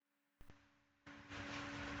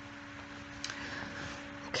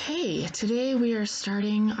Okay, today we are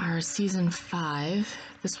starting our season 5.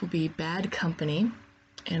 This will be Bad Company,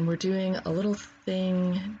 and we're doing a little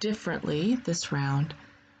thing differently this round.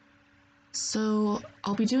 So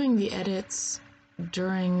I'll be doing the edits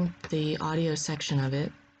during the audio section of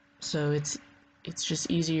it, so it's just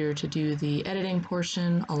easier to do the editing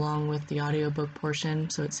portion along with the audiobook portion,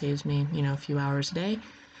 so it saves me, a few hours a day.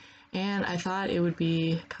 And I thought it would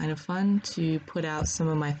be kind of fun to put out some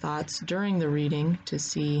of my thoughts during the reading to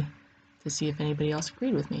see if anybody else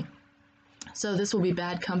agreed with me. So this will be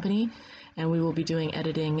Bad Company, and we will be doing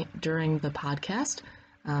editing during the podcast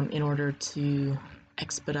in order to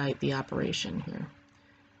expedite the operation here.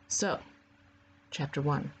 So, Chapter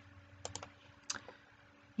 1.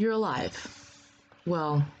 You're alive.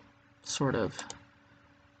 Well, sort of.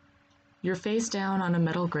 You're face down on a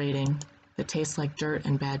metal grating that tastes like dirt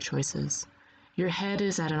and bad choices. Your head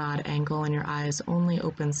is at an odd angle and your eyes only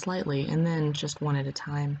open slightly and then just one at a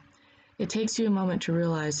time. It takes you a moment to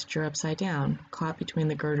realize that you're upside down, caught between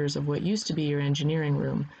the girders of what used to be your engineering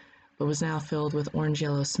room, but was now filled with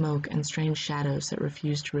orange-yellow smoke and strange shadows that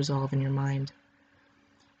refuse to resolve in your mind.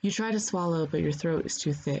 You try to swallow, but your throat is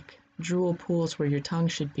too thick. Drool pools where your tongue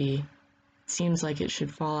should be. It seems like it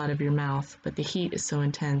should fall out of your mouth, but the heat is so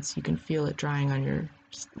intense you can feel it drying on your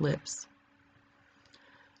lips.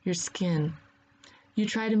 Your skin. You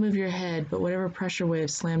try to move your head, but whatever pressure wave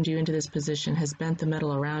slammed you into this position has bent the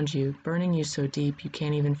metal around you, burning you so deep you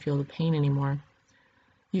can't even feel the pain anymore.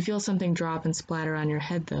 You feel something drop and splatter on your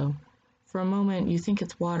head, though. For a moment, you think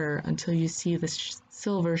it's water until you see the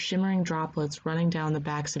silver shimmering droplets running down the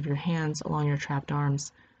backs of your hands along your trapped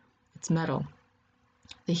arms. It's metal.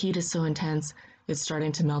 The heat is so intense, it's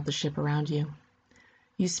starting to melt the ship around you.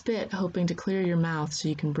 You spit, hoping to clear your mouth so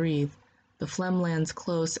you can breathe. The phlegm lands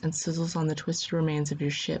close and sizzles on the twisted remains of your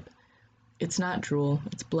ship. It's not drool,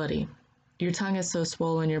 it's bloody. Your tongue is so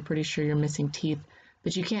swollen you're pretty sure you're missing teeth,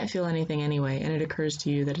 but you can't feel anything anyway, and it occurs to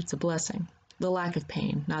you that it's a blessing. The lack of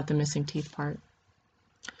pain, not the missing teeth part.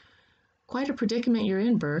 Quite a predicament you're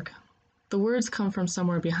in, Burke. The words come from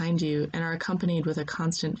somewhere behind you and are accompanied with a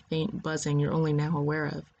constant faint buzzing you're only now aware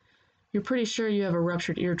of. You're pretty sure you have a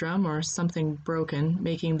ruptured eardrum or something broken,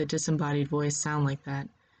 making the disembodied voice sound like that.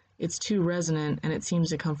 It's too resonant, and it seems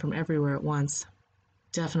to come from everywhere at once.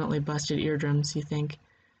 Definitely busted eardrums, you think.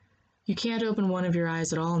 You can't open one of your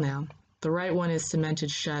eyes at all now. The right one is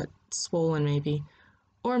cemented shut, swollen maybe,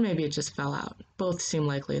 or maybe it just fell out. Both seem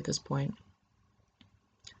likely at this point.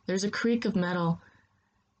 There's a creak of metal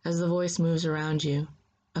as the voice moves around you.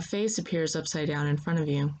 A face appears upside down in front of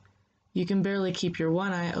you. You can barely keep your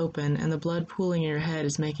one eye open, and the blood pooling in your head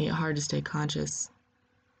is making it hard to stay conscious.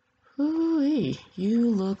 Hoo-wee, you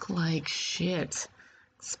look like shit.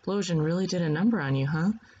 Explosion really did a number on you,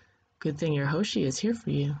 huh? Good thing your Hoshi is here for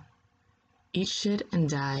you. Eat shit and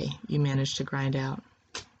die, you managed to grind out.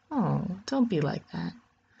 Oh, don't be like that.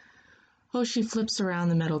 Hoshi flips around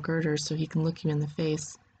the metal girder so he can look you in the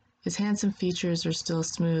face. His handsome features are still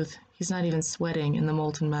smooth. He's not even sweating in the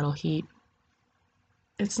molten metal heat.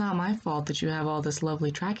 It's not my fault that you have all this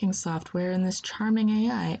lovely tracking software and this charming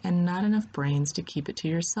AI and not enough brains to keep it to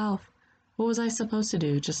yourself. What was I supposed to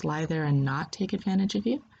do, just lie there and not take advantage of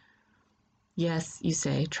you? Yes, you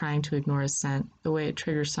say, trying to ignore his scent, the way it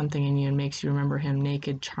triggers something in you and makes you remember him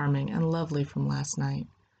naked, charming, and lovely from last night.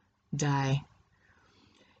 Die.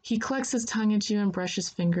 He clucks his tongue at you and brushes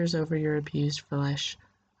fingers over your abused flesh.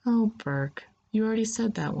 Oh, Burke, you already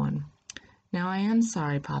said that one. Now I am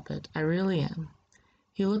sorry, Poppet, I really am.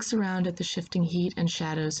 He looks around at the shifting heat and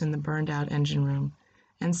shadows in the burned-out engine room.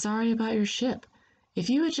 And sorry about your ship. If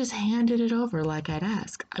you had just handed it over like I'd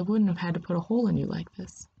ask, I wouldn't have had to put a hole in you like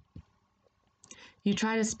this. You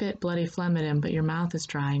try to spit bloody phlegm at him, but your mouth is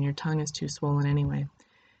dry and your tongue is too swollen anyway.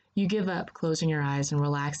 You give up, closing your eyes and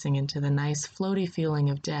relaxing into the nice, floaty feeling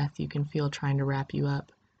of death you can feel trying to wrap you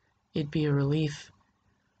up. It'd be a relief.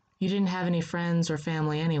 You didn't have any friends or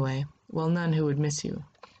family anyway. Well, none who would miss you.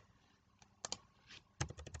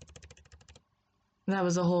 That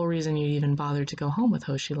was the whole reason you'd even bothered to go home with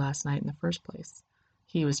Hoshi last night in the first place.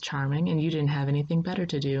 He was charming, and you didn't have anything better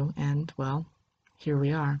to do, and, well, here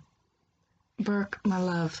we are. Burke, my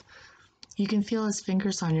love, you can feel his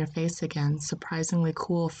fingers on your face again, surprisingly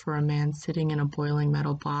cool for a man sitting in a boiling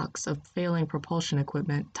metal box of failing propulsion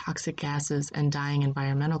equipment, toxic gases, and dying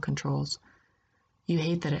environmental controls. You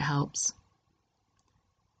hate that it helps.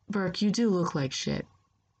 Burke, you do look like shit.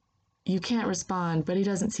 You can't respond, but he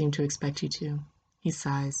doesn't seem to expect you to. He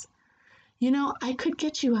sighs. I could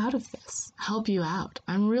get you out of this, help you out.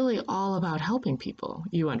 I'm really all about helping people,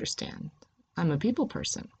 you understand. I'm a people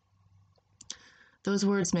person. Those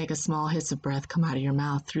words make a small hiss of breath come out of your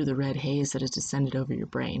mouth through the red haze that has descended over your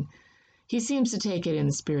brain. He seems to take it in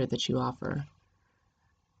the spirit that you offer.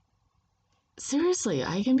 Seriously,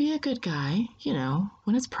 I can be a good guy,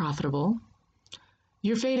 when it's profitable.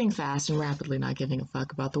 You're fading fast and rapidly not giving a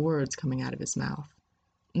fuck about the words coming out of his mouth.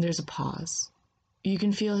 There's a pause. You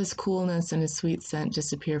can feel his coolness and his sweet scent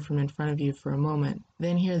disappear from in front of you for a moment,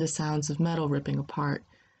 then hear the sounds of metal ripping apart.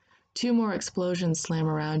 2 more explosions slam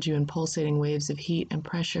around you in pulsating waves of heat and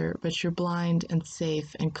pressure, but you're blind and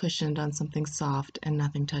safe and cushioned on something soft and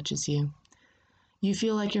nothing touches you. You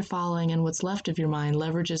feel like you're falling, and what's left of your mind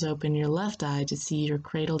leverages open your left eye to see you're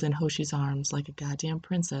cradled in Hoshi's arms like a goddamn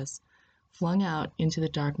princess, flung out into the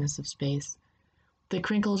darkness of space. The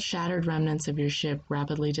crinkled, shattered remnants of your ship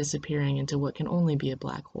rapidly disappearing into what can only be a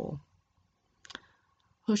black hole.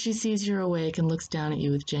 Hoshi sees you're awake and looks down at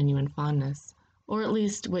you with genuine fondness, or at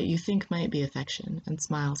least what you think might be affection, and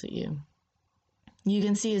smiles at you. You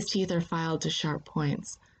can see his teeth are filed to sharp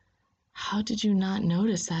points. How did you not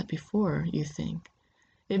notice that before, you think?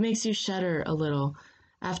 It makes you shudder a little.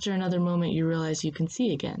 After another moment, you realize you can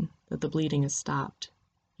see again, that the bleeding has stopped.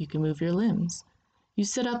 You can move your limbs. You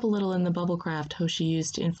sit up a little in the bubble craft Hoshi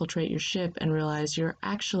used to infiltrate your ship and realize you're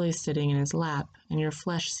actually sitting in his lap, and your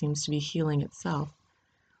flesh seems to be healing itself.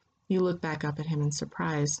 You look back up at him in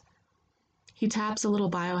surprise. He taps a little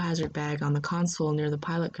biohazard bag on the console near the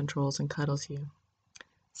pilot controls and cuddles you.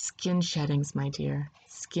 Skin sheddings, my dear.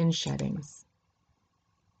 Skin sheddings.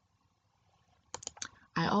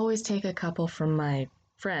 I always take a couple from my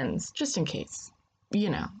friends, just in case.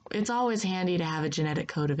 It's always handy to have a genetic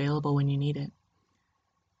code available when you need it.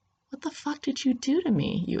 What the fuck did you do to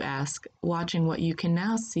me, you ask, watching what you can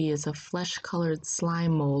now see as a flesh-colored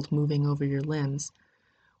slime mold moving over your limbs.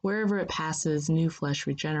 Wherever it passes, new flesh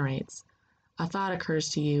regenerates. A thought occurs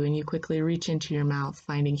to you, and you quickly reach into your mouth,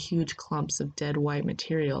 finding huge clumps of dead white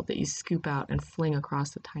material that you scoop out and fling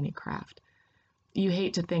across the tiny craft. You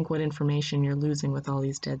hate to think what information you're losing with all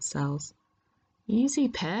these dead cells. Easy,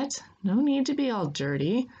 pet. No need to be all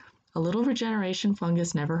dirty. A little regeneration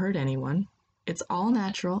fungus never hurt anyone. It's all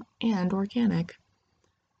natural and organic.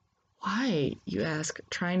 Why, you ask,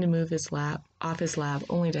 trying to move off his lap,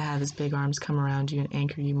 only to have his big arms come around you and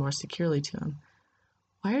anchor you more securely to him.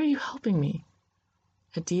 Why are you helping me?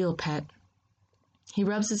 A deal, pet. He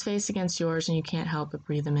rubs his face against yours and you can't help but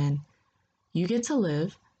breathe him in. You get to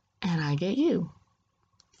live, and I get you.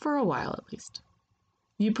 For a while, at least.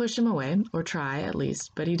 You push him away, or try, at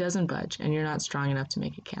least, but he doesn't budge, and you're not strong enough to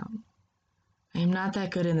make it count. I am not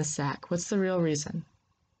that good in the sack. What's the real reason?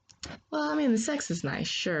 Well, the sex is nice,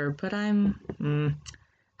 sure, but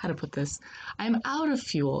how to put this? I'm out of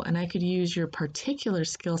fuel, and I could use your particular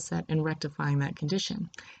skill set in rectifying that condition.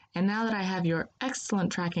 And now that I have your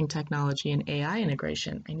excellent tracking technology and AI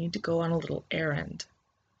integration, I need to go on a little errand.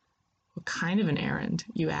 What kind of an errand,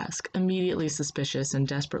 you ask, immediately suspicious and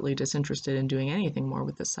desperately disinterested in doing anything more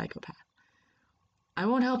with this psychopath. I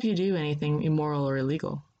won't help you do anything immoral or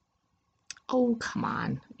illegal. Oh, come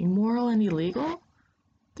on. Immoral and illegal?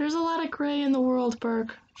 There's a lot of gray in the world,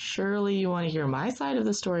 Burke. Surely you want to hear my side of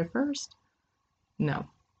the story first? No.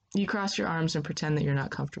 You cross your arms and pretend that you're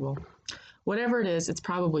not comfortable. Whatever it is, it's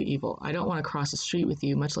probably evil. I don't want to cross the street with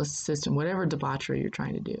you, much less assist in whatever debauchery you're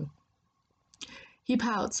trying to do. He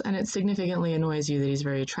pouts, and it significantly annoys you that he's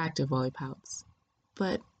very attractive while he pouts.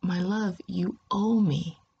 But, my love, you owe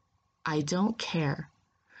me. I don't care.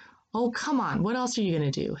 Oh, come on, what else are you going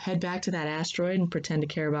to do? Head back to that asteroid and pretend to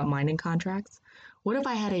care about mining contracts? What if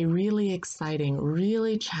I had a really exciting,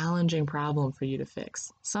 really challenging problem for you to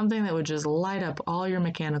fix? Something that would just light up all your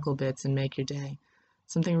mechanical bits and make your day.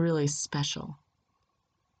 Something really special.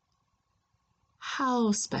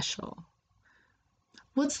 How special?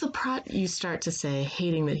 What's the you start to say,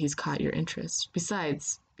 hating that he's caught your interest.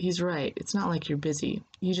 Besides, he's right, it's not like you're busy.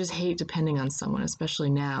 You just hate depending on someone, especially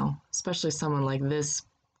now, especially someone like this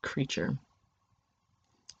creature.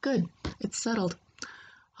 Good, it's settled.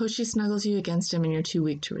 Hoshi snuggles you against him and you're too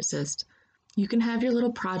weak to resist. You can have your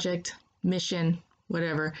little project, mission,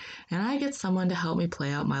 whatever, and I get someone to help me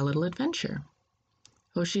play out my little adventure.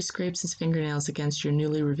 Hoshi scrapes his fingernails against your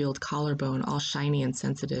newly revealed collarbone, all shiny and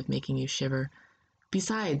sensitive, making you shiver.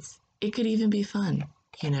 Besides, it could even be fun.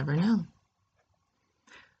 You never know.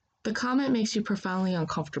 The comment makes you profoundly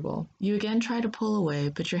uncomfortable. You again try to pull away,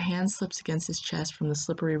 but your hand slips against his chest from the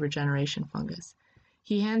slippery regeneration fungus.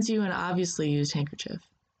 He hands you an obviously used handkerchief.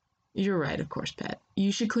 You're right, of course, pet.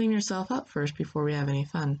 You should clean yourself up first before we have any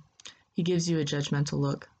fun. He gives you a judgmental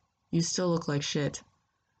look. You still look like shit.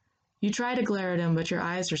 You try to glare at him, but your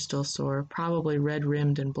eyes are still sore, probably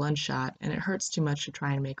red-rimmed and bloodshot, and it hurts too much to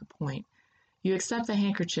try and make a point. You accept the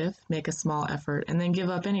handkerchief, make a small effort, and then give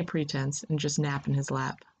up any pretense and just nap in his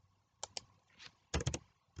lap.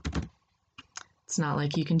 It's not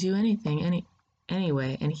like you can do anything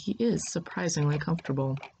anyway, and he is surprisingly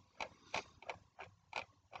comfortable.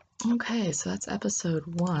 Okay, so that's episode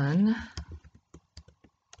 1.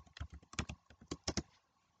 I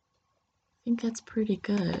think that's pretty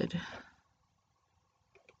good.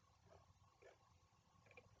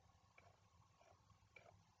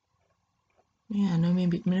 Yeah, no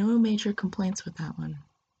major complaints with that one.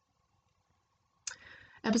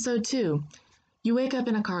 Episode 2. You wake up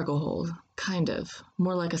in a cargo hold, kind of,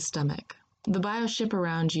 more like a stomach. The bioship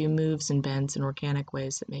around you moves and bends in organic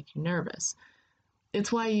ways that make you nervous.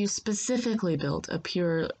 It's why you specifically built a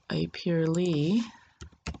purely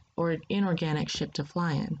or inorganic ship to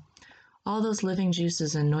fly in. All those living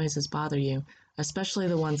juices and noises bother you, especially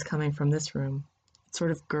the ones coming from this room. It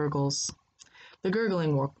sort of gurgles. The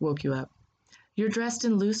gurgling woke you up. You're dressed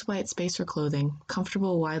in loose white spacer clothing,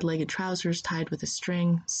 comfortable wide-legged trousers tied with a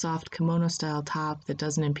string, soft kimono-style top that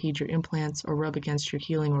doesn't impede your implants or rub against your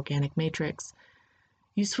healing organic matrix.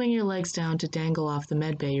 You swing your legs down to dangle off the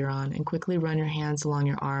med bay you're on and quickly run your hands along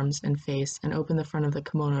your arms and face and open the front of the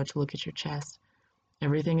kimono to look at your chest.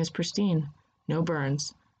 Everything is pristine. No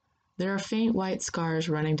burns. There are faint white scars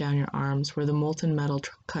running down your arms where the molten metal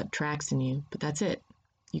cut tracks in you, but that's it.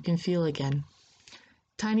 You can feel again.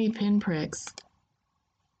 Tiny pinpricks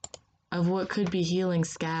of what could be healing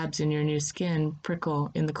scabs in your new skin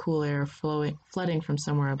prickle in the cool air flooding from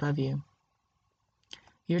somewhere above you.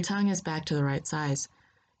 Your tongue is back to the right size.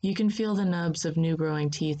 You can feel the nubs of new growing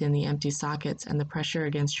teeth in the empty sockets, and the pressure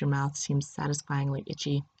against your mouth seems satisfyingly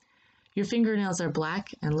itchy. Your fingernails are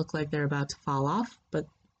black and look like they're about to fall off, but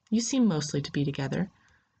you seem mostly to be together.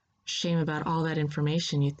 Shame about all that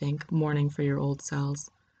information, you think, mourning for your old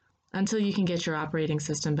cells. Until you can get your operating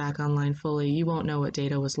system back online fully, you won't know what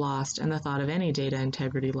data was lost, and the thought of any data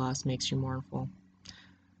integrity loss makes you mournful.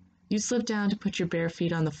 You slip down to put your bare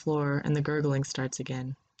feet on the floor, and the gurgling starts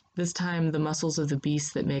again. This time, the muscles of the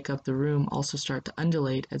beasts that make up the room also start to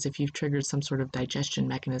undulate, as if you've triggered some sort of digestion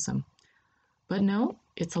mechanism. But no,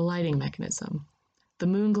 it's a lighting mechanism. The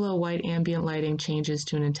moonglow white ambient lighting changes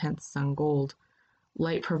to an intense sun gold.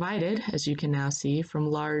 Light provided, as you can now see, from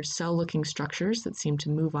large cell-looking structures that seem to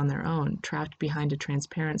move on their own, trapped behind a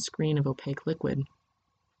transparent screen of opaque liquid.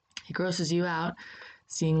 It grosses you out,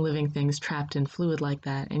 seeing living things trapped in fluid like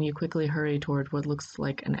that, and you quickly hurry toward what looks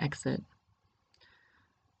like an exit.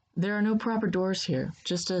 There are no proper doors here,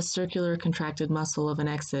 just a circular contracted muscle of an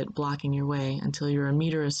exit blocking your way until you're a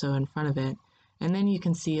meter or so in front of it, and then you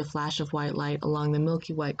can see a flash of white light along the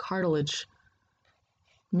milky white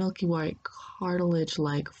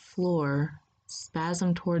cartilage-like floor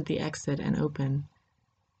spasm toward the exit and open.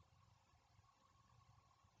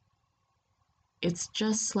 It's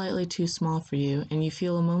just slightly too small for you, and you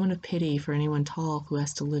feel a moment of pity for anyone tall who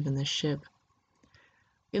has to live in this ship.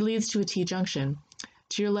 It leads to a T-junction.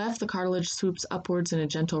 To your left, the cartilage swoops upwards in a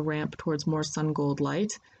gentle ramp towards more sun-gold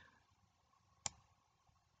light,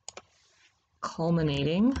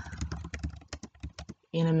 culminating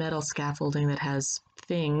in a metal scaffolding that has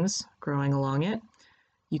things growing along it.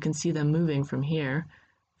 You can see them moving from here.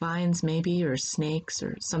 Vines maybe, or snakes,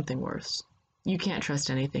 or something worse. You can't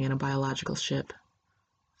trust anything in a biological ship.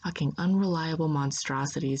 Fucking unreliable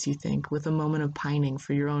monstrosities, you think, with a moment of pining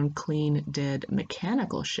for your own clean, dead,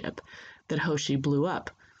 mechanical ship that Hoshi blew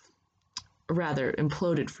up. Rather,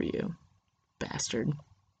 imploded for you. Bastard.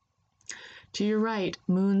 To your right,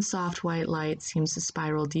 moon's soft white light seems to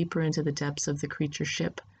spiral deeper into the depths of the creature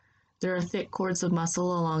ship. There are thick cords of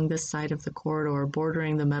muscle along this side of the corridor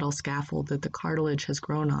bordering the metal scaffold that the cartilage has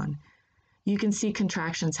grown on. You can see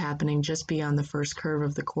contractions happening just beyond the first curve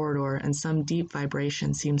of the corridor, and some deep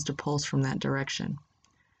vibration seems to pulse from that direction.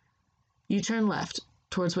 You turn left,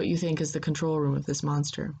 towards what you think is the control room of this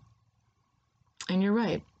monster. And you're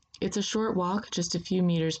right. It's a short walk, just a few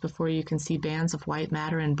meters before you can see bands of white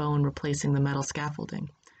matter and bone replacing the metal scaffolding.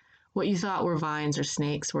 What you thought were vines or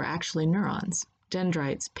snakes were actually neurons,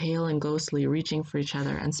 dendrites, pale and ghostly, reaching for each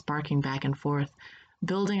other and sparking back and forth,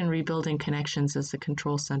 building and rebuilding connections as the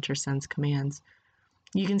control center sends commands.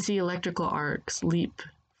 You can see electrical arcs leap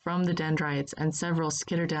from the dendrites, and several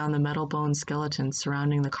skitter down the metal bone skeletons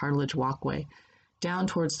surrounding the cartilage walkway, down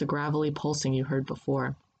towards the gravelly pulsing you heard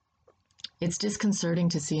before. It's disconcerting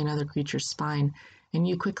to see another creature's spine, and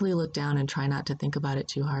you quickly look down and try not to think about it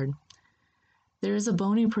too hard. There is a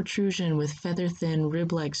bony protrusion with feather-thin,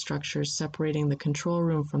 rib-like structures separating the control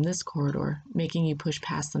room from this corridor, making you push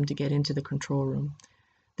past them to get into the control room.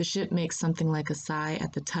 The ship makes something like a sigh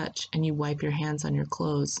at the touch, and you wipe your hands on your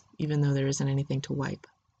clothes, even though there isn't anything to wipe.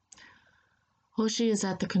 Hoshi is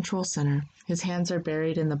at the control center. His hands are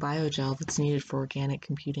buried in the biogel that's needed for organic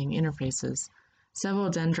computing interfaces. Several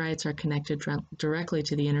dendrites are connected directly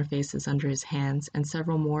to the interfaces under his hands, and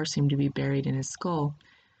several more seem to be buried in his skull.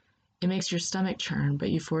 It makes your stomach churn, but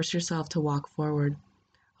you force yourself to walk forward.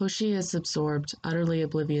 Hoshi is absorbed, utterly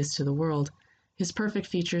oblivious to the world. His perfect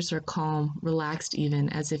features are calm, relaxed even,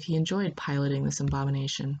 as if he enjoyed piloting this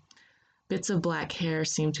abomination. Bits of black hair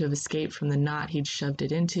seem to have escaped from the knot he'd shoved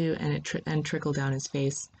it into and trickle down his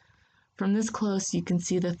face. From this close, you can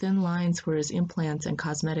see the thin lines where his implants and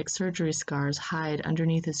cosmetic surgery scars hide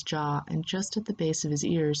underneath his jaw and just at the base of his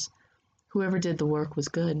ears. Whoever did the work was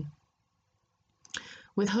good.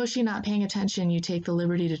 With Hoshi not paying attention, you take the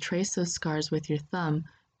liberty to trace those scars with your thumb,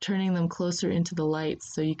 turning them closer into the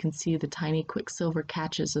lights so you can see the tiny quicksilver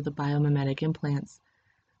catches of the biomimetic implants.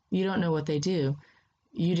 You don't know what they do.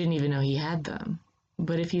 You didn't even know he had them.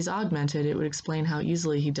 But if he's augmented, it would explain how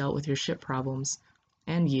easily he dealt with your ship problems.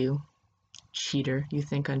 And you. Cheater, you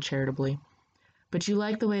think uncharitably. But you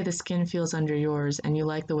like the way the skin feels under yours, and you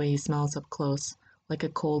like the way he smells up close, like a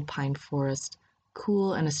cold pine forest,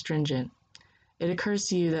 cool and astringent. It occurs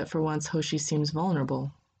to you that for once Hoshi seems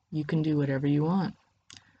vulnerable. You can do whatever you want.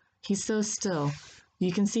 He's so still.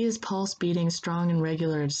 You can see his pulse beating strong and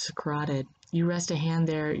regular as his carotid. You rest a hand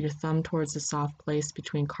there, your thumb towards the soft place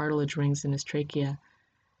between cartilage rings in his trachea.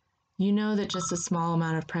 You know that just a small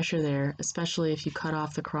amount of pressure there, especially if you cut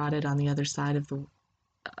off the carotid on the other side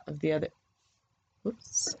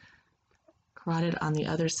carotid on the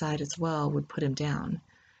other side as well, would put him down.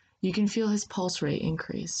 You can feel his pulse rate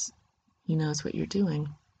increase. He knows what you're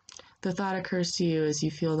doing. The thought occurs to you as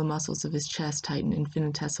you feel the muscles of his chest tighten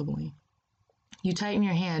infinitesimally. You tighten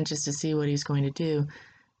your hand just to see what he's going to do,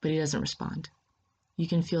 but he doesn't respond. You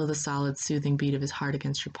can feel the solid, soothing beat of his heart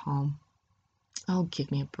against your palm. Oh, give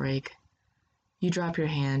me a break. You drop your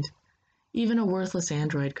hand. Even a worthless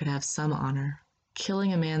android could have some honor.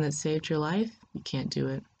 Killing a man that saved your life? You can't do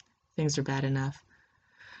it. Things are bad enough.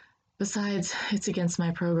 Besides, it's against my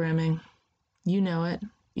programming. You know it.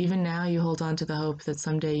 Even now you hold on to the hope that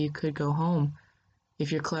someday you could go home,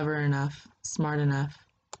 if you're clever enough, smart enough,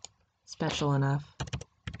 special enough.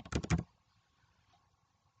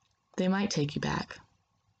 They might take you back.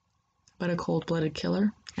 But a cold-blooded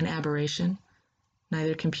killer, an aberration,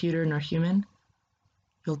 neither computer nor human,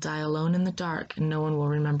 you'll die alone in the dark and no one will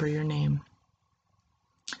remember your name.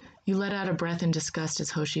 You let out a breath in disgust as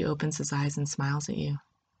Hoshi opens his eyes and smiles at you.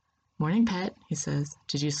 Morning, pet, he says.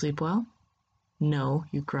 Did you sleep well? No,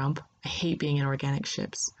 you grump. I hate being in organic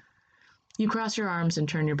ships. You cross your arms and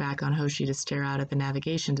turn your back on Hoshi to stare out at the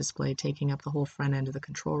navigation display taking up the whole front end of the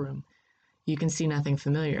control room. You can see nothing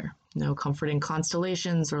familiar. No comforting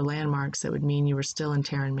constellations or landmarks that would mean you were still in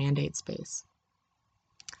Terran Mandate space.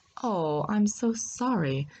 Oh, I'm so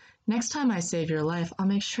sorry. Next time I save your life, I'll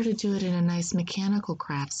make sure to do it in a nice mechanical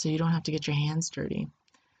craft so you don't have to get your hands dirty.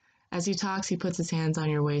 As he talks, he puts his hands on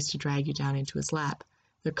your waist to drag you down into his lap.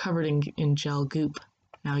 They're covered in gel goop.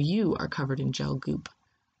 Now you are covered in gel goop.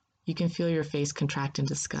 You can feel your face contract in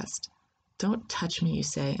disgust. Don't touch me, you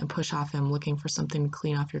say, and push off him, looking for something to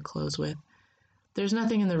clean off your clothes with. There's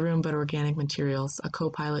nothing in the room but organic materials, a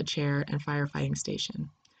co-pilot chair, and firefighting station.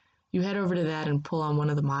 You head over to that and pull on one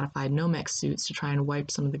of the modified Nomex suits to try and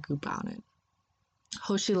wipe some of the goop on it.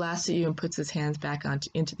 Hoshi laughs at you and puts his hands back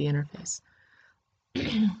into the interface.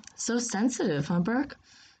 So sensitive, huh, Burke?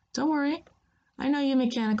 Don't worry. I know you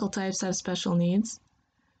mechanical types have special needs.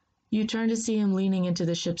 You turn to see him leaning into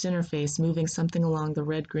the ship's interface, moving something along the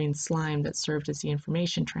red-green slime that served as the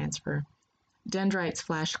information transfer. Dendrites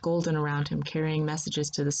flash golden around him, carrying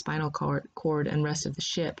messages to the spinal cord and rest of the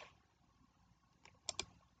ship.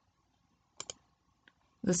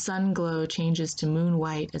 The sun glow changes to moon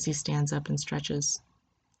white as he stands up and stretches.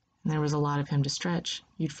 And there was a lot of him to stretch.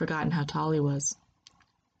 You'd forgotten how tall he was.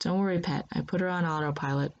 Don't worry, pet. I put her on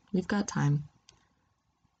autopilot. We've got time.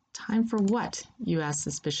 Time for what? You ask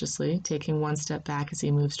suspiciously, taking one step back as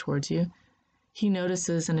he moves towards you. He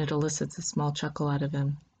notices and it elicits a small chuckle out of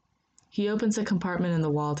him. He opens a compartment in the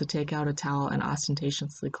wall to take out a towel and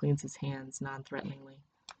ostentatiously cleans his hands non-threateningly.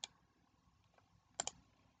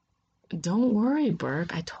 Don't worry,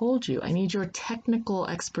 Burke. I told you, I need your technical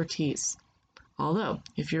expertise. Although,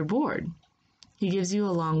 if you're bored, he gives you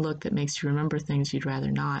a long look that makes you remember things you'd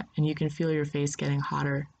rather not, and you can feel your face getting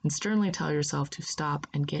hotter and sternly tell yourself to stop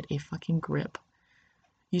and get a fucking grip.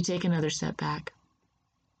 You take another step back.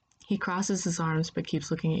 He crosses his arms but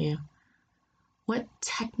keeps looking at you. What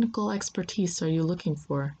technical expertise are you looking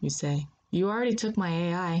for, you say. You already took my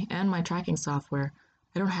AI and my tracking software.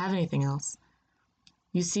 I don't have anything else.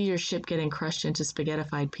 You see your ship getting crushed into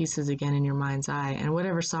spaghettified pieces again in your mind's eye, and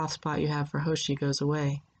whatever soft spot you have for Hoshi goes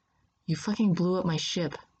away. You fucking blew up my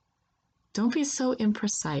ship. Don't be so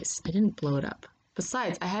imprecise. I didn't blow it up.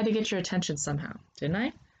 Besides, I had to get your attention somehow, didn't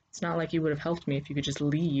I? It's not like you would have helped me if you could just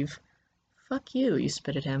leave. Fuck you, you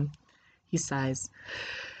spit at him. He sighs.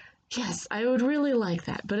 Yes, I would really like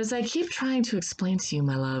that, but as I keep trying to explain to you,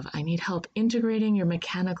 my love, I need help integrating your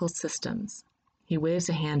mechanical systems. He waves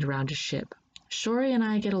a hand around his ship. Shori and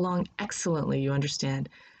I get along excellently, you understand,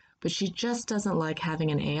 but she just doesn't like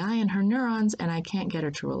having an AI in her neurons, and I can't get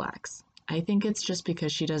her to relax. I think it's just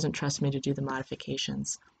because she doesn't trust me to do the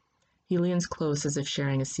modifications. He leans close as if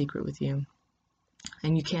sharing a secret with you,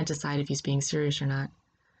 and you can't decide if he's being serious or not.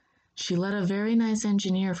 She let a very nice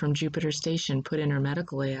engineer from Jupiter Station put in her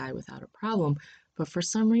medical AI without a problem, but for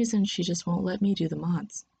some reason she just won't let me do the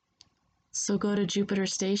mods. So go to Jupiter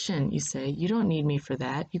Station, you say. You don't need me for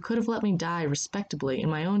that. You could have let me die respectably in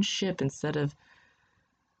my own ship instead of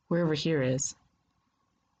wherever here is.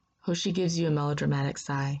 Hoshi gives you a melodramatic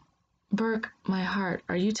sigh. Burke, my heart,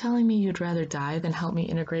 are you telling me you'd rather die than help me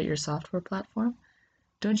integrate your software platform?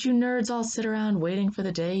 Don't you nerds all sit around waiting for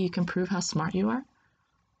the day you can prove how smart you are?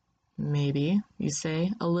 Maybe, you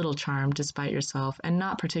say, a little charmed despite yourself, and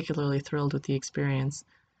not particularly thrilled with the experience.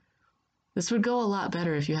 This would go a lot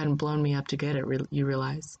better if you hadn't blown me up to get it, you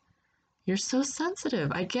realize. You're so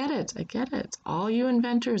sensitive. I get it. All you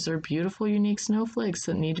inventors are beautiful, unique snowflakes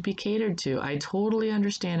that need to be catered to. I totally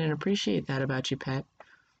understand and appreciate that about you, pet.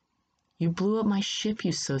 You blew up my ship,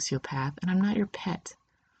 you sociopath, and I'm not your pet.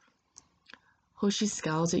 Hoshi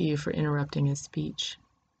scowls at you for interrupting his speech.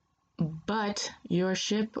 But your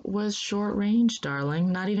ship was short-range,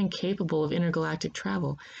 darling, not even capable of intergalactic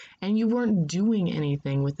travel, and you weren't doing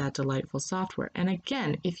anything with that delightful software. And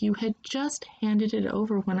again, if you had just handed it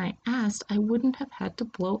over when I asked, I wouldn't have had to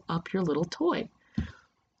blow up your little toy.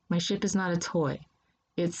 My ship is not a toy.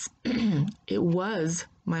 It was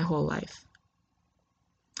my whole life.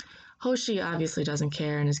 Hoshi obviously doesn't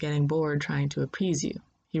care and is getting bored trying to appease you.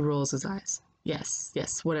 He rolls his eyes. Yes,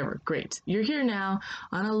 whatever, great. You're here now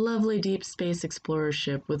on a lovely deep space explorer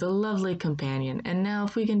ship with a lovely companion, and now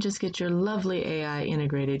if we can just get your lovely AI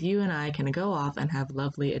integrated, you and I can go off and have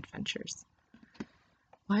lovely adventures.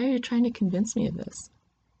 Why are you trying to convince me of this?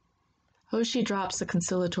 Hoshi drops the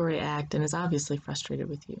conciliatory act and is obviously frustrated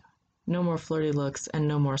with you. No more flirty looks and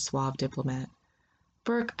no more suave diplomat.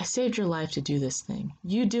 Burke, I saved your life to do this thing.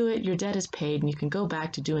 You do it, your debt is paid, and you can go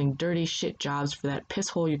back to doing dirty shit jobs for that piss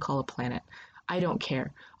hole you call a planet. I don't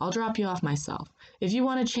care. I'll drop you off myself. If you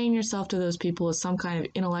want to chain yourself to those people as some kind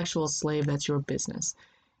of intellectual slave, that's your business.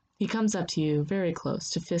 He comes up to you, very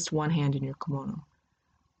close, to fist one hand in your kimono.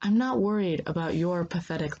 I'm not worried about your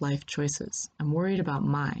pathetic life choices. I'm worried about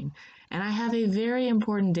mine. And I have a very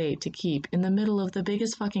important date to keep in the middle of the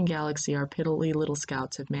biggest fucking galaxy our piddly little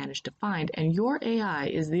scouts have managed to find, and your AI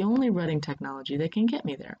is the only running technology that can get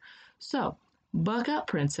me there. So, buck up,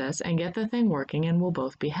 princess, and get the thing working and we'll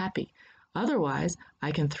both be happy. Otherwise,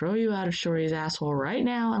 I can throw you out of Shori's asshole right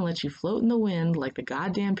now and let you float in the wind like the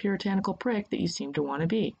goddamn puritanical prick that you seem to want to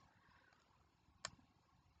be.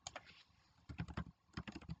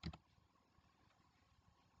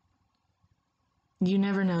 You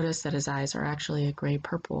never notice that his eyes are actually a gray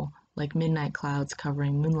purple, like midnight clouds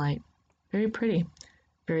covering moonlight. Very pretty,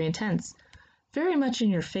 very intense, very much in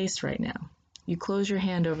your face right now. You close your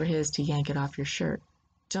hand over his to yank it off your shirt.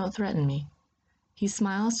 Don't threaten me. He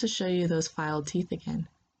smiles to show you those filed teeth again.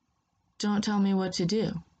 Don't tell me what to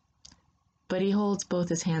do. But he holds both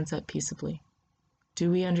his hands up peaceably.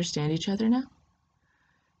 Do we understand each other now?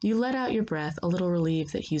 You let out your breath, a little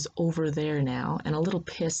relieved that he's over there now, and a little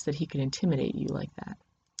pissed that he could intimidate you like that.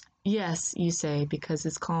 Yes, you say, because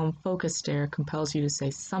his calm, focused stare compels you to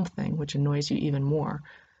say something, which annoys you even more.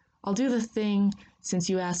 I'll do the thing, since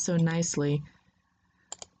you asked so nicely,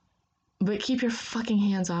 but keep your fucking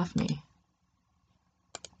hands off me.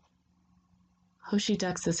 Hoshi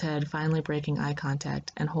ducks his head, finally breaking eye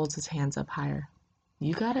contact, and holds his hands up higher.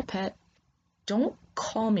 You got it, pet. Don't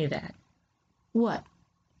call me that. What?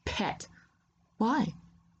 Pet. Why?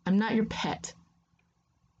 I'm not your pet.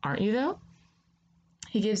 Aren't you, though?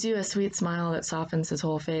 He gives you a sweet smile that softens his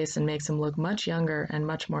whole face and makes him look much younger and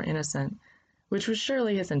much more innocent, which was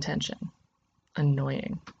surely his intention.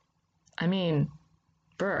 Annoying. I mean,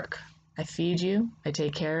 Burke, I feed you, I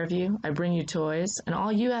take care of you, I bring you toys, and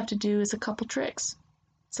all you have to do is a couple tricks.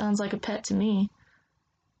 Sounds like a pet to me.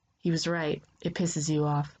 He was right. It pisses you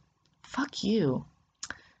off. Fuck you.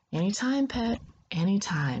 Anytime, pet.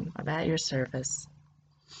 Anytime. I'm at your service.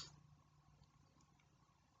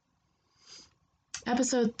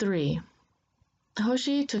 Episode 3.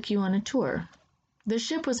 Hoshi took you on a tour. The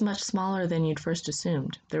ship was much smaller than you'd first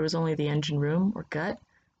assumed. There was only the engine room, or gut,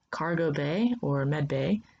 cargo bay, or med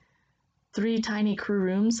bay, 3 tiny crew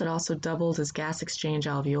rooms that also doubled as gas exchange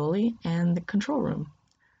alveoli, and the control room.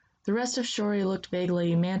 The rest of Shori looked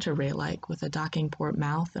vaguely manta ray-like, with a docking port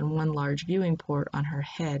mouth and 1 large viewing port on her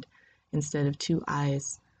head instead of 2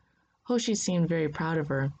 eyes. Hoshi seemed very proud of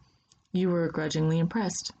her. You were grudgingly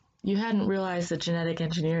impressed. You hadn't realized that genetic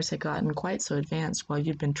engineers had gotten quite so advanced while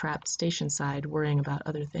you'd been trapped station-side worrying about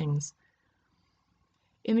other things.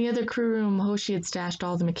 In the other crew room, Hoshi had stashed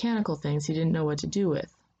all the mechanical things he didn't know what to do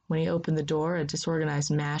with. When he opened the door, a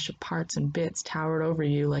disorganized mash of parts and bits towered over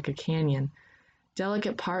you like a canyon.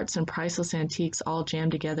 Delicate parts and priceless antiques all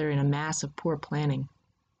jammed together in a mass of poor planning.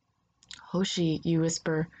 Hoshi, you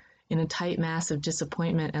whisper, in a tight mass of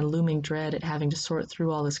disappointment and looming dread at having to sort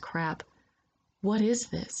through all this crap. What is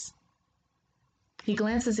this? He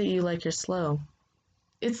glances at you like you're slow.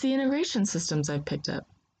 It's the integration systems I've picked up.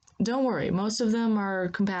 Don't worry, most of them are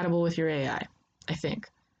compatible with your AI, I think.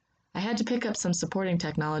 I had to pick up some supporting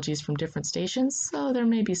technologies from different stations, so there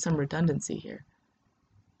may be some redundancy here.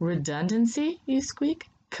 Redundancy, you squeak?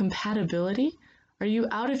 Compatibility? Are you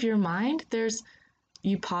out of your mind?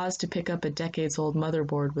 You pause to pick up a decades-old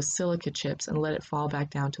motherboard with silica chips and let it fall back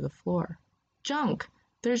down to the floor. Junk!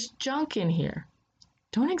 There's junk in here.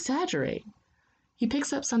 Don't exaggerate. He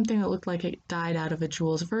picks up something that looked like it died out of a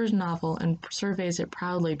Jules Verne novel and surveys it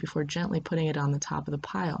proudly before gently putting it on the top of the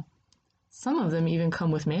pile. Some of them even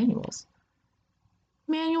come with manuals.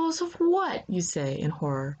 Manuals of what? You say in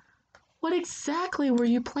horror. What exactly were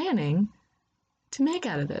you planning to make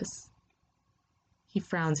out of this? He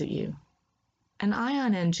frowns at you. An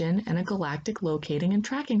ion engine and a galactic locating and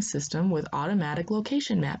tracking system with automatic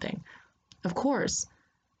location mapping. Of course.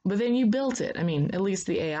 But then you built it, at least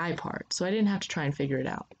the AI part, so I didn't have to try and figure it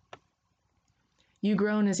out. You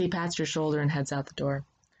groan as he pats your shoulder and heads out the door.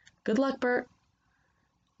 Good luck, Bert.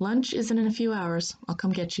 Lunch isn't in a few hours. I'll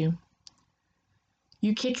come get you.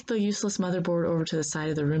 You kick the useless motherboard over to the side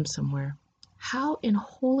of the room somewhere. How in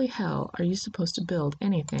holy hell are you supposed to build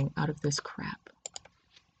anything out of this crap?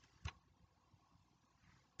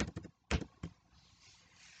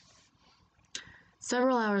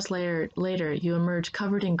 Several hours later, you emerge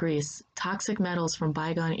covered in grease, toxic metals from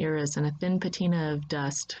bygone eras, and a thin patina of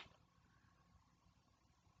dust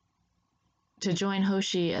to join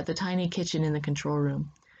Hoshi at the tiny kitchen in the control room.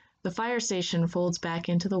 The fire station folds back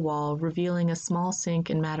into the wall, revealing a small sink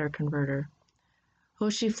and matter converter.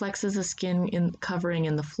 Hoshi flexes a skin covering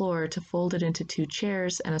in the floor to fold it into 2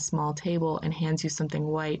 chairs and a small table and hands you something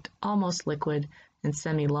white, almost liquid, and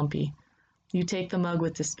semi-lumpy. You take the mug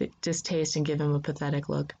with distaste and give him a pathetic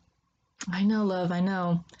look. I know, love, I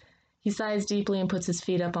know. He sighs deeply and puts his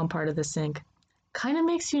feet up on part of the sink. Kinda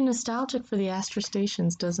makes you nostalgic for the Astra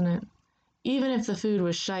stations, doesn't it? Even if the food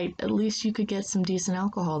was shite, at least you could get some decent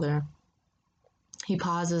alcohol there. He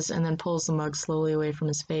pauses and then pulls the mug slowly away from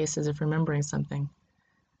his face as if remembering something.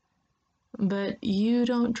 But you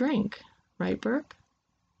don't drink, right, Burke?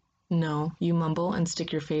 No, you mumble and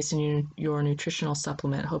stick your face in your nutritional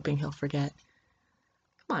supplement, hoping he'll forget.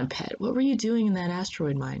 Come on, pet, what were you doing in that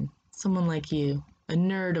asteroid mine? Someone like you, a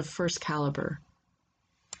nerd of first caliber.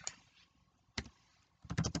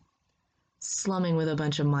 Slumming with a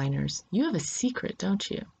bunch of miners. You have a secret, don't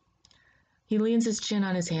you? He leans his chin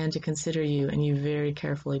on his hand to consider you, and you very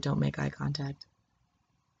carefully don't make eye contact.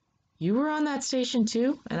 You were on that station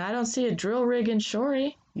too, and I don't see a drill rig in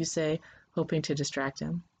Shori, you say, hoping to distract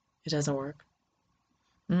him. It doesn't work.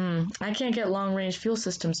 I can't get long-range fuel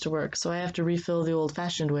systems to work, so I have to refill the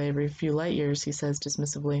old-fashioned way every few light years, he says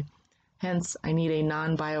dismissively. Hence, I need a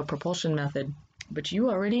non-biopropulsion method. But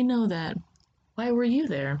you already know that. Why were you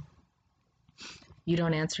there? You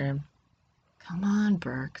don't answer him. Come on,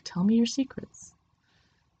 Burke, tell me your secrets.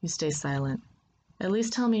 You stay silent. At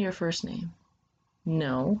least tell me your first name.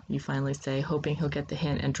 No, you finally say, hoping he'll get the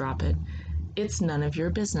hint and drop it. It's none of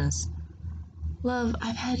your business. Love,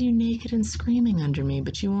 I've had you naked and screaming under me,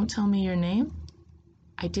 but you won't tell me your name?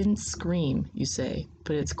 I didn't scream, you say,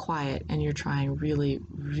 but it's quiet and you're trying really,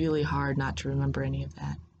 really hard not to remember any of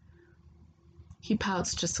that. He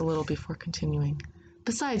pouts just a little before continuing.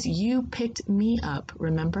 Besides, you picked me up,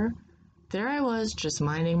 remember? There I was, just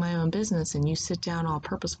minding my own business, and you sit down all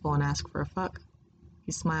purposeful and ask for a fuck.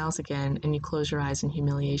 He smiles again, and you close your eyes in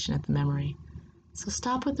humiliation at the memory. So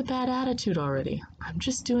stop with the bad attitude already. I'm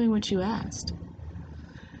just doing what you asked.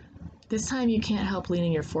 This time you can't help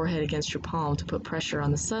leaning your forehead against your palm to put pressure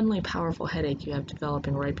on the suddenly powerful headache you have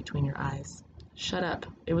developing right between your eyes. Shut up.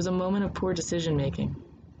 It was a moment of poor decision-making.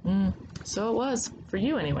 So it was. For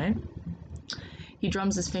you, anyway. He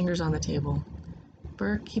drums his fingers on the table.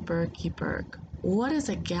 Berkey, Berkey, Berk. What is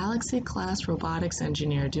a Galaxy-class robotics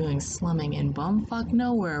engineer doing slumming in bumfuck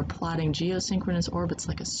nowhere, plotting geosynchronous orbits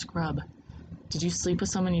like a scrub? Did you sleep with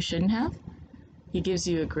someone you shouldn't have? He gives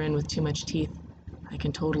you a grin with too much teeth. I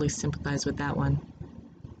can totally sympathize with that one.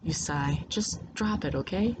 You sigh. Just drop it,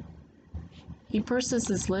 okay? He purses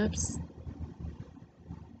his lips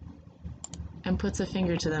and puts a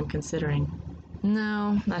finger to them, considering.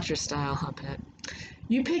 No, not your style, huh, pet?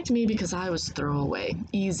 You picked me because I was throwaway.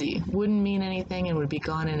 Easy. Wouldn't mean anything and would be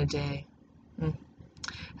gone in a day.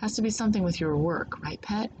 Has to be something with your work, right,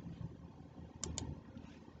 pet?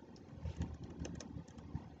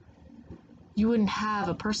 You wouldn't have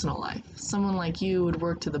a personal life. Someone like you would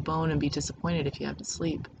work to the bone and be disappointed if you have to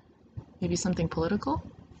sleep. Maybe something political?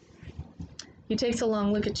 He takes a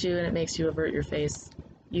long look at you and it makes you avert your face.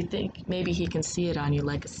 You think maybe he can see it on you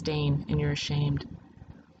like a stain and you're ashamed.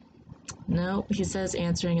 No, he says,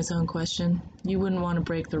 answering his own question. You wouldn't want to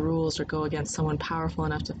break the rules or go against someone powerful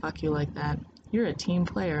enough to fuck you like that. You're a team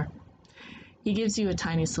player. He gives you a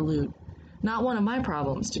tiny salute. Not one of my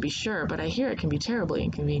problems, to be sure, but I hear it can be terribly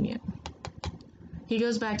inconvenient. He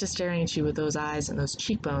goes back to staring at you with those eyes and those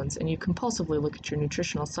cheekbones, and you compulsively look at your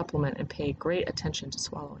nutritional supplement and pay great attention to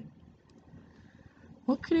swallowing.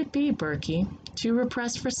 What could it be, Berkey? Too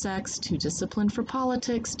repressed for sex, too disciplined for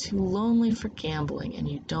politics, too lonely for gambling, and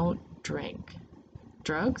you don't drink.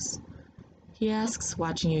 Drugs? He asks,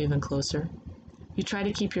 watching you even closer. You try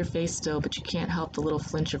to keep your face still, but you can't help the little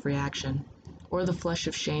flinch of reaction, or the flush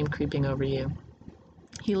of shame creeping over you.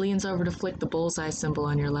 He leans over to flick the bullseye symbol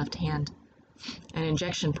on your left hand, an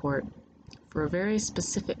injection port, for a very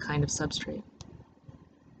specific kind of substrate.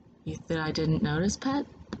 You think I didn't notice, pet?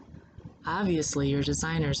 Obviously, your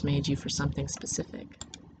designers made you for something specific.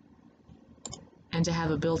 And to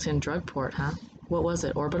have a built-in drug port, huh? What was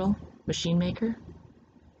it, orbital? Machine maker?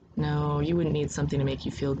 No, you wouldn't need something to make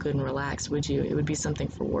you feel good and relaxed, would you? It would be something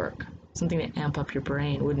for work. Something to amp up your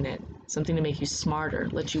brain, wouldn't it? Something to make you smarter,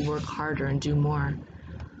 let you work harder and do more.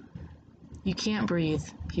 You can't breathe.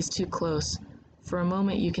 He's too close. For a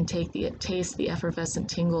moment you can taste the effervescent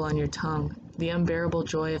tingle on your tongue, the unbearable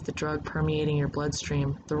joy of the drug permeating your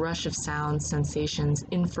bloodstream, the rush of sounds, sensations,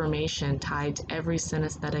 information tied to every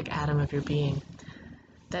synesthetic atom of your being.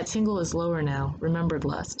 That tingle is lower now, remembered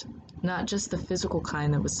lust. Not just the physical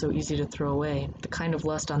kind that was so easy to throw away. The kind of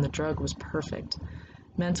lust on the drug was perfect.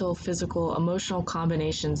 Mental, physical, emotional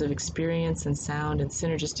combinations of experience and sound and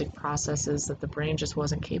synergistic processes that the brain just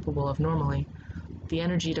wasn't capable of normally. The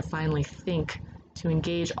energy to finally think, to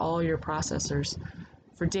engage all your processors,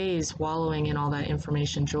 for days wallowing in all that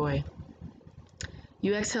information joy.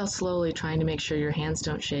 You exhale slowly, trying to make sure your hands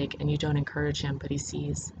don't shake and you don't encourage him, but he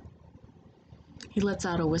sees. He lets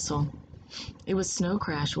out a whistle. It was Snow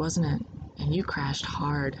Crash, wasn't it? And you crashed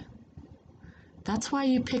hard. That's why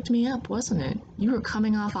you picked me up, wasn't it? You were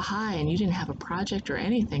coming off a high and you didn't have a project or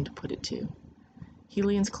anything to put it to. He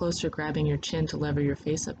leans closer, grabbing your chin to lever your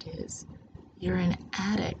face up to his. You're an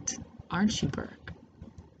addict, aren't you, Burke?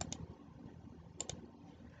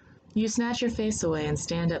 You snatch your face away and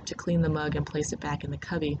stand up to clean the mug and place it back in the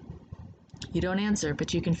cubby. You don't answer,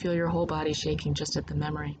 but you can feel your whole body shaking just at the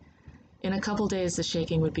memory. In a couple days, the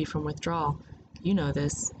shaking would be from withdrawal. You know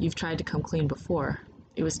this. You've tried to come clean before.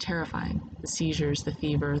 It was terrifying. The seizures, the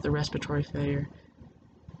fever, the respiratory failure.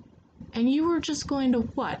 And you were just going to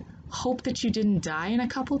what? Hope that you didn't die in a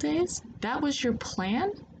couple days? That was your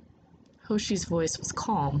plan? Hoshi's voice was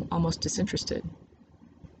calm, almost disinterested.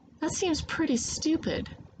 That seems pretty stupid.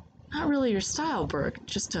 Not really your style, Burke,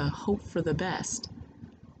 just to hope for the best.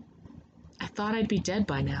 I thought I'd be dead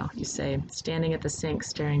by now, you say, standing at the sink,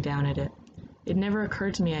 staring down at it. It never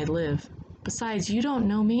occurred to me I'd live. Besides, you don't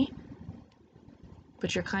know me.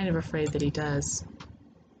 But you're kind of afraid that he does.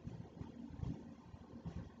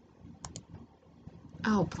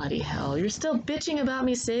 Oh, bloody hell, you're still bitching about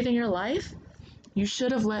me saving your life? You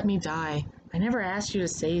should have let me die. I never asked you to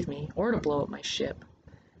save me, or to blow up my ship.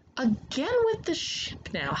 Again with the ship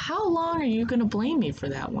now. How long are you going to blame me for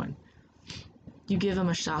that one? You give him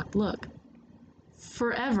a shocked look.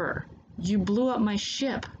 Forever. You blew up my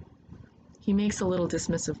ship. He makes a little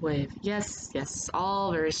dismissive wave. Yes,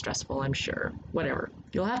 all very stressful, I'm sure. Whatever.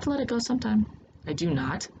 You'll have to let it go sometime. I do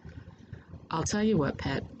not. I'll tell you what,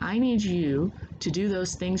 pet. I need you to do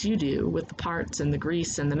those things you do with the parts and the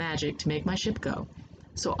grease and the magic to make my ship go.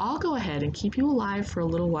 So I'll go ahead and keep you alive for a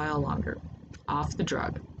little while longer. Off the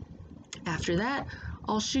drug. After that,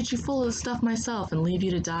 I'll shoot you full of the stuff myself and leave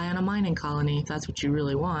you to die on a mining colony if that's what you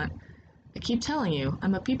really want. I keep telling you,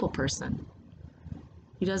 I'm a people person.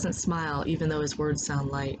 He doesn't smile, even though his words sound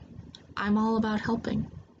light. I'm all about helping.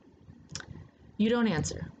 You don't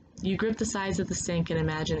answer. You grip the sides of the sink and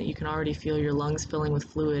imagine that you can already feel your lungs filling with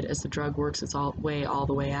fluid as the drug works its way all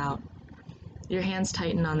the way out. Your hands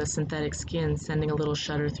tighten on the synthetic skin, sending a little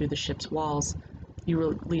shudder through the ship's walls. You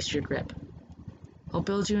release your grip. I'll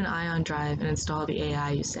build you an ion drive and install the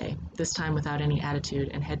AI, you say, this time without any attitude,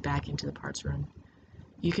 and head back into the parts room.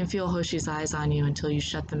 You can feel Hoshi's eyes on you until you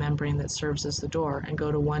shut the membrane that serves as the door and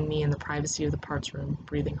go to one knee in the privacy of the parts room,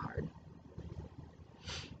 breathing hard.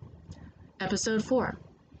 Episode 4.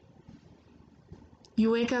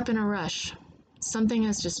 You wake up in a rush. Something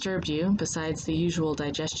has disturbed you, besides the usual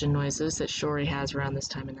digestion noises that Shori has around this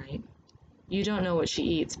time of night. You don't know what she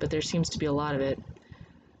eats, but there seems to be a lot of it.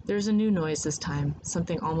 There's a new noise this time,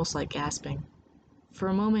 something almost like gasping. For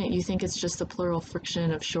a moment, you think it's just the pleural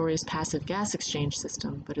friction of Shori's passive gas exchange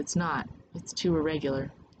system, but it's not. It's too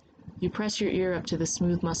irregular. You press your ear up to the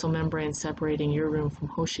smooth muscle membrane separating your room from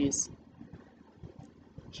Hoshi's.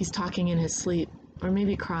 He's talking in his sleep, or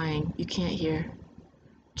maybe crying. You can't hear.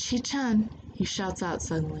 "Chi-chan," he shouts out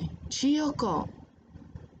suddenly. "Chiyoko!"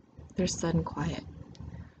 There's sudden quiet.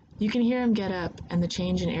 You can hear him get up, and the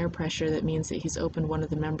change in air pressure that means that he's opened one of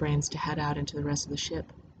the membranes to head out into the rest of the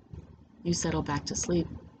ship. You settle back to sleep.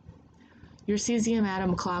 Your cesium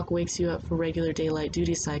atom clock wakes you up for regular daylight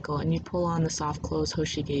duty cycle, and you pull on the soft clothes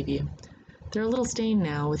Hoshi gave you. They're a little stained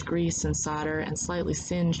now with grease and solder and slightly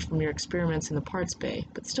singed from your experiments in the parts bay,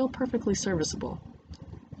 but still perfectly serviceable.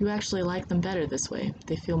 You actually like them better this way.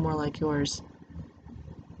 They feel more like yours.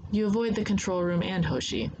 You avoid the control room and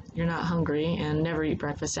Hoshi. You're not hungry and never eat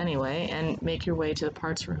breakfast anyway, and make your way to the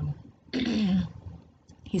parts room.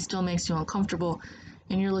 He still makes you uncomfortable,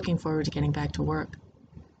 and you're looking forward to getting back to work.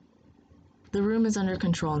 The room is under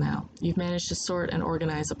control now. You've managed to sort and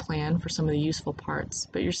organize a plan for some of the useful parts,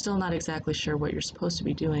 but you're still not exactly sure what you're supposed to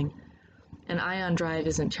be doing. An ion drive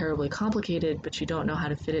isn't terribly complicated, but you don't know how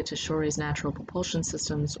to fit it to Shori's natural propulsion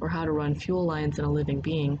systems or how to run fuel lines in a living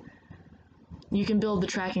being. You can build the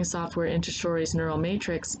tracking software into Shori's neural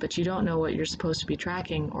matrix, but you don't know what you're supposed to be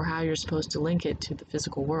tracking or how you're supposed to link it to the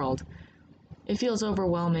physical world. It feels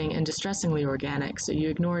overwhelming and distressingly organic, so you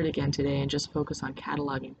ignore it again today and just focus on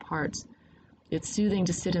cataloging parts. It's soothing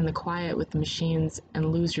to sit in the quiet with the machines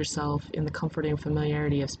and lose yourself in the comforting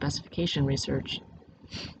familiarity of specification research.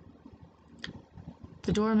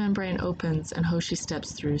 The door membrane opens and Hoshi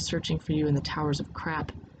steps through, searching for you in the towers of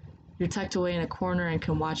crap. You're tucked away in a corner and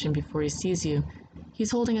can watch him before he sees you. He's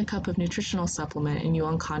holding a cup of nutritional supplement and you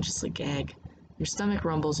unconsciously gag. Your stomach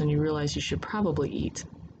rumbles and you realize you should probably eat.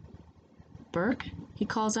 "Burke?" he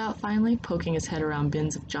calls out finally, poking his head around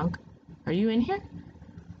bins of junk. "Are you in here?"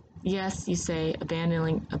 "Yes," you say,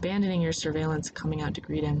 abandoning your surveillance, coming out to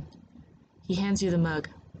greet him. He hands you the mug.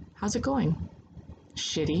 "How's it going?"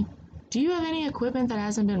 "Shitty. Do you have any equipment that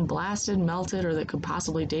hasn't been blasted, melted, or that could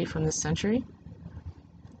possibly date from this century?"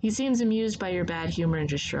 He seems amused by your bad humor and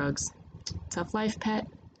just shrugs. "Tough life, pet.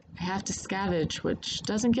 I have to scavenge, which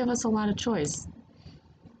doesn't give us a lot of choice."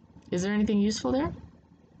 "Is there anything useful there?"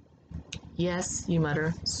 "Yes," you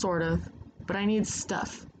mutter, "sort of. But I need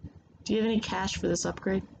stuff. Do you have any cash for this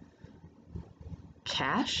upgrade?"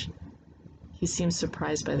 "Cash?" He seems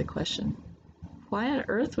surprised by the question. "Why on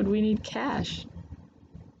earth would we need cash?"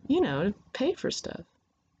 "You know, to pay for stuff."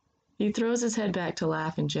 He throws his head back to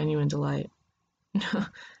laugh in genuine delight.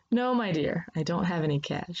 No, my dear, I don't have any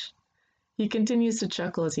cash." He continues to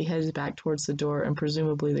chuckle as he heads back towards the door and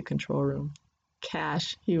presumably the control room.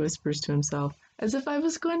 "Cash," he whispers to himself, as if I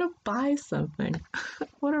was going to buy something.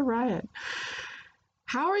 What a riot.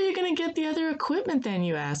 "How are you going to get the other equipment then?"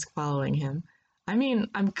 you ask, following him. "I mean,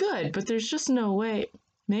 I'm good, but there's just no way."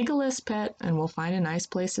 "Make a list, pet, and we'll find a nice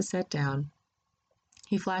place to sit down."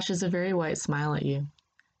 He flashes a very white smile at you.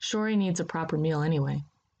 Shori needs a proper meal anyway.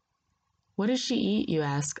 "What does she eat?" you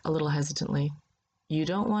ask, a little hesitantly. "You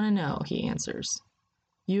don't want to know," he answers.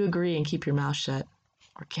 You agree and keep your mouth shut.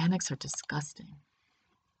 Organics are disgusting.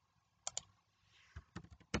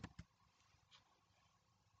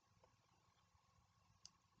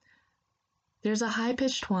 There's a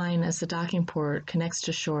high-pitched whine as the docking port connects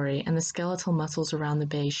to Shori and the skeletal muscles around the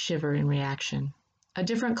base shiver in reaction. A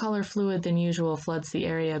different color fluid than usual floods the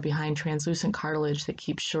area behind translucent cartilage that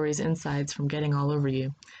keeps Shori's insides from getting all over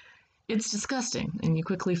you. It's disgusting, and you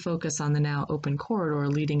quickly focus on the now open corridor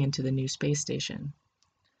leading into the new space station.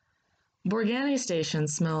 Borgani Station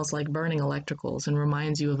smells like burning electricals and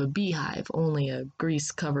reminds you of a beehive, only a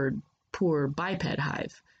grease-covered, poor biped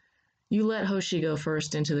hive. You let Hoshi go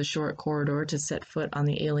first into the short corridor to set foot on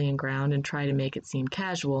the alien ground and try to make it seem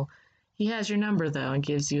casual. He has your number, though, and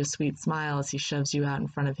gives you a sweet smile as he shoves you out in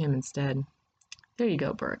front of him instead. "There you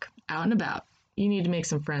go, Burke. Out and about. You need to make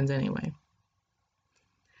some friends anyway."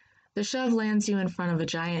 The shove lands you in front of a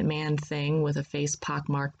giant man thing with a face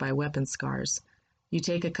pockmarked by weapon scars. You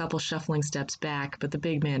take a couple shuffling steps back, but the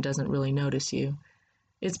big man doesn't really notice you.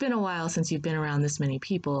 It's been a while since you've been around this many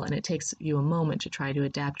people, and it takes you a moment to try to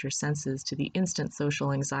adapt your senses to the instant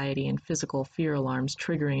social anxiety and physical fear alarms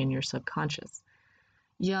triggering in your subconscious.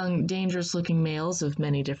 Young, dangerous-looking males of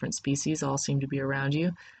many different species all seem to be around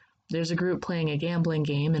you. There's a group playing a gambling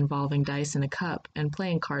game involving dice in a cup and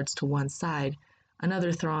playing cards to one side,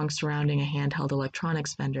 another throng surrounding a handheld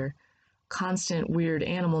electronics vendor. Constant, weird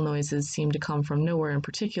animal noises seem to come from nowhere in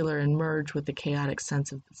particular and merge with the chaotic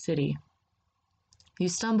sense of the city. You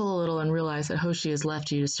stumble a little and realize that Hoshi has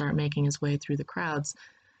left you to start making his way through the crowds.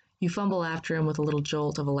 You fumble after him with a little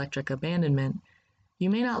jolt of electric abandonment. You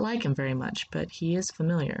may not like him very much, but he is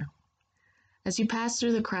familiar. As you pass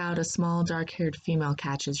through the crowd, a small, dark-haired female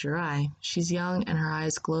catches your eye. She's young, and her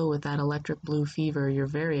eyes glow with that electric blue fever you're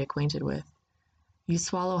very acquainted with. You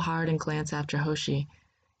swallow hard and glance after Hoshi.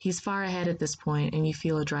 He's far ahead at this point, and you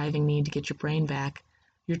feel a driving need to get your brain back.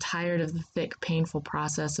 You're tired of the thick, painful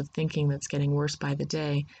process of thinking that's getting worse by the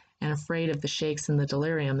day, and afraid of the shakes and the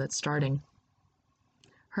delirium that's starting.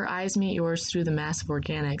 Her eyes meet yours through the mass of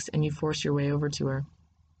organics, and you force your way over to her.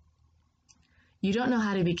 You don't know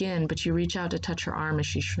how to begin, but you reach out to touch her arm as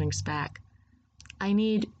she shrinks back.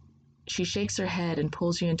 She shakes her head and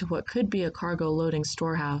pulls you into what could be a cargo loading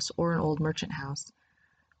storehouse or an old merchant house.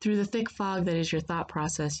 Through the thick fog that is your thought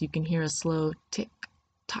process, you can hear a slow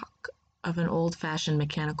tick-tock of an old-fashioned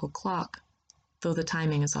mechanical clock, though the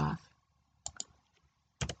timing is off.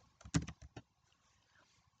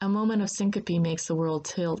 A moment of syncope makes the world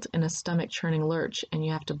tilt in a stomach-churning lurch, and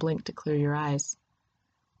you have to blink to clear your eyes.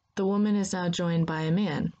 The woman is now joined by a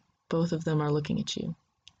man. Both of them are looking at you.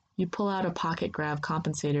 You pull out a pocket grav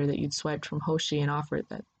compensator that you'd swiped from Hoshi and offer it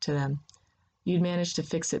to them. You'd managed to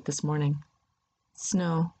fix it this morning.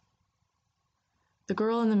 Snow. The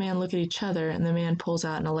girl and the man look at each other, and the man pulls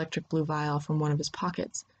out an electric blue vial from one of his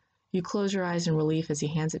pockets. You close your eyes in relief as he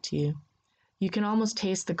hands it to you. You can almost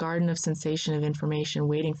taste the garden of sensation of information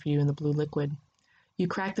waiting for you in the blue liquid. You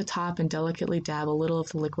crack the top and delicately dab a little of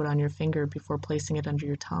the liquid on your finger before placing it under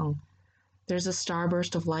your tongue. There's a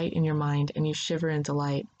starburst of light in your mind, and you shiver in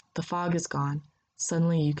delight. The fog is gone.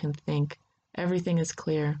 Suddenly you can think. Everything is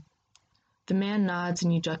clear. The man nods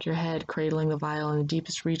and you duck your head, cradling the vial in the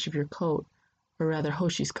deepest reach of your coat, or rather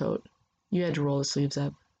Hoshi's coat. You had to roll the sleeves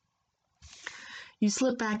up. You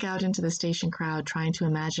slip back out into the station crowd, trying to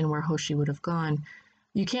imagine where Hoshi would have gone.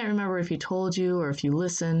 You can't remember if he told you or if you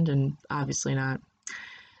listened, and obviously not.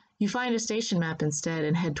 You find a station map instead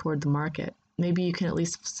and head toward the market. Maybe you can at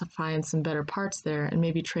least find some better parts there and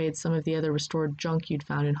maybe trade some of the other restored junk you'd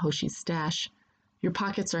found in Hoshi's stash. Your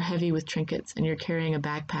pockets are heavy with trinkets and you're carrying a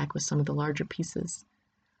backpack with some of the larger pieces.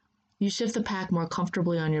 You shift the pack more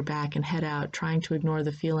comfortably on your back and head out, trying to ignore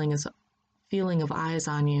the feeling of eyes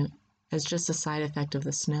on you as just a side effect of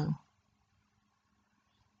the snow.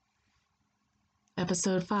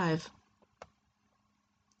 Episode 5.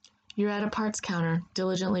 You're at a parts counter,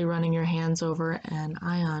 diligently running your hands over an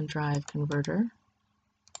ion drive converter,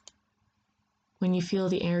 when you feel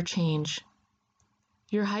the air change.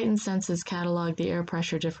 Your heightened senses catalog the air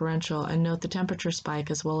pressure differential and note the temperature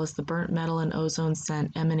spike as well as the burnt metal and ozone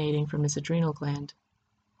scent emanating from his adrenal gland.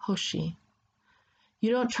 Hoshi.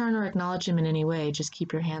 You don't turn or acknowledge him in any way, just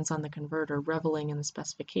keep your hands on the converter, reveling in the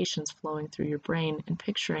specifications flowing through your brain and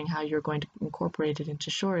picturing how you're going to incorporate it into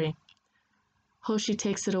Shori. Hoshi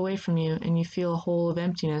takes it away from you, and you feel a hole of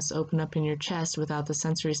emptiness open up in your chest without the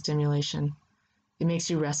sensory stimulation. It makes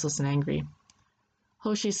you restless and angry.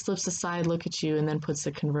 Hoshi slips a side look at you and then puts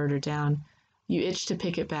the converter down. You itch to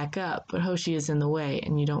pick it back up, but Hoshi is in the way,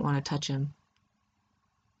 and you don't want to touch him.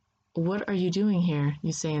 What are you doing here?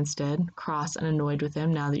 You say instead, cross and annoyed with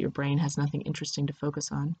him now that your brain has nothing interesting to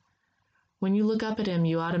focus on. When you look up at him,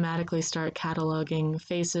 you automatically start cataloging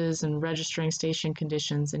faces and registering station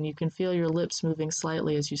conditions, and you can feel your lips moving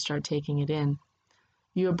slightly as you start taking it in.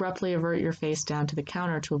 You abruptly avert your face down to the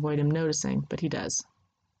counter to avoid him noticing, but he does.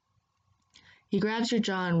 He grabs your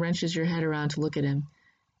jaw and wrenches your head around to look at him.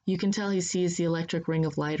 You can tell he sees the electric ring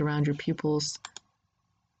of light around your pupils,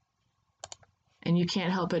 and you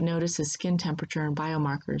can't help but notice his skin temperature and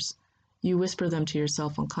biomarkers. You whisper them to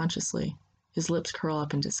yourself unconsciously. His lips curl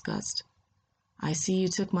up in disgust. I see you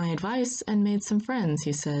took my advice and made some friends,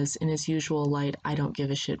 he says in his usual light, I don't give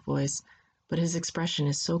a shit voice, but his expression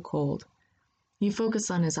is so cold. You focus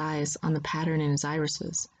on his eyes, on the pattern in his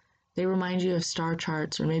irises. They remind you of star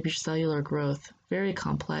charts or maybe cellular growth, very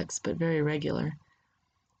complex but very regular.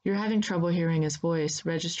 You're having trouble hearing his voice,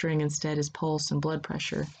 registering instead his pulse and blood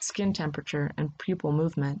pressure, skin temperature, and pupil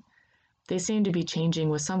movement. They seem to be changing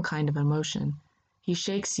with some kind of emotion. He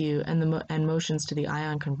shakes you and motions to the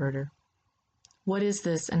ion converter. What is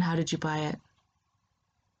this, and how did you buy it?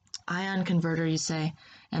 Ion converter, you say,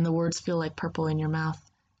 and the words feel like purple in your mouth.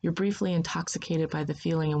 You're briefly intoxicated by the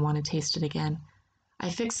feeling and want to taste it again. I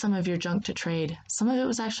fixed some of your junk to trade. Some of it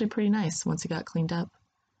was actually pretty nice once it got cleaned up.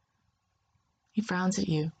 He frowns at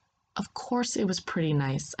you. Of course it was pretty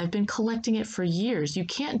nice. I've been collecting it for years. You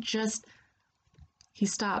can't just... He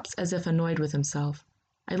stops as if annoyed with himself.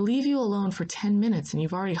 I leave you alone for 10 minutes and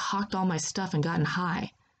you've already hawked all my stuff and gotten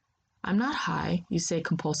high. I'm not high, you say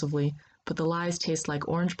compulsively, but the lies taste like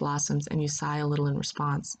orange blossoms and you sigh a little in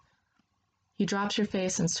response. He drops your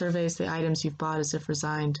face and surveys the items you've bought as if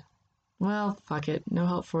resigned. Well, fuck it, no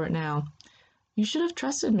help for it now. You should have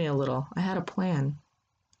trusted me a little. I had a plan.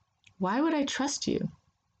 Why would I trust you?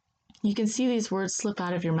 You can see these words slip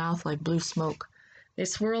out of your mouth like blue smoke. They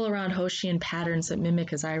swirl around Hoshi in patterns that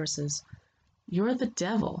mimic his irises. You're the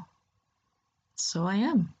devil. So I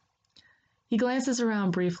am. He glances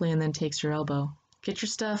around briefly and then takes your elbow. Get your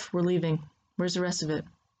stuff, we're leaving. Where's the rest of it?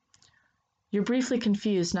 You're briefly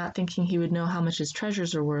confused, not thinking he would know how much his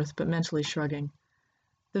treasures are worth, but mentally shrugging.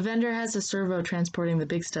 The vendor has a servo transporting the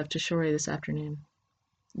big stuff to Shori this afternoon.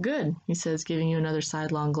 Good, he says, giving you another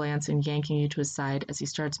sidelong glance and yanking you to his side as he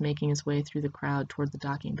starts making his way through the crowd toward the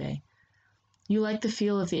docking bay. You like the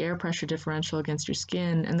feel of the air pressure differential against your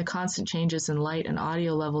skin, and the constant changes in light and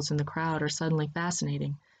audio levels in the crowd are suddenly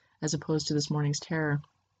fascinating, as opposed to this morning's terror.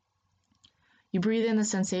 You breathe in the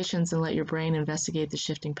sensations and let your brain investigate the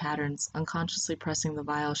shifting patterns, unconsciously pressing the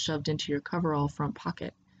vial shoved into your coverall front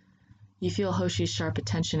pocket. You feel Hoshi's sharp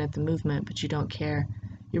attention at the movement, but you don't care.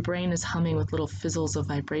 Your brain is humming with little fizzles of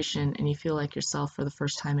vibration, and you feel like yourself for the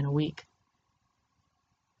first time in a week.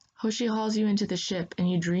 Hoshi hauls you into the ship, and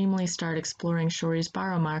you dreamily start exploring Shori's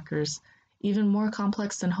biomarkers, even more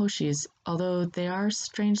complex than Hoshi's, although they are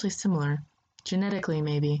strangely similar. Genetically,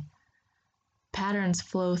 maybe. Patterns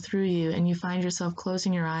flow through you, and you find yourself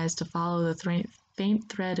closing your eyes to follow the faint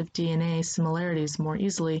thread of DNA similarities more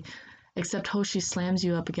easily, except Hoshi slams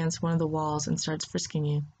you up against one of the walls and starts frisking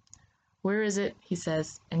you. Where is it? He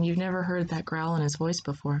says, and you've never heard that growl in his voice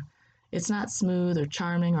before. It's not smooth or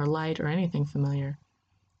charming or light or anything familiar.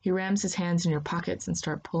 He rams his hands in your pockets and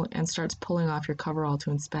starts pulling off your coverall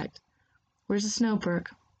to inspect. Where's the snow,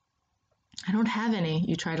 Burke? I don't have any,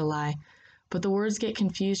 you try to lie, but the words get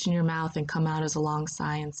confused in your mouth and come out as a long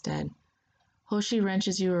sigh instead. Hoshi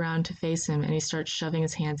wrenches you around to face him, and he starts shoving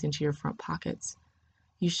his hands into your front pockets.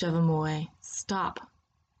 You shove him away. Stop.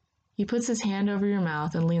 He puts his hand over your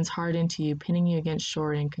mouth and leans hard into you, pinning you against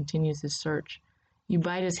Shori, and continues his search. You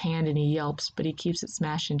bite his hand and he yelps, but he keeps it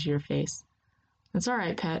smashed into your face. It's all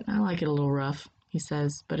right, pet. I like it a little rough, he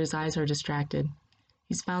says, but his eyes are distracted.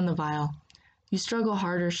 He's found the vial. You struggle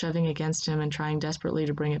harder, shoving against him and trying desperately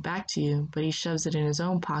to bring it back to you, but he shoves it in his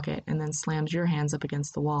own pocket and then slams your hands up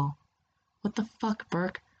against the wall. What the fuck,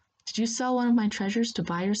 Burke? Did you sell one of my treasures to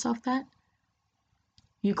buy yourself that?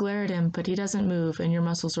 You glare at him, but he doesn't move, and your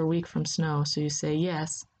muscles are weak from snow, so you say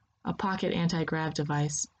yes, a pocket anti-grav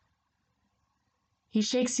device. He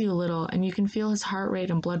shakes you a little, and you can feel his heart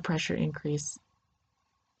rate and blood pressure increase.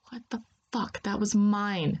 What the fuck? That was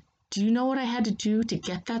mine. Do you know what I had to do to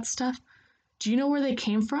get that stuff? Do you know where they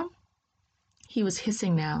came from? He was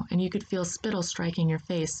hissing now, and you could feel spittle striking your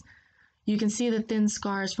face. You can see the thin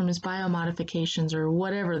scars from his biomodifications or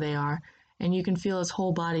whatever they are, and you can feel his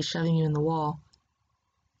whole body shoving you in the wall.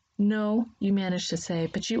 No, you managed to say,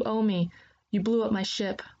 but you owe me. You blew up my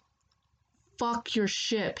ship. Fuck your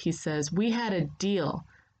ship, he says. We had a deal.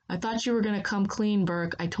 I thought you were going to come clean,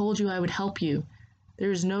 Burke. I told you I would help you.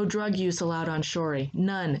 There is no drug use allowed on Shori.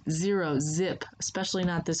 None. Zero. Zip. Especially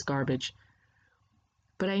not this garbage.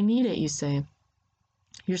 But I need it, you say.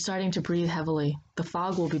 You're starting to breathe heavily. The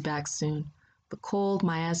fog will be back soon. The cold,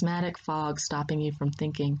 miasmatic fog stopping you from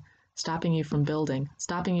thinking, stopping you from building,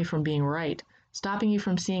 stopping you from being right, stopping you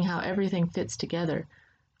from seeing how everything fits together.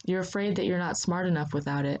 You're afraid that you're not smart enough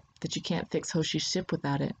without it, that you can't fix Hoshi's ship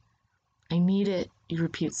without it. I need it, you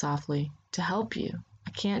repeat softly, to help you.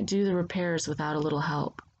 I can't do the repairs without a little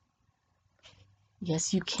help.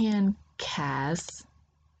 Yes, you can, Kaz.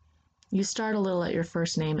 You start a little at your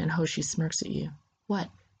first name, and Hoshi smirks at you. What,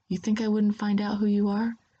 you think I wouldn't find out who you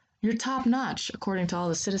are? You're top-notch, according to all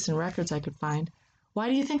the citizen records I could find. Why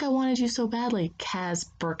do you think I wanted you so badly, Kaz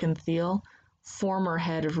Birkentheel, former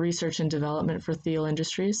head of research and development for Thiel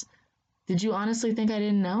Industries? Did you honestly think I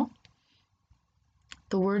didn't know?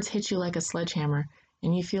 The words hit you like a sledgehammer,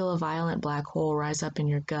 and you feel a violent black hole rise up in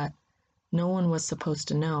your gut. No one was supposed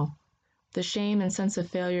to know. The shame and sense of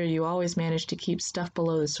failure you always manage to keep stuff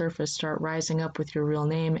below the surface start rising up with your real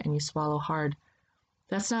name, and you swallow hard.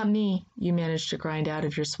 "That's not me," you manage to grind out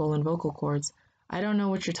of your swollen vocal cords. "I don't know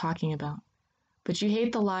what you're talking about." But you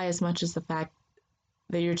hate the lie as much as the fact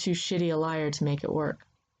that you're too shitty a liar to make it work.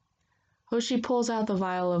 Hoshi pulls out the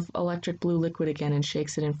vial of electric blue liquid again and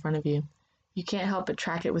shakes it in front of you. You can't help but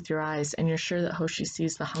track it with your eyes, and you're sure that Hoshi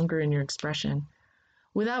sees the hunger in your expression.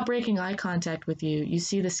 Without breaking eye contact with you, you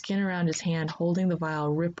see the skin around his hand holding the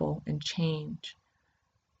vial ripple and change.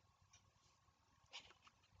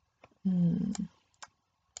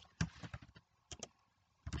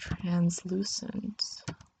 Translucent.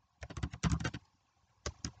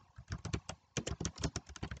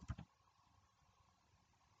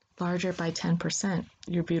 Larger by 10%,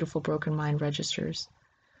 your beautiful broken mind registers.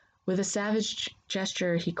 With a savage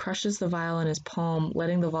gesture, he crushes the vial in his palm,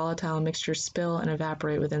 letting the volatile mixture spill and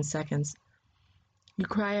evaporate within seconds. You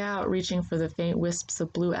cry out, reaching for the faint wisps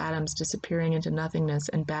of blue atoms disappearing into nothingness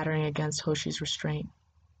and battering against Hoshi's restraint.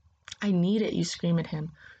 "I need it," you scream at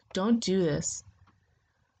him. "Don't do this."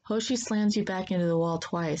 Hoshi slams you back into the wall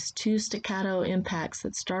twice, 2 staccato impacts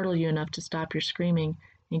that startle you enough to stop your screaming,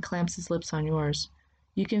 and clamps his lips on yours.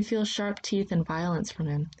 You can feel sharp teeth and violence from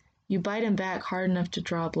him. You bite him back hard enough to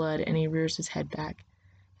draw blood, and he rears his head back.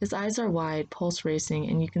 His eyes are wide, pulse racing,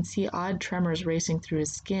 and you can see odd tremors racing through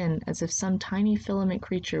his skin as if some tiny filament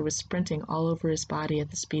creature was sprinting all over his body at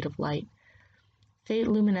the speed of light. Faint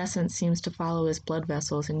luminescence seems to follow his blood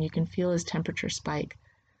vessels, and you can feel his temperature spike.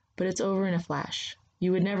 But it's over in a flash.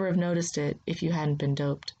 You would never have noticed it if you hadn't been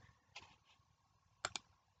doped.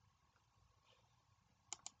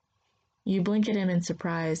 You blink at him in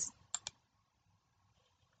surprise,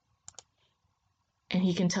 and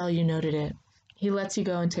he can tell you noted it. He lets you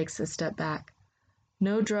go and takes a step back.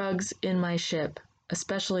 "No drugs in my ship,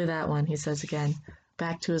 especially that one," he says again,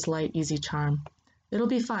 back to his light, easy charm. "It'll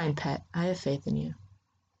be fine, pet. I have faith in you.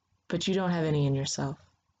 But you don't have any in yourself."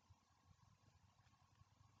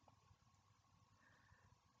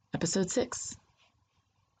 Episode 6.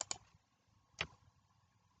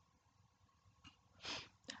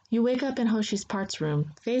 You wake up in Hoshi's parts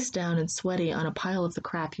room, face down and sweaty on a pile of the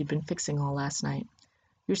crap you'd been fixing all last night.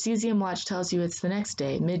 Your cesium watch tells you it's the next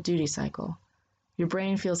day, mid-duty cycle. Your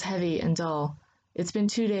brain feels heavy and dull. It's been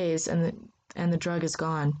 2 days and the drug is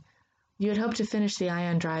gone. You had hoped to finish the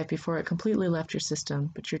ion drive before it completely left your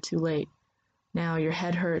system, but you're too late. Now your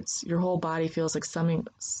head hurts, your whole body feels like someone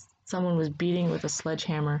was beating with a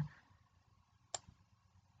sledgehammer,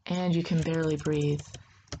 and you can barely breathe.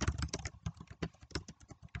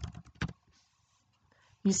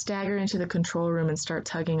 You stagger into the control room and start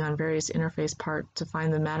tugging on various interface parts to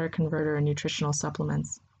find the matter converter and nutritional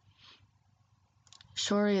supplements.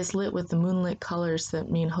 Shori is lit with the moonlit colors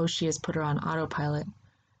that mean Hoshi has put her on autopilot.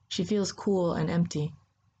 She feels cool and empty.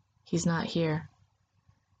 He's not here.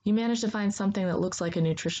 You manage to find something that looks like a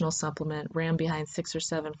nutritional supplement rammed behind 6 or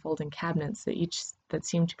 7 folding cabinets that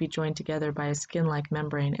seem to be joined together by a skin-like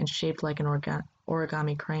membrane and shaped like an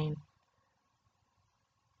origami crane.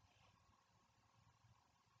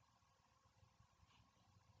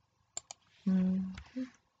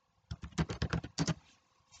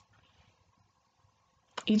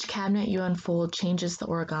 Each cabinet you unfold changes the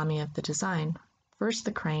origami of the design. First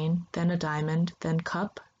the crane, then a diamond, then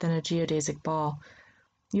cup, then a geodesic ball.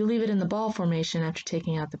 You leave it in the ball formation after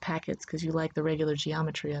taking out the packets because you like the regular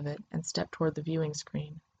geometry of it, and step toward the viewing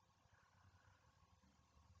screen.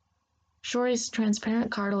 Shori's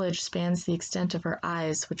transparent cartilage spans the extent of her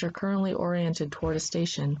eyes, which are currently oriented toward a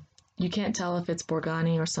station. You can't tell if it's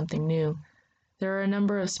Borgani or something new. There are a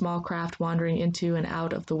number of small craft wandering into and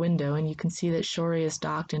out of the window, and you can see that Shori is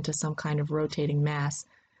docked into some kind of rotating mass.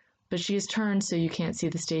 But she is turned so you can't see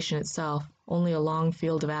the station itself, only a long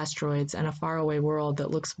field of asteroids and a faraway world that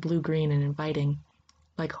looks blue-green and inviting,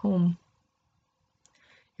 like home.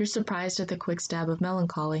 You're surprised at the quick stab of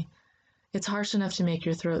melancholy. It's harsh enough to make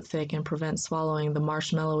your throat thick and prevent swallowing the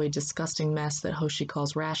marshmallowy, disgusting mess that Hoshi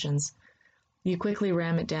calls rations. You quickly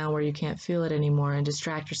ram it down where you can't feel it anymore and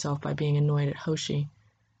distract yourself by being annoyed at Hoshi.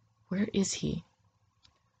 Where is he?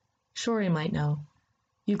 Shori might know.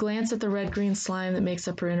 You glance at the red-green slime that makes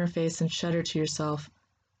up her interface and shudder to yourself.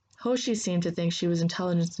 Hoshi seemed to think she was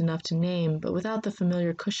intelligent enough to name, but without the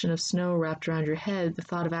familiar cushion of snow wrapped around your head, the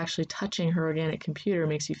thought of actually touching her organic computer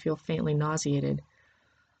makes you feel faintly nauseated.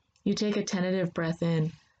 You take a tentative breath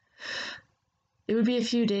in. It would be a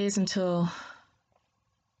few days until...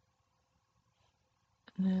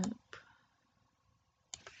 Nope.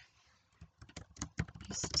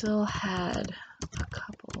 You still had a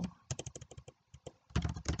couple.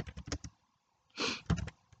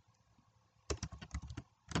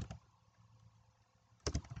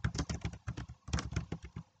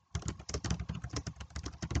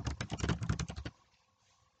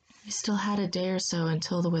 You still had a day or so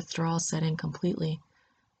until the withdrawal set in completely.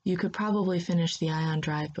 You could probably finish the ion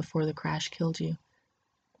drive before the crash killed you.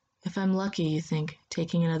 If I'm lucky, you think,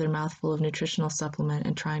 taking another mouthful of nutritional supplement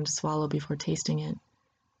and trying to swallow before tasting it.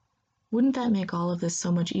 Wouldn't that make all of this so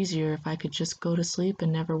much easier if I could just go to sleep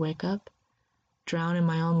and never wake up? Drown in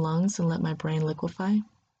my own lungs and let my brain liquefy?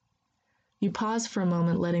 You pause for a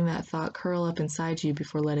moment, letting that thought curl up inside you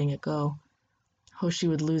before letting it go. Hoshi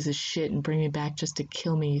would lose his shit and bring me back just to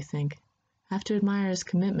kill me, you think. Have to admire his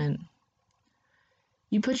commitment.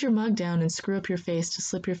 You put your mug down and screw up your face to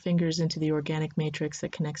slip your fingers into the organic matrix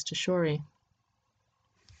that connects to Shori.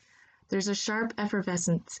 There's a sharp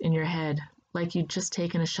effervescence in your head, like you'd just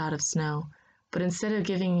taken a shot of snow, but instead of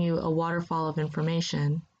giving you a waterfall of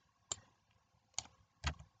information,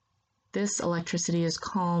 this electricity is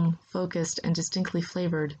calm, focused, and distinctly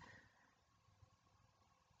flavored.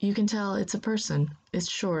 You can tell it's a person. It's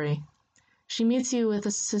Shori. She meets you with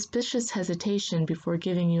a suspicious hesitation before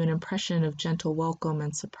giving you an impression of gentle welcome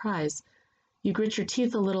and surprise. You grit your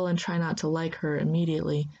teeth a little and try not to like her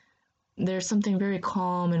immediately. There's something very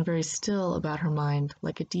calm and very still about her mind,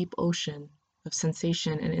 like a deep ocean of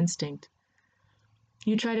sensation and instinct.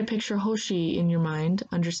 You try to picture Hoshi in your mind,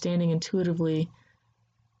 understanding intuitively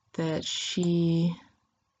that she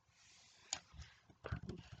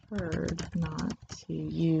preferred not to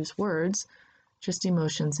use words, just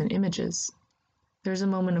emotions and images. There's a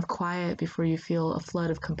moment of quiet before you feel a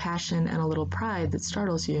flood of compassion and a little pride that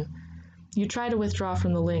startles you. You try to withdraw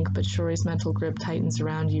from the link, but Shori's mental grip tightens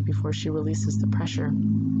around you before she releases the pressure.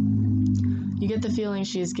 You get the feeling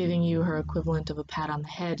she is giving you her equivalent of a pat on the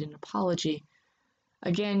head, an apology.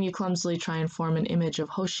 Again, you clumsily try and form an image of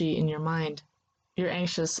Hoshi in your mind. You're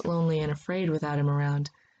anxious, lonely, and afraid without him around.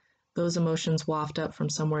 Those emotions waft up from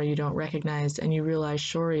somewhere you don't recognize, and you realize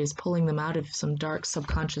Shori is pulling them out of some dark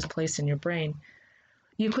subconscious place in your brain.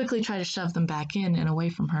 You quickly try to shove them back in and away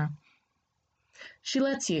from her. She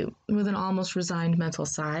lets you, with an almost resigned mental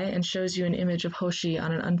sigh, and shows you an image of Hoshi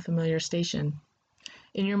on an unfamiliar station.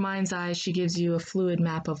 In your mind's eye, she gives you a fluid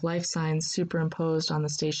map of life signs superimposed on the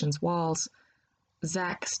station's walls.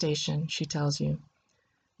 Zack Station, she tells you.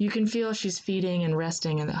 You can feel she's feeding and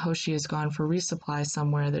resting and that Hoshi has gone for resupply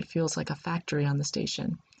somewhere that feels like a factory on the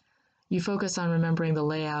station. You focus on remembering the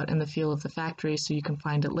layout and the feel of the factory so you can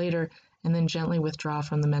find it later, and then gently withdraw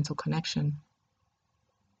from the mental connection.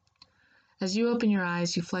 As you open your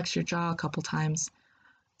eyes, you flex your jaw a couple times.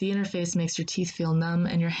 The interface makes your teeth feel numb,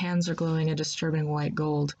 and your hands are glowing a disturbing white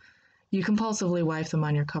gold. You compulsively wipe them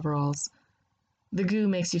on your coveralls. The goo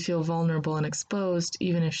makes you feel vulnerable and exposed,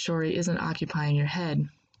 even if Shori isn't occupying your head.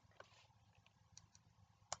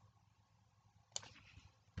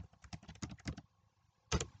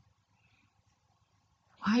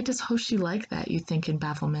 Why does Hoshi like that, you think in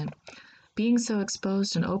bafflement? Being so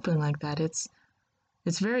exposed and open like that, it's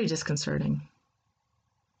very disconcerting.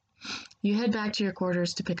 You head back to your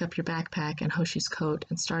quarters to pick up your backpack and Hoshi's coat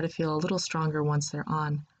and start to feel a little stronger once they're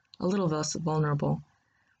on, a little less vulnerable.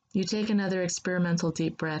 You take another experimental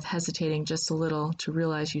deep breath, hesitating just a little to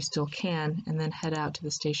realize you still can, and then head out to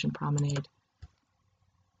the station promenade.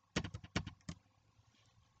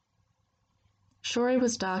 Shori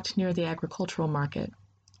was docked near the agricultural market.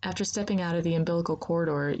 After stepping out of the umbilical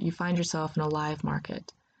corridor, you find yourself in a live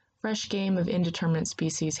market. Fresh game of indeterminate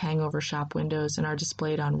species hang over shop windows and are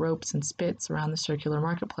displayed on ropes and spits around the circular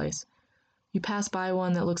marketplace. You pass by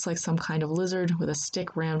one that looks like some kind of lizard with a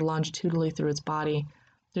stick rammed longitudinally through its body.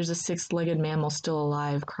 There's a six-legged mammal still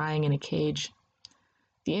alive, crying in a cage.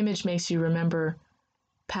 The image makes you remember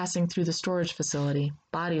passing through the storage facility,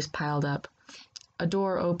 bodies piled up, a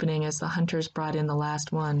door opening as the hunters brought in the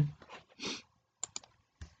last one.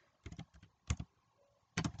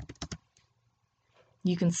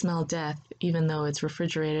 You can smell death, even though it's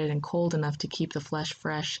refrigerated and cold enough to keep the flesh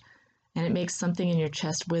fresh, and it makes something in your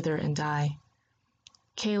chest wither and die.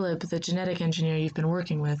 Caleb, the genetic engineer you've been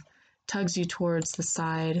working with, tugs you towards the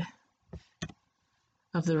side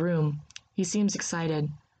of the room. He seems excited.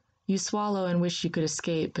 You swallow and wish you could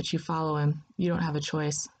escape, but you follow him. You don't have a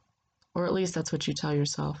choice. Or at least that's what you tell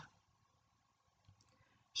yourself.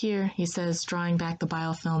 Here, he says, drawing back the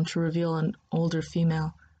biofilm to reveal an older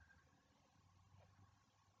female.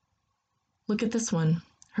 Look at this one.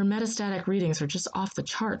 Her metastatic readings are just off the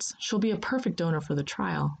charts. She'll be a perfect donor for the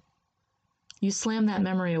trial. You slam that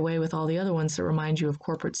memory away with all the other ones that remind you of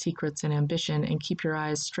corporate secrets and ambition, and keep your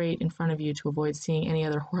eyes straight in front of you to avoid seeing any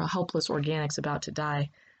other helpless organics about to die.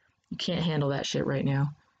 You can't handle that shit right now.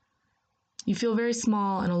 You feel very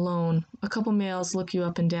small and alone. A couple males look you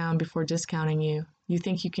up and down before discounting you. You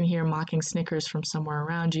think you can hear mocking snickers from somewhere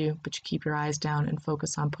around you, but you keep your eyes down and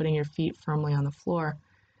focus on putting your feet firmly on the floor.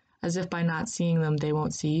 as if by not seeing them they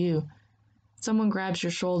won't see you. Someone grabs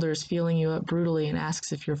your shoulders, feeling you up brutally, and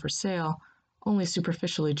asks if you're for sale, only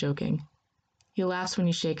superficially joking. He laughs when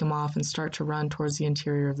you shake him off and start to run towards the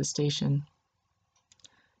interior of the station.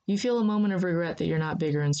 You feel a moment of regret that you're not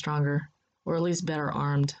bigger and stronger, or at least better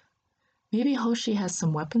armed. Maybe Hoshi has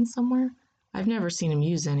some weapons somewhere? I've never seen him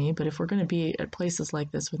use any, but if we're going to be at places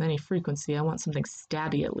like this with any frequency, I want something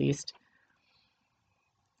stabby at least.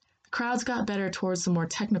 The crowds got better towards the more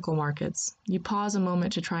technical markets. You pause a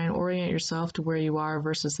moment to try and orient yourself to where you are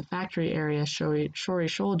versus the factory area Shori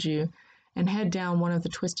showed you, and head down one of the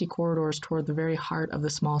twisty corridors toward the very heart of the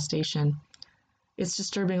small station. It's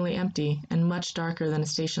disturbingly empty, and much darker than a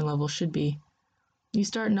station level should be. You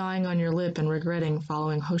start gnawing on your lip and regretting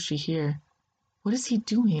following Hoshi here. What is he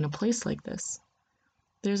doing in a place like this?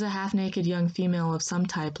 There's a half-naked young female of some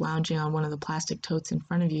type lounging on one of the plastic totes in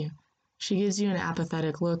front of you. She gives you an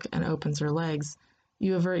apathetic look and opens her legs.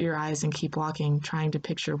 You avert your eyes and keep walking, trying to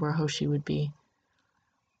picture where Hoshi would be.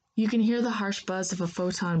 You can hear the harsh buzz of a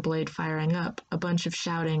photon blade firing up, a bunch of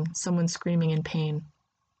shouting, someone screaming in pain.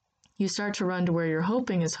 You start to run to where you're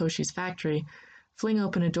hoping is Hoshi's factory, fling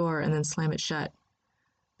open a door, and then slam it shut.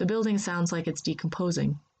 The building sounds like it's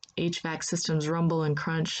decomposing. HVAC systems rumble and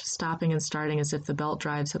crunch, stopping and starting as if the belt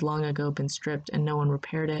drives had long ago been stripped and no one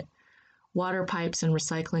repaired it. Water pipes and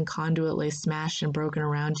recycling conduit lay smashed and broken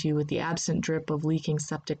around you with the absent drip of leaking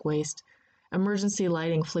septic waste. Emergency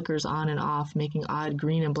lighting flickers on and off, making odd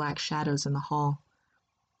green and black shadows in the hall.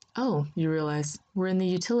 Oh, you realize, we're in the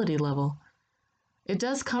utility level. It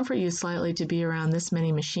does comfort you slightly to be around this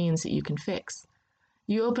many machines that you can fix.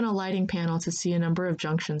 You open a lighting panel to see a number of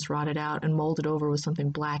junctions rotted out and molded over with something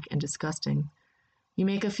black and disgusting. You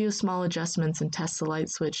make a few small adjustments and test the light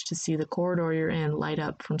switch to see the corridor you're in light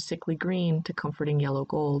up from sickly green to comforting yellow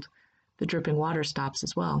gold. The dripping water stops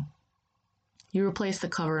as well. You replace the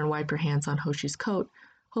cover and wipe your hands on Hoshi's coat,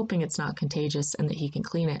 hoping it's not contagious and that he can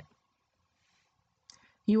clean it.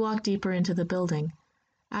 You walk deeper into the building.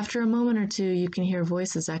 After a moment or two, you can hear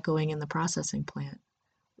voices echoing in the processing plant.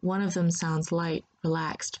 One of them sounds light,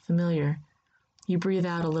 relaxed, familiar. You breathe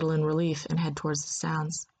out a little in relief and head towards the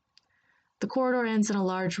sounds. The corridor ends in a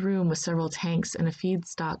large room with several tanks and a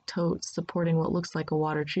feedstock tote supporting what looks like a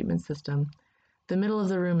water treatment system. The middle of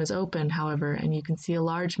the room is open, however, and you can see a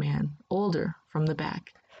large man, older, from the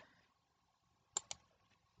back.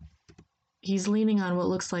 He's leaning on what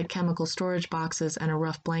looks like chemical storage boxes and a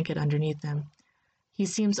rough blanket underneath them. He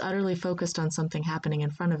seems utterly focused on something happening in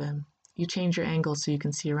front of him. You change your angle so you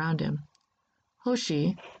can see around him.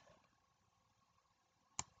 Hoshi,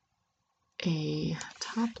 a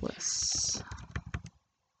topless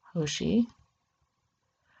Hoshi,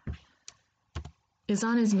 is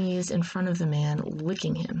on his knees in front of the man,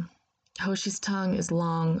 licking him. Hoshi's tongue is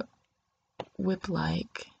long,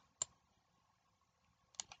 whip-like.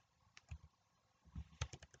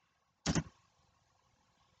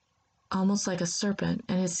 Almost like a serpent,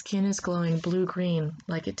 and his skin is glowing blue-green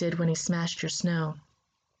like it did when he smashed your snow.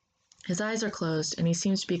 His eyes are closed, and he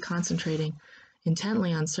seems to be concentrating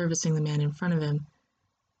intently on servicing the man in front of him.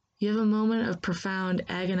 You have a moment of profound,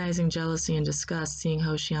 agonizing jealousy and disgust seeing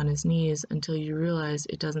Hoshi on his knees until you realize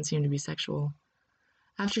it doesn't seem to be sexual.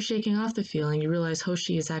 After shaking off the feeling, you realize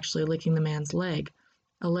Hoshi is actually licking the man's leg,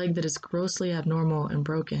 a leg that is grossly abnormal and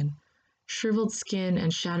broken. Shriveled skin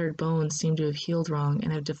and shattered bones seem to have healed wrong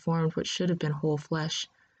and have deformed what should have been whole flesh.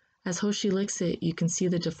 As Hoshi licks it, you can see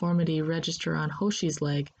the deformity register on Hoshi's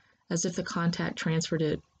leg, as if the contact transferred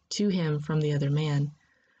it to him from the other man.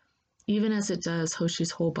 Even as it does,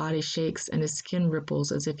 Hoshi's whole body shakes and his skin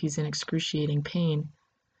ripples as if he's in excruciating pain.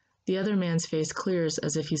 The other man's face clears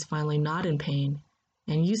as if he's finally not in pain,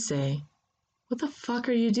 and you say, "What the fuck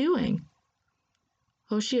are you doing?"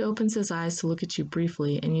 Hoshi opens his eyes to look at you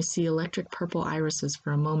briefly, and you see electric purple irises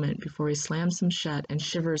for a moment before he slams them shut and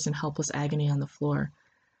shivers in helpless agony on the floor.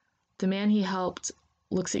 The man he helped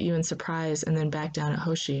looks at you in surprise and then back down at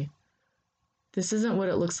Hoshi. "This isn't what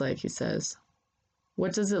it looks like," he says.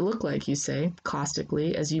 "What does it look like?" you say,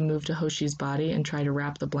 caustically, as you move to Hoshi's body and try to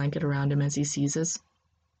wrap the blanket around him as he seizes.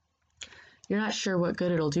 You're not sure what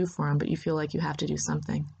good it'll do for him, but you feel like you have to do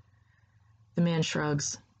something. The man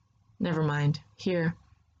shrugs. "Never mind. Here."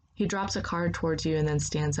 He drops a card towards you and then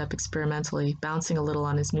stands up experimentally, bouncing a little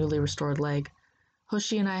on his newly restored leg.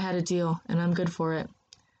 "Hoshi and I had a deal, and I'm good for it."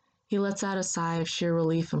 He lets out a sigh of sheer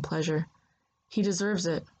relief and pleasure. "He deserves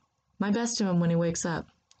it. My best to him when he wakes up."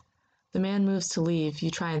 The man moves to leave.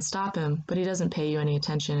 You try and stop him, but he doesn't pay you any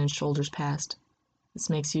attention and shoulders past. This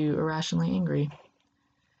makes you irrationally angry.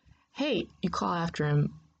 "Hey," you call after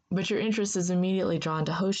him, but your interest is immediately drawn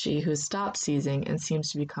to Hoshi, who has stopped seizing and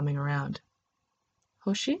seems to be coming around.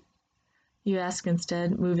 "Hoshi?" You ask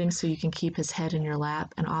instead, moving so you can keep his head in your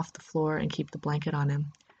lap and off the floor and keep the blanket on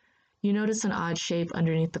him. You notice an odd shape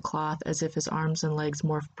underneath the cloth, as if his arms and legs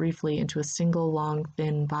morph briefly into a single long,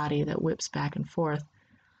 thin body that whips back and forth,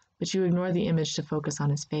 but you ignore the image to focus on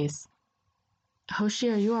his face. Hoshi,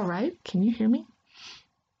 are you all right? Can you hear me?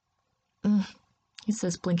 He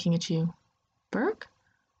says, blinking at you. Burke?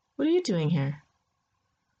 What are you doing here?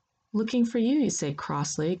 Looking for you say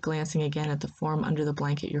crossly, glancing again at the form under the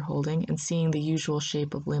blanket you're holding and seeing the usual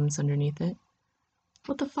shape of limbs underneath it.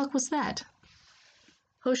 What the fuck was that?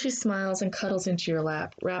 Hoshi smiles and cuddles into your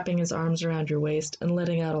lap, wrapping his arms around your waist and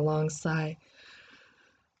letting out a long sigh.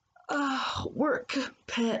 Work,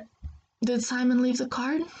 pet. Did Simon leave the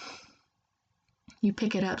card? You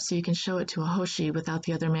pick it up so you can show it to a Hoshi without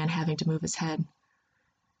the other man having to move his head.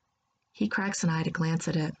 He cracks an eye to glance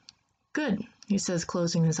at it. Good, he says,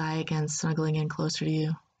 closing his eye again, snuggling in closer to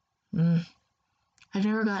you. I've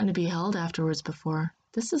never gotten to be held afterwards before.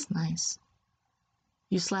 This is nice.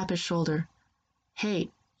 You slap his shoulder. Hey,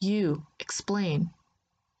 you, explain.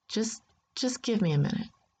 Just give me a minute.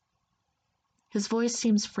 His voice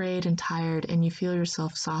seems frayed and tired, and you feel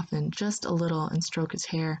yourself soften just a little and stroke his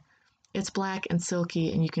hair. It's black and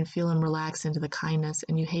silky, and you can feel him relax into the kindness,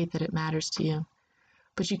 and you hate that it matters to you.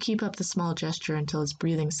 But you keep up the small gesture until his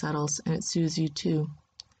breathing settles, and it soothes you too.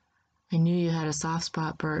 I knew you had a soft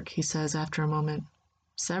spot, Burke, he says after a moment.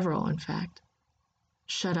 Several, in fact.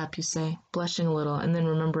 Shut up, you say, blushing a little, and then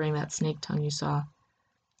remembering that snake tongue you saw.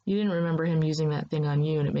 You didn't remember him using that thing on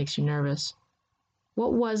you, and it makes you nervous.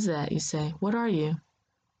 What was that, you say? What are you?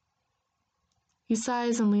 He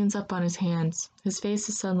sighs and leans up on his hands. His face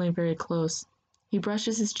is suddenly very close. He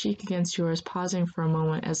brushes his cheek against yours, pausing for a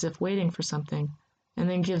moment as if waiting for something, and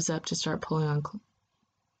then gives up to start pulling on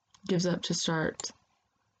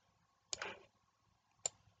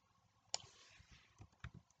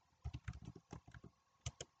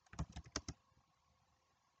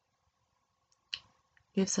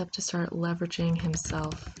leveraging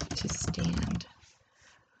himself to stand.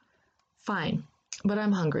 Fine, but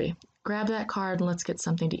I'm hungry. Grab that card and let's get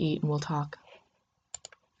something to eat and we'll talk.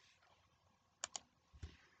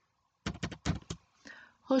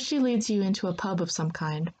 Hoshi leads you into a pub of some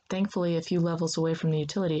kind, thankfully a few levels away from the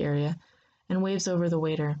utility area, and waves over the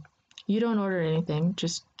waiter. You don't order anything,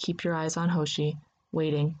 just keep your eyes on Hoshi,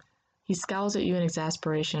 waiting. He scowls at you in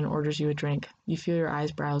exasperation, orders you a drink. You feel your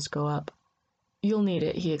eyebrows go up. You'll need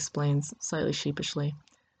it, he explains, slightly sheepishly.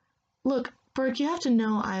 Look, Burke, you have to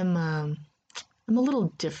know I'm a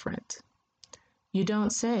little different. You don't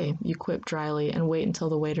say, you quip dryly and wait until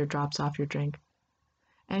the waiter drops off your drink.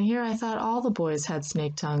 And here I thought all the boys had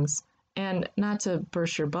snake tongues. And not to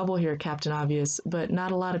burst your bubble here, Captain Obvious, but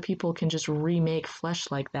not a lot of people can just remake flesh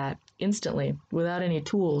like that instantly, without any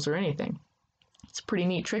tools or anything. It's a pretty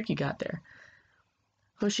neat trick you got there.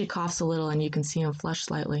 Hoshi coughs a little and you can see him flush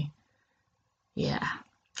slightly. Yeah,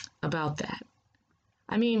 about that.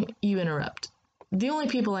 I mean, you interrupt. The only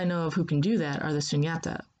people I know of who can do that are the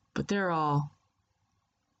Sunyata, but they're all...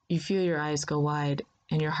 You feel your eyes go wide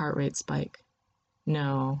and your heart rate spike.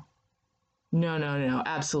 No,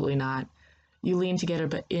 absolutely not. You lean to get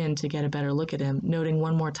a better look at him, noting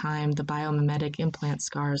one more time the biomimetic implant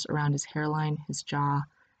scars around his hairline, his jaw,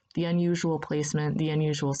 the unusual placement, the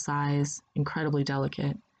unusual size, incredibly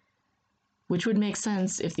delicate. Which would make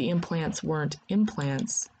sense if the implants weren't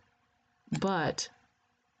implants, but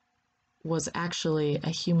was actually a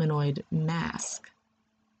humanoid mask.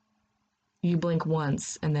 You blink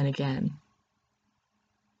once and then again.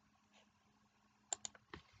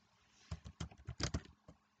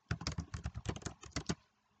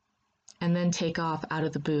 And then take off out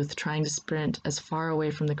of the booth, trying to sprint as far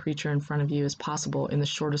away from the creature in front of you as possible in the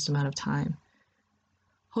shortest amount of time.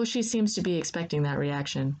 Hoshi seems to be expecting that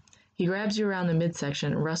reaction. He grabs you around the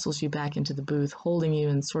midsection and wrestles you back into the booth, holding you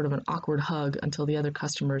in sort of an awkward hug until the other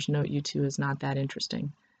customers note you two as not that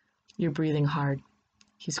interesting. You're breathing hard.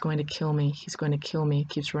 He's going to kill me,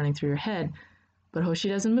 keeps running through your head, but Hoshi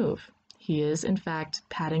doesn't move. He is, in fact,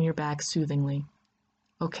 patting your back soothingly.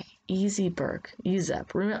 Okay, easy, Burke. Ease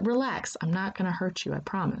up. Relax. I'm not going to hurt you, I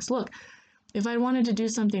promise. Look, if I wanted to do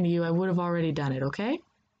something to you, I would have already done it, okay?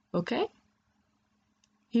 Okay?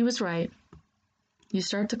 He was right. You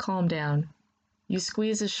start to calm down. You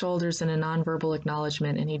squeeze his shoulders in a nonverbal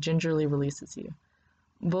acknowledgement, and he gingerly releases you.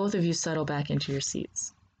 Both of you settle back into your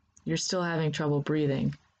seats. You're still having trouble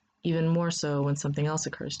breathing, even more so when something else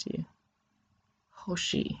occurs to you.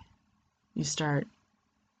 Hoshi. You start.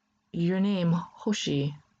 Your name,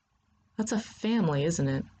 Hoshi. That's a family, isn't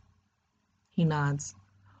it? He nods.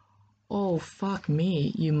 Oh, fuck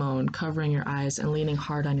me, you moan, covering your eyes and leaning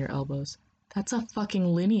hard on your elbows. That's a fucking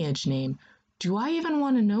lineage name. Do I even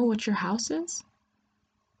want to know what your house is?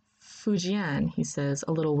 Fujian, he says,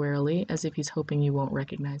 a little warily, as if he's hoping you won't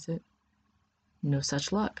recognize it. No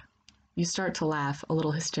such luck. You start to laugh, a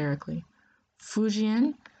little hysterically.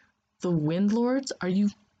 Fujian? The Windlords? Are you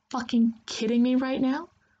fucking kidding me right now?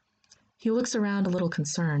 He looks around a little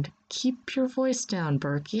concerned. Keep your voice down,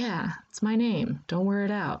 Burke. Yeah, it's my name. Don't wear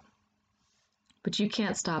it out. But you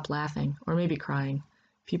can't stop laughing, or maybe crying.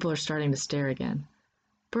 People are starting to stare again.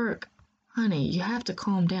 Burke, honey, you have to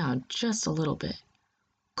calm down just a little bit.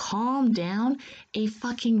 Calm down? A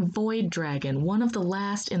fucking void dragon, one of the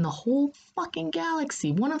last in the whole fucking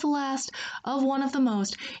galaxy, one of the last of one of the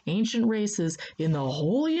most ancient races in the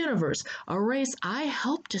whole universe, a race I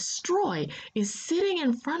helped destroy, is sitting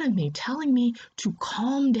in front of me telling me to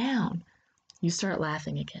calm down. You start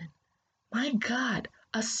laughing again. My God,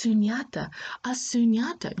 a sunyata,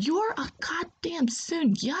 you're a goddamn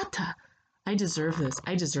sunyata. I deserve this.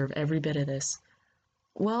 I deserve every bit of this.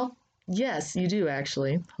 Well, yes, you do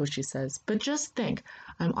actually, Hoshi says, but just think,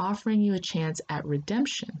 I'm offering you a chance at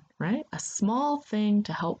redemption, right? A small thing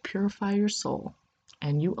to help purify your soul,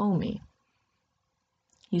 and you owe me.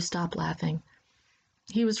 You stop laughing.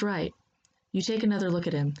 He was right. You take another look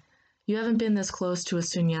at him. You haven't been this close to a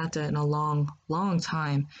sunyata in a long, long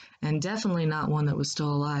time, and definitely not one that was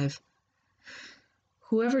still alive.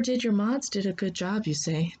 Whoever did your mods did a good job, you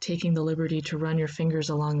say, taking the liberty to run your fingers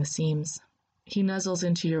along the seams. He nuzzles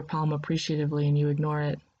into your palm appreciatively and you ignore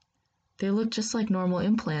it. They look just like normal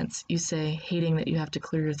implants, you say, hating that you have to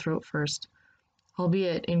clear your throat first,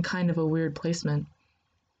 albeit in kind of a weird placement.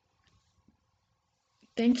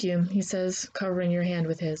 Thank you, he says, covering your hand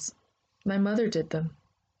with his. My mother did them.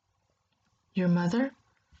 Your mother?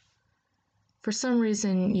 For some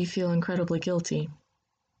reason, you feel incredibly guilty.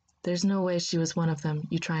 There's no way she was one of them,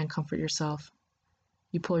 you try and comfort yourself.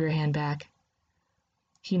 You pull your hand back.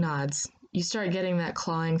 He nods. You start getting that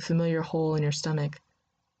clawing, familiar hole in your stomach.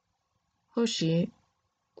 Hoshi,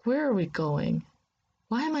 where are we going?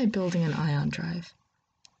 Why am I building an ion drive?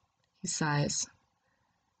 He sighs.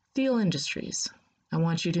 Thiel Industries. I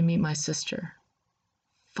want you to meet my sister.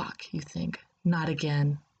 Fuck, you think. Not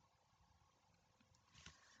again.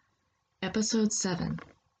 Episode 7.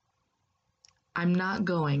 I'm not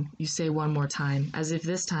going, you say one more time, as if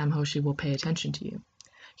this time Hoshi will pay attention to you.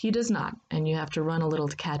 He does not, and you have to run a little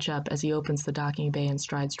to catch up as he opens the docking bay and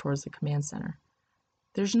strides towards the command center.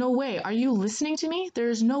 There's no way. Are you listening to me?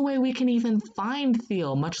 There's no way we can even find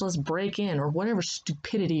Thiel, much less break in, or whatever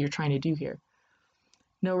stupidity you're trying to do here.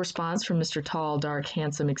 No response from Mr. Tall, dark,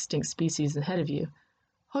 handsome, extinct species ahead of you.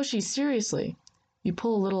 Hoshi, seriously. You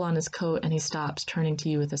pull a little on his coat and he stops, turning to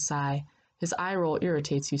you with a sigh. His eye roll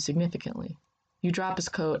irritates you significantly. You drop his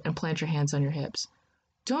coat and plant your hands on your hips.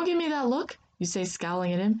 Don't give me that look, you say,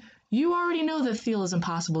 scowling at him. You already know that Thiel is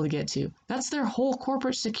impossible to get to. That's their whole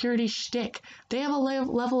corporate security shtick. They have a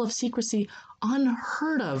level of secrecy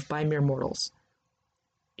unheard of by mere mortals.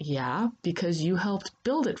 Yeah, because you helped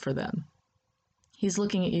build it for them. He's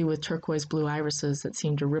looking at you with turquoise blue irises that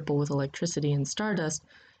seem to ripple with electricity and stardust,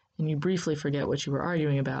 and you briefly forget what you were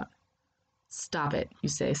arguing about. Stop it, you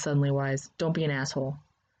say, suddenly wise. Don't be an asshole.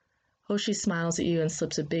 Hoshi smiles at you and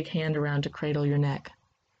slips a big hand around to cradle your neck.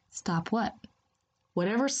 Stop what?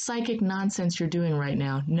 Whatever psychic nonsense you're doing right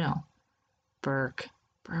now, no. Burke,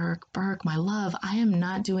 my love, I am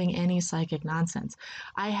not doing any psychic nonsense.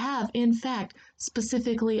 I have, in fact,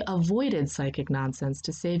 specifically avoided psychic nonsense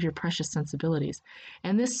to save your precious sensibilities.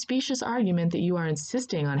 And this specious argument that you are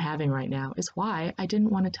insisting on having right now is why I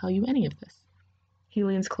didn't want to tell you any of this. He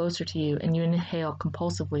leans closer to you and you inhale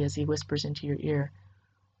compulsively as he whispers into your ear.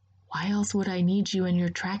 Why else would I need you in your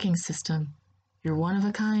tracking system? You're one of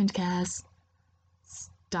a kind, Cass.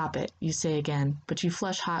 Stop it, you say again, but you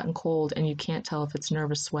flush hot and cold and you can't tell if it's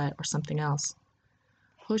nervous sweat or something else.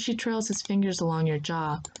 Hoshi trails his fingers along your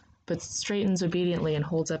jaw, but straightens obediently and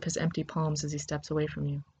holds up his empty palms as he steps away from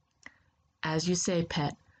you. As you say,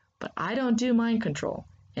 pet, but I don't do mind control.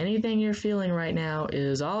 Anything you're feeling right now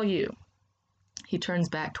is all you. He turns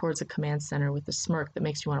back towards the command center with a smirk that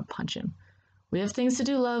makes you want to punch him. We have things to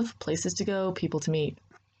do, love, places to go, people to meet.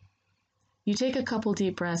 You take a couple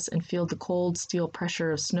deep breaths and feel the cold steel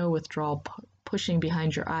pressure of snow withdrawal pushing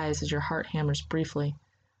behind your eyes as your heart hammers briefly.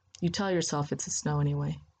 You tell yourself it's the snow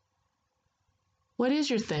anyway. What is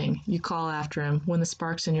your thing? You call after him when the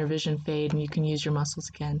sparks in your vision fade and you can use your muscles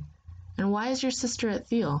again. And why is your sister at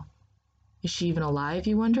Thiel? Is she even alive,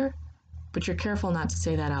 you wonder? But you're careful not to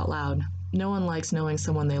say that out loud. No one likes knowing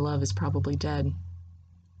someone they love is probably dead.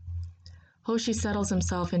 Hoshi settles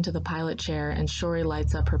himself into the pilot chair, and Shori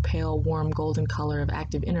lights up her pale, warm golden color of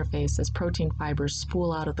active interface as protein fibers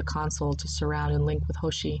spool out of the console to surround and link with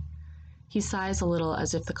Hoshi. He sighs a little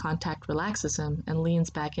as if the contact relaxes him and leans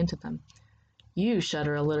back into them. You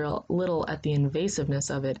shudder a little at the invasiveness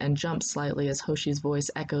of it and jump slightly as Hoshi's voice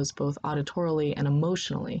echoes both auditorily and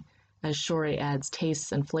emotionally as Shori adds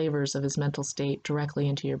tastes and flavors of his mental state directly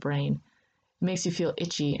into your brain. It makes you feel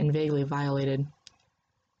itchy and vaguely violated.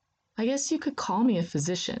 I guess you could call me a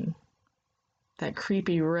physician, that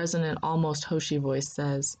creepy, resonant, almost Hoshi voice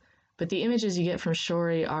says, but the images you get from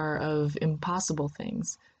Shori are of impossible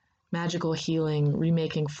things. Magical healing,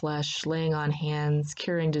 remaking flesh, laying on hands,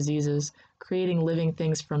 curing diseases, creating living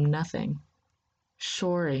things from nothing.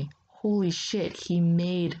 Shori. Holy shit, he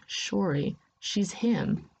made Shori. She's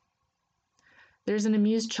him. There's an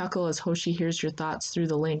amused chuckle as Hoshi hears your thoughts through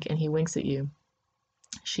the link and he winks at you.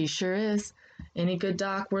 She sure is. Any good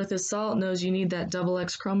doc worth his salt knows you need that double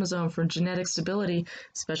X chromosome for genetic stability,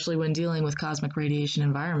 especially when dealing with cosmic radiation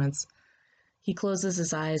environments. He closes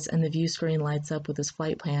his eyes and the view screen lights up with his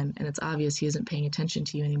flight plan, and it's obvious he isn't paying attention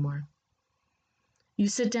to you anymore. You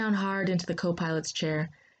sit down hard into the co-pilot's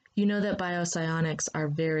chair. You know that biopsionics are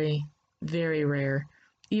very, very rare.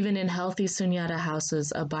 Even in healthy Sunyata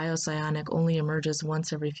houses, a biopsionic only emerges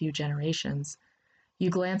once every few generations.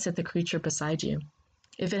 You glance at the creature beside you.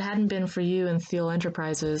 If it hadn't been for you and Thiel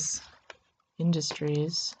Enterprises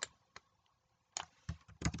Industries,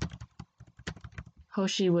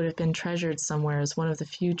 Hoshi would have been treasured somewhere as one of the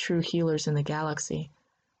few true healers in the galaxy.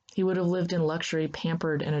 He would have lived in luxury,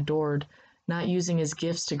 pampered and adored, not using his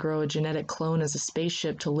gifts to grow a genetic clone as a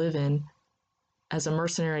spaceship to live in, as a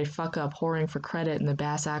mercenary fuck-up whoring for credit in the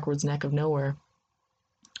bass-ackwards neck of nowhere.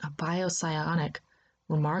 A biopsionic.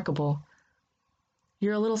 Remarkable.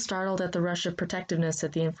 You're a little startled at the rush of protectiveness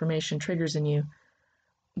that the information triggers in you.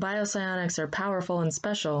 Biopsionics are powerful and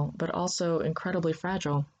special, but also incredibly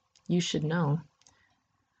fragile. You should know.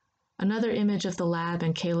 Another image of the lab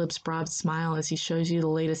and Caleb's broad smile as he shows you the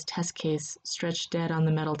latest test case stretched dead on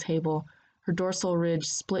the metal table, her dorsal ridge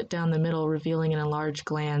split down the middle, revealing an enlarged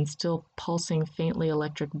gland, still pulsing faintly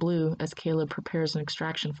electric blue as Caleb prepares an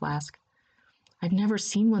extraction flask. I've never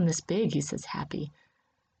seen one this big, he says, happy.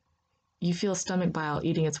 You feel stomach bile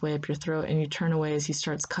eating its way up your throat, and you turn away as he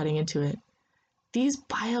starts cutting into it. These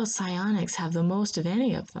biopsionics have the most of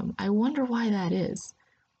any of them. I wonder why that is.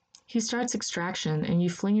 He starts extraction, and you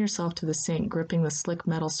fling yourself to the sink, gripping the slick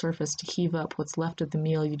metal surface to heave up what's left of the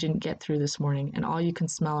meal you didn't get through this morning, and all you can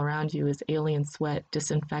smell around you is alien sweat,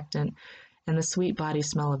 disinfectant, and the sweet body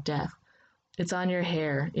smell of death. It's on your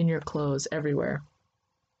hair, in your clothes, everywhere.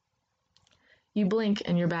 You blink,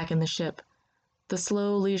 and you're back in the ship. The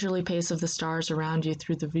slow, leisurely pace of the stars around you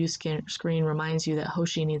through the view screen reminds you that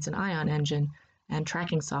Hoshi needs an ion engine and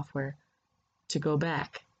tracking software to go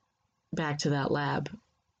back to that lab,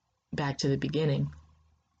 back to the beginning.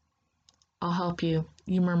 I'll help you,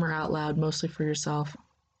 you murmur out loud, mostly for yourself.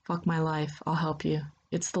 Fuck my life, I'll help you.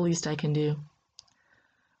 It's the least I can do.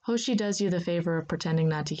 Hoshi does you the favor of pretending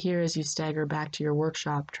not to hear as you stagger back to your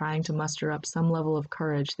workshop, trying to muster up some level of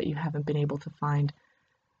courage that you haven't been able to find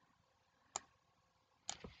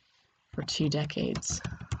for 2 decades.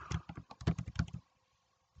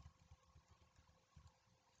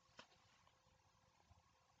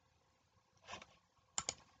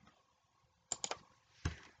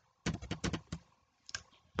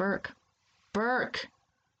 Burke! Burke!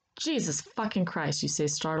 Jesus fucking Christ, you say,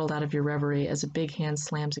 startled out of your reverie as a big hand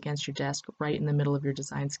slams against your desk right in the middle of your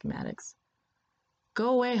design schematics. Go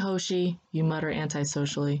away, Hoshi, you mutter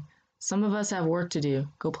antisocially. Some of us have work to do.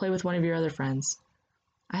 Go play with one of your other friends.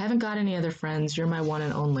 I haven't got any other friends. You're my one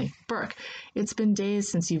and only. Burke, it's been days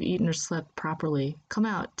since you've eaten or slept properly. Come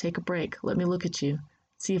out, take a break. Let me look at you.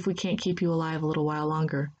 See if we can't keep you alive a little while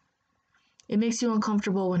longer. It makes you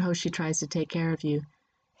uncomfortable when Hoshi tries to take care of you.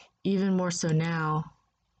 Even more so now,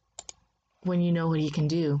 when you know what he can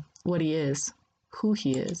do, what he is, who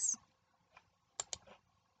he is.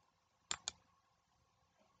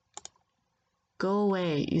 Go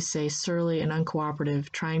away, you say, surly and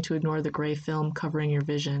uncooperative, trying to ignore the gray film covering your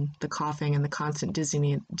vision, the coughing and the constant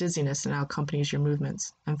dizziness that now accompanies your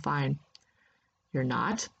movements. I'm fine. You're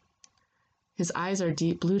not? His eyes are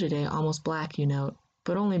deep blue today, almost black, you note,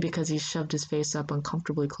 but only because he's shoved his face up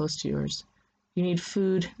uncomfortably close to yours. You need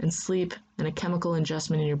food and sleep and a chemical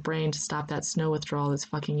adjustment in your brain to stop that snow withdrawal that's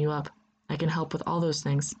fucking you up. I can help with all those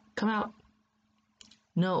things. Come out.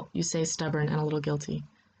 No, you say, stubborn and a little guilty.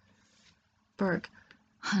 Burke,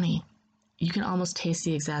 honey, you can almost taste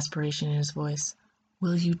the exasperation in his voice.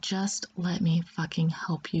 Will you just let me fucking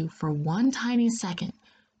help you for one tiny second?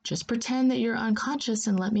 Just pretend that you're unconscious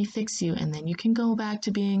and let me fix you, and then you can go back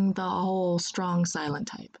to being the whole strong, silent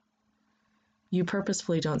type. You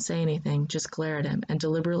purposefully don't say anything, just glare at him and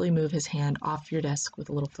deliberately move his hand off your desk with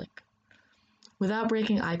a little flick. Without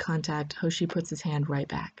breaking eye contact, Hoshi puts his hand right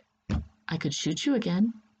back. I could shoot you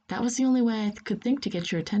again. That was the only way I could think to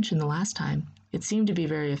get your attention the last time. It seemed to be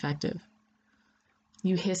very effective.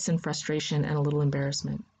 You hiss in frustration and a little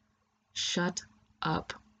embarrassment. Shut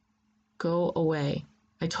up. Go away.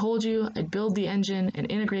 I told you I'd build the engine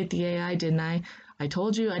and integrate the AI, didn't I? I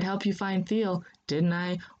told you I'd help you find Theo, didn't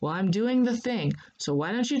I? Well, I'm doing the thing, so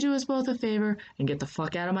why don't you do us both a favor and get the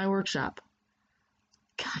fuck out of my workshop?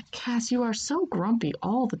 God, Cass, you are so grumpy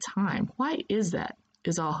all the time. Why is that?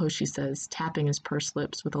 Is all Hoshi says, tapping his pursed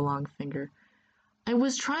lips with a long finger. I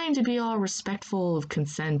was trying to be all respectful of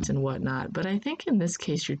consent and whatnot, but I think in this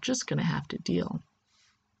case you're just gonna have to deal.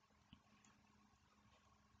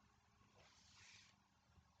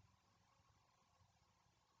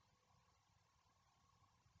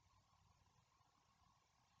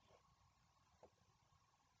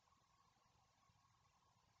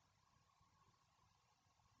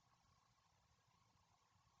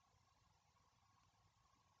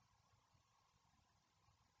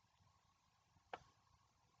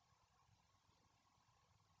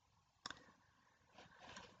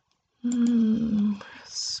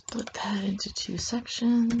 Split that into two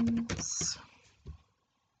sections.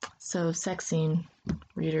 So, sex scene,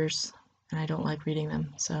 readers, and I don't like reading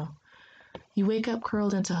them, so. You wake up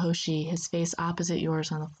curled into Hoshi, his face opposite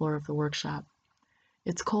yours on the floor of the workshop.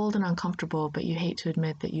 It's cold and uncomfortable, but you hate to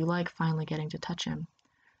admit that you like finally getting to touch him.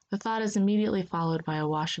 The thought is immediately followed by a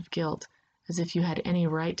wash of guilt, as if you had any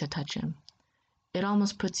right to touch him. It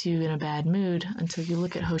almost puts you in a bad mood until you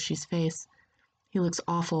look at Hoshi's face. He looks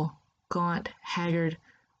awful, gaunt, haggard,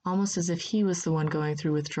 almost as if he was the one going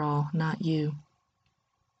through withdrawal, not you.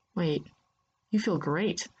 Wait, you feel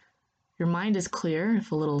great. Your mind is clear,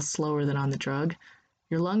 if a little slower than on the drug.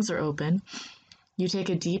 Your lungs are open. You take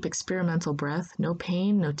a deep experimental breath. No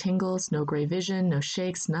pain, no tingles, no gray vision, no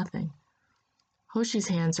shakes, nothing. Hoshi's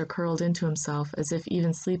hands are curled into himself as if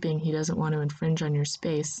even sleeping he doesn't want to infringe on your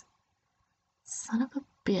space. Son of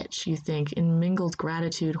a bitch, you think, in mingled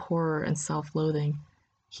gratitude, horror, and self-loathing.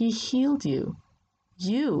 He healed you.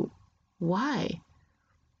 You. Why?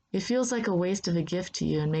 It feels like a waste of a gift to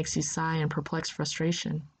you and makes you sigh in perplexed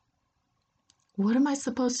frustration. What am I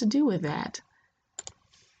supposed to do with that?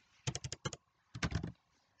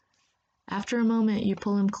 After a moment, you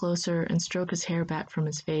pull him closer and stroke his hair back from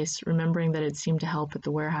his face, remembering that it seemed to help at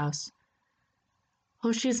the warehouse.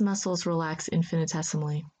 Hoshi's muscles relax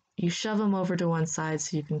infinitesimally. You shove him over to one side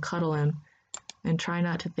so you can cuddle him, and try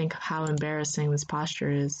not to think how embarrassing this posture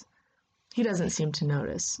is. He doesn't seem to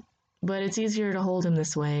notice, but it's easier to hold him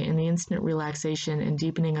this way, and the instant relaxation and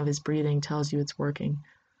deepening of his breathing tells you it's working.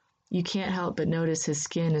 You can't help but notice his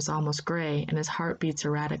skin is almost gray, and his heart beats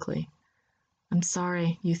erratically. I'm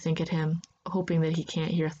sorry, you think at him, hoping that he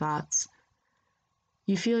can't hear thoughts.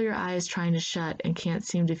 You feel your eyes trying to shut and can't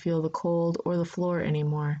seem to feel the cold or the floor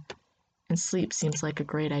anymore, and sleep seems like a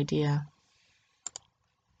great idea.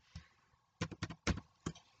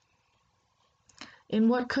 In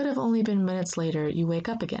what could have only been minutes later, you wake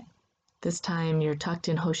up again. This time you're tucked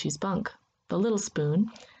in Hoshi's bunk, the little spoon.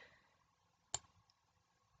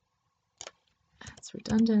 That's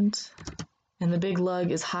redundant. And the big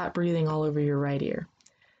lug is hot breathing all over your right ear.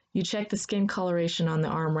 You check the skin coloration on the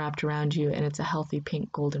arm wrapped around you, and it's a healthy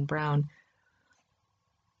pink golden brown.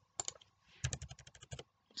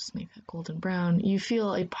 Just make that golden brown. You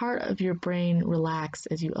feel a part of your brain relax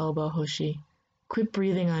as you elbow Hoshi. Quit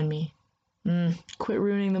breathing on me. Quit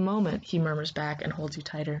ruining the moment, he murmurs back and holds you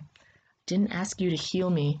tighter. Didn't ask you to heal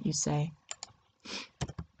me, you say.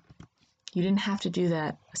 You didn't have to do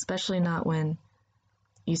that, especially not when...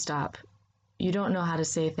 You stop. You don't know how to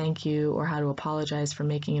say thank you or how to apologize for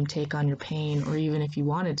making him take on your pain, or even if you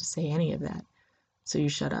wanted to say any of that. So you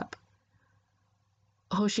shut up.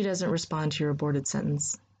 Hoshi doesn't respond to your aborted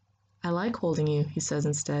sentence. I like holding you, he says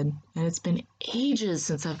instead, and it's been ages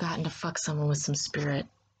since I've gotten to fuck someone with some spirit.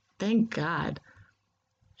 Thank God.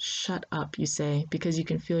 Shut up, you say, because you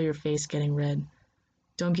can feel your face getting red.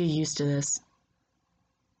 Don't get used to this.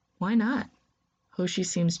 Why not? Hoshi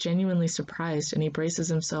seems genuinely surprised, and he braces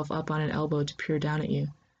himself up on an elbow to peer down at you.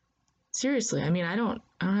 Seriously, I mean, I don't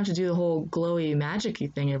have to do the whole glowy,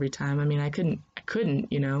 magic-y thing every time. I mean, I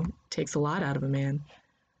couldn't, you know. It takes a lot out of a man.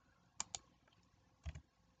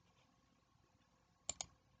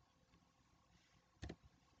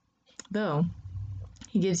 Though,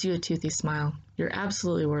 he gives you a toothy smile. You're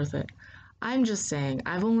absolutely worth it. I'm just saying,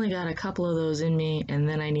 I've only got a couple of those in me, and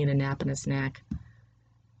then I need a nap and a snack.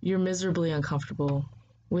 You're miserably uncomfortable.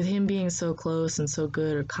 With him being so close and so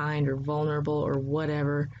good or kind or vulnerable or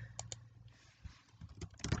whatever,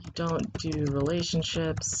 you don't do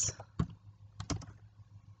relationships.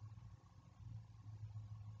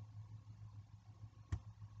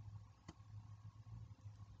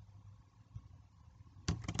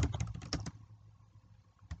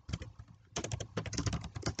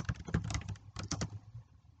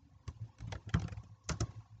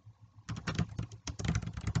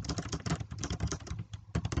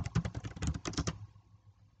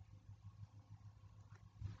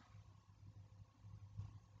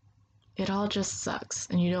 It all just sucks,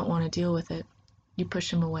 and you don't want to deal with it. You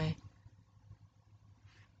push him away.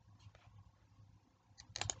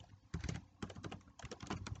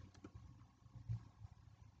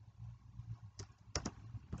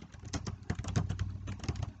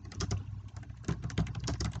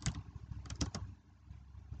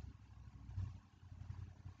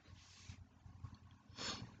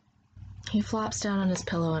 He flops down on his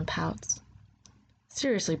pillow and pouts.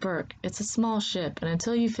 Seriously, Burke, it's a small ship, and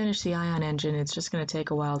until you finish the ion engine, it's just going to take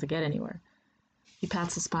a while to get anywhere. He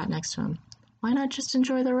pats the spot next to him. Why not just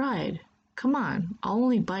enjoy the ride? Come on, I'll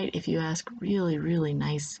only bite if you ask really, really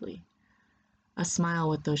nicely. A smile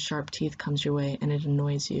with those sharp teeth comes your way, and it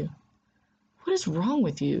annoys you. What is wrong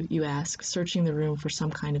with you? You ask, searching the room for some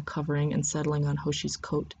kind of covering and settling on Hoshi's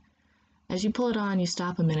coat. As you pull it on, you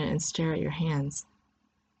stop a minute and stare at your hands.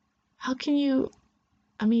 How can you...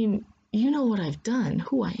 you know what I've done,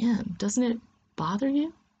 who I am. Doesn't it bother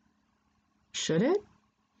you? Should it?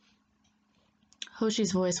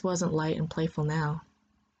 Hoshi's voice wasn't light and playful now.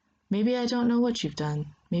 Maybe I don't know what you've done.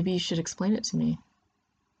 Maybe you should explain it to me.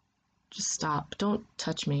 Just stop. Don't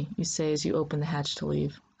touch me, you say as you open the hatch to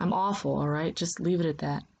leave. I'm awful, all right? Just leave it at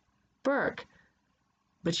that. Burke!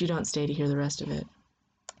 But you don't stay to hear the rest of it.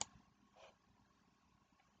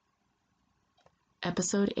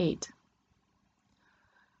 Episode 8.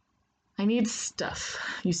 I need stuff,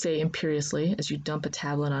 you say imperiously as you dump a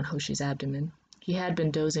tablet on Hoshi's abdomen. He had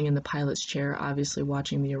been dozing in the pilot's chair, obviously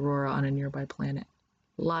watching the aurora on a nearby planet.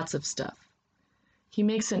 Lots of stuff. He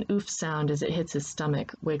makes an oof sound as it hits his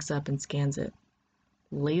stomach, wakes up and scans it.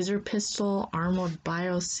 Laser pistol, armored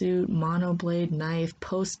biosuit, monoblade knife,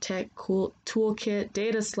 post-tech toolkit,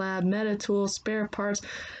 data slab, metatool, spare parts.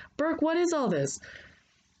 Burke, what is all this?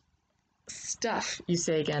 Stuff, you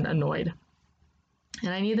say again, annoyed.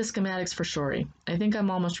 And I need the schematics for Shori. I think I'm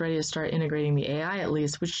almost ready to start integrating the AI at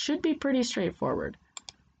least, which should be pretty straightforward.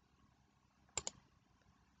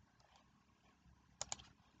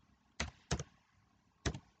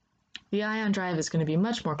 The ion drive is going to be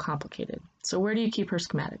much more complicated. So where do you keep her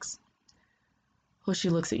schematics? Hoshi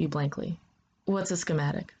looks at you blankly. What's a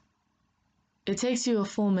schematic? It takes you a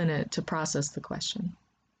full minute to process the question.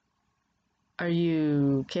 Are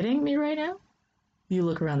you kidding me right now? You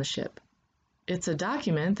look around the ship. It's a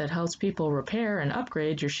document that helps people repair and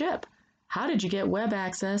upgrade your ship. How did you get web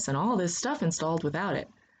access and all this stuff installed without it?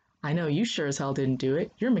 I know you sure as hell didn't do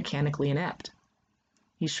it. You're mechanically inept.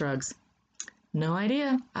 He shrugs. No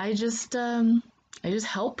idea. I just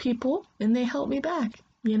help people and they help me back,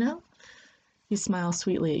 you know? He smiles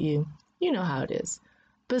sweetly at you. You know how it is.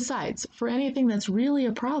 Besides, for anything that's really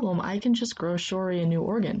a problem, I can just grow Shori a new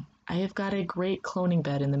organ. I have got a great cloning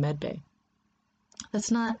bed in the medbay.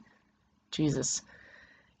 That's not... Jesus.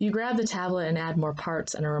 You grab the tablet and add more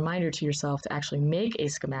parts and a reminder to yourself to actually make a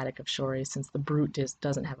schematic of Shori since the brute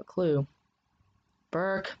doesn't have a clue.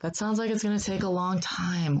 Burke, that sounds like it's going to take a long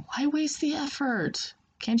time. Why waste the effort?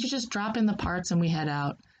 Can't you just drop in the parts and we head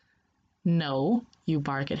out? No, you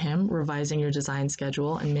bark at him, revising your design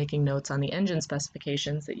schedule and making notes on the engine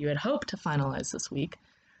specifications that you had hoped to finalize this week.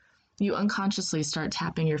 You unconsciously start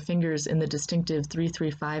tapping your fingers in the distinctive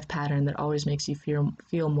 3-3-5 pattern that always makes you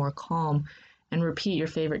feel more calm and repeat your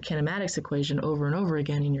favorite kinematics equation over and over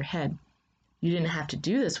again in your head. You didn't have to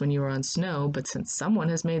do this when you were on Snow, but since someone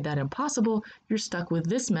has made that impossible, you're stuck with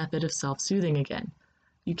this method of self-soothing again.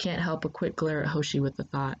 You can't help but quick glare at Hoshi with the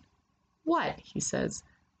thought. What? He says.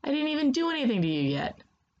 I didn't even do anything to you yet.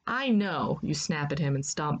 I know, you snap at him and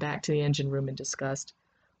stomp back to the engine room in disgust.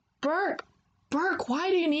 Burke, why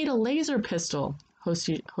do you need a laser pistol?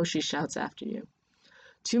 Hoshi shouts after you.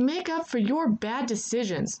 To make up for your bad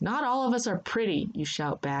decisions. Not all of us are pretty, you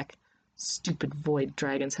shout back. Stupid void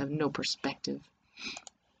dragons have no perspective.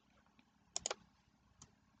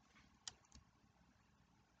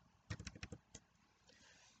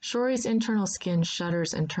 Shori's internal skin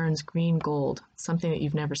shudders and turns green gold, something that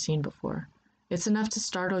you've never seen before. It's enough to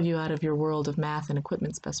startle you out of your world of math and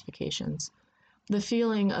equipment specifications. The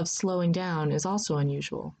feeling of slowing down is also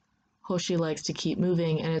unusual. Hoshi likes to keep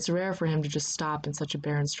moving, and it's rare for him to just stop in such a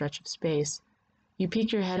barren stretch of space. You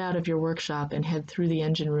peek your head out of your workshop and head through the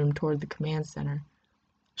engine room toward the command center.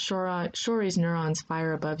 Shori's neurons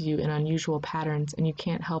fire above you in unusual patterns, and you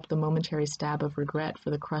can't help the momentary stab of regret for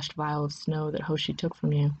the crushed vial of snow that Hoshi took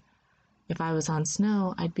from you. If I was on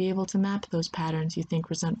snow, I'd be able to map those patterns, you think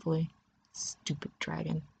resentfully. Stupid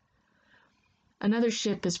dragon. Another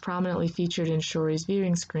ship is prominently featured in Shori's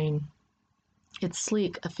viewing screen. It's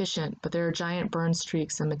sleek, efficient, but there are giant burn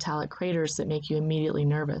streaks and metallic craters that make you immediately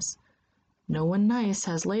nervous. No one nice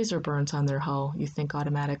has laser burns on their hull, you think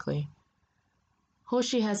automatically.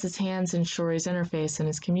 Hoshi has his hands in Shori's interface and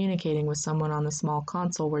is communicating with someone on the small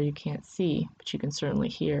console where you can't see, but you can certainly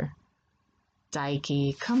hear.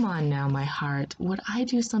 Daiki, come on now, my heart. Would I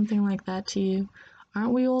do something like that to you?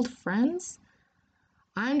 Aren't we old friends?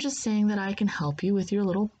 I'm just saying that I can help you with your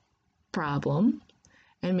little problem,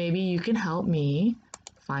 and maybe you can help me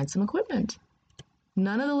find some equipment.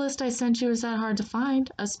 None of the list I sent you is that hard to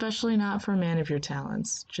find, especially not for a man of your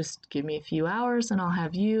talents. Just give me a few hours and I'll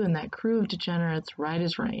have you and that crew of degenerates right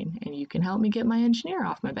as rain, and you can help me get my engineer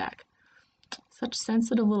off my back. Such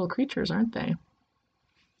sensitive little creatures, aren't they?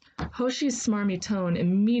 Hoshi's smarmy tone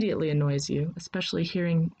immediately annoys you, especially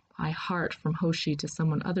hearing my heart from Hoshi to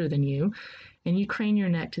someone other than you, and you crane your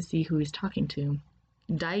neck to see who he's talking to.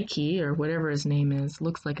 Daiki, or whatever his name is,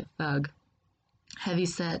 looks like a thug.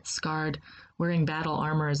 Heavy-set, scarred, wearing battle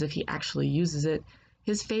armor as if he actually uses it,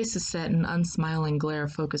 his face is set in unsmiling glare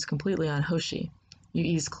focused completely on Hoshi. You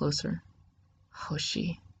ease closer.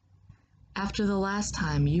 Hoshi. After the last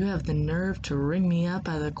time, you have the nerve to ring me up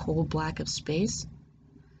out of the cold black of space?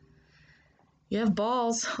 You have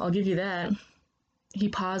balls, I'll give you that. He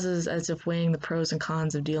pauses as if weighing the pros and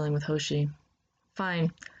cons of dealing with Hoshi.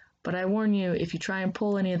 Fine, but I warn you, if you try and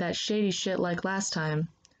pull any of that shady shit like last time.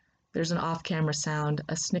 There's an off-camera sound,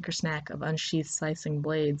 a snicker-snack of unsheathed slicing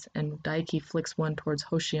blades, and Daiki flicks one towards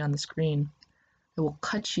Hoshi on the screen. It will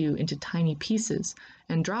cut you into tiny pieces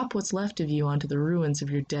and drop what's left of you onto the ruins of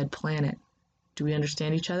your dead planet. Do we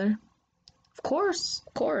understand each other? Of course,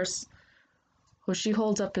 of course. Hoshi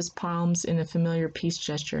holds up his palms in a familiar peace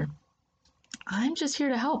gesture. I'm just here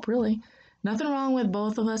to help, really. Nothing wrong with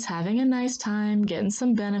both of us having a nice time, getting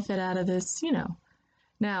some benefit out of this, you know.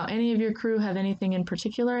 Now, any of your crew have anything in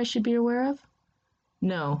particular I should be aware of?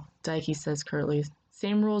 No, Daiki says curtly.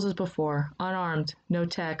 Same rules as before. Unarmed, no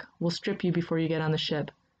tech. We'll strip you before you get on the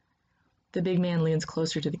ship. The big man leans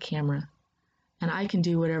closer to the camera. And I can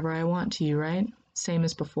do whatever I want to you, right? Same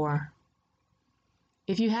as before.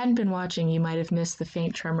 If you hadn't been watching, you might have missed the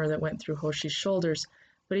faint tremor that went through Hoshi's shoulders,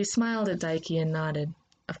 but he smiled at Daiki and nodded.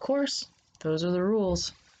 Of course, those are the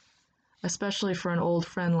rules. Especially for an old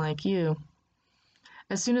friend like you.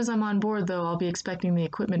 As soon as I'm on board, though, I'll be expecting the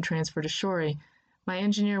equipment transfer to Shori. My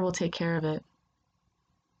engineer will take care of it.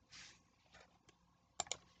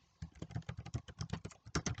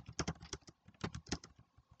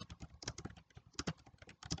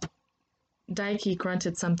 Daiki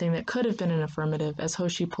grunted something that could have been an affirmative as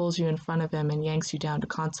Hoshi pulls you in front of him and yanks you down to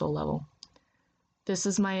console level. This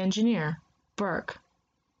is my engineer, Burke.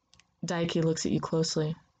 Daiki looks at you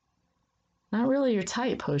closely. Not really your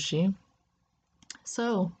type, Hoshi.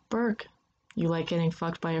 So, Burke, you like getting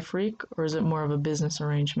fucked by a freak, or is it more of a business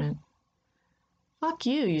arrangement? Fuck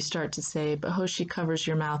you, you start to say, but Hoshi covers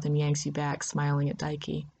your mouth and yanks you back, smiling at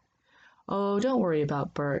Daiki. Oh, don't worry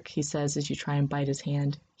about Burke, he says as you try and bite his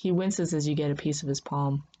hand. He winces as you get a piece of his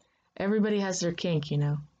palm. Everybody has their kink, you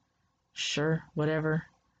know. Sure, whatever.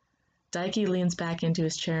 Daiki leans back into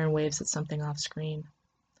his chair and waves at something off screen.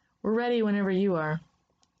 We're ready whenever you are.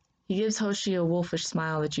 He gives Hoshi a wolfish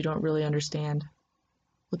smile that you don't really understand.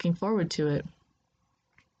 Looking forward to it.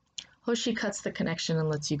 Hoshi cuts the connection and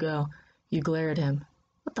lets you go. You glare at him.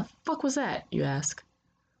 What the fuck was that? You ask.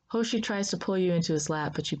 Hoshi tries to pull you into his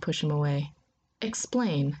lap, but you push him away.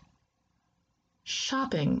 Explain.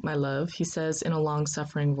 Shopping, my love, he says in a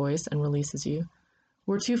long-suffering voice and releases you.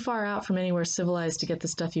 We're too far out from anywhere civilized to get the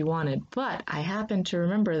stuff you wanted, but I happen to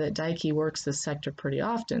remember that Daiki works this sector pretty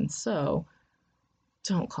often, so...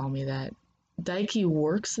 Don't call me that. Daiki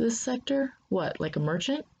works this sector? What, like a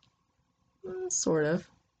merchant? Sort of.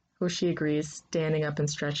 Hoshi agrees, standing up and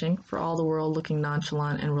stretching, for all the world looking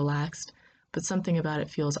nonchalant and relaxed, but something about it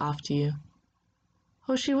feels off to you.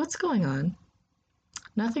 Hoshi, what's going on?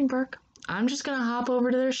 Nothing, Burke. I'm just gonna hop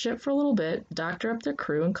over to their ship for a little bit, doctor up their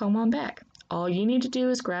crew, and come on back. All you need to do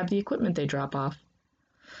is grab the equipment they drop off.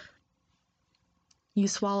 You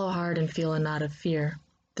swallow hard and feel a knot of fear.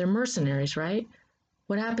 They're mercenaries, right?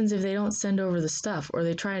 What happens if they don't send over the stuff, or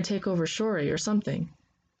they try and take over Shori or something?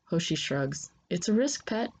 Hoshi shrugs. It's a risk,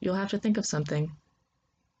 pet. You'll have to think of something.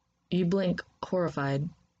 You blink, horrified.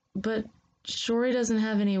 But Shori doesn't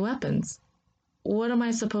have any weapons. What am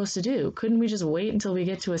I supposed to do? Couldn't we just wait until we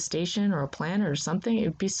get to a station or a planet or something? It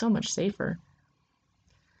would be so much safer.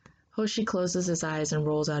 Hoshi closes his eyes and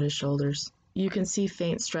rolls out his shoulders. You can see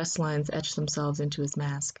faint stress lines etch themselves into his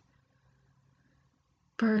mask.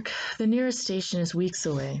 Burke, the nearest station is weeks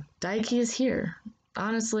away. Daiki is here.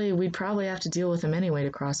 Honestly, we'd probably have to deal with him anyway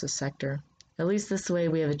to cross this sector. At least this way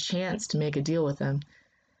we have a chance to make a deal with him.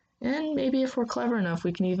 And maybe if we're clever enough,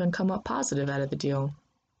 we can even come up positive out of the deal.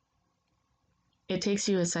 It takes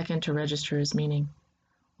you a second to register his meaning.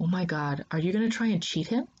 Oh my god, are you going to try and cheat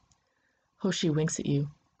him? Hoshi winks at you.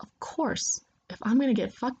 Of course. If I'm going to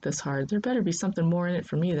get fucked this hard, there better be something more in it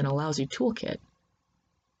for me than a lousy toolkit.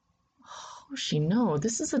 Hoshi, no,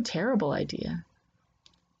 this is a terrible idea.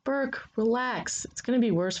 Burke, relax. It's going to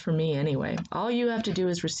be worse for me anyway. All you have to do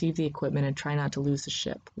is receive the equipment and try not to lose the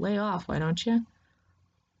ship. Lay off, why don't you?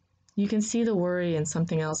 You can see the worry and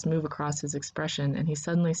something else move across his expression, and he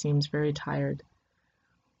suddenly seems very tired.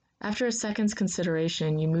 After a second's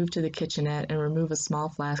consideration, you move to the kitchenette and remove a small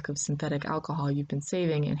flask of synthetic alcohol you've been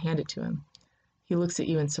saving and hand it to him. He looks at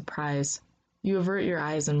you in surprise. You avert your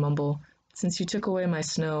eyes and mumble, "Since you took away my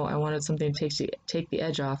snow, I wanted something to take the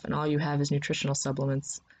edge off, and all you have is nutritional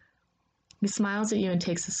supplements." He smiles at you and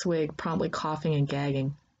takes a swig, promptly coughing and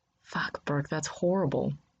gagging. Fuck, Burke, that's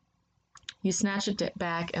horrible. You snatch it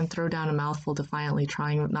back and throw down a mouthful defiantly,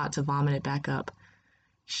 trying not to vomit it back up.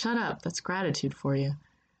 Shut up, that's gratitude for you.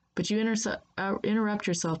 But you interrupt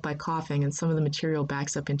yourself by coughing, and some of the material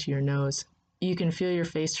backs up into your nose. You can feel your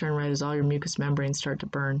face turn red as all your mucous membranes start to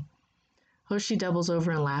burn. Hoshi doubles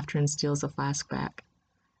over in laughter and steals the flask back.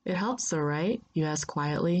 "It helps though, right?" you ask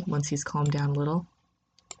quietly, once he's calmed down a little.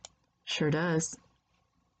 "Sure does."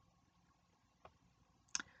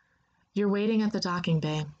 You're waiting at the docking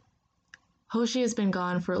bay. Hoshi has been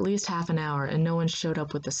gone for at least half an hour, and no one showed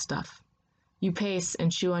up with the stuff. You pace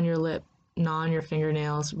and chew on your lip, gnaw on your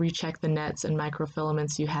fingernails, recheck the nets and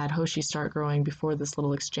microfilaments you had Hoshi start growing before this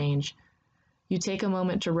little exchange. You take a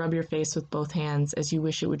moment to rub your face with both hands as you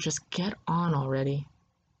wish it would just get on already.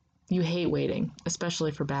 You hate waiting,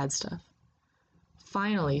 especially for bad stuff.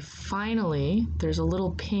 Finally, there's a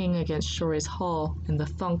little ping against Shori's hull and the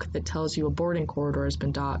thunk that tells you a boarding corridor has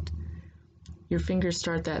been docked. Your fingers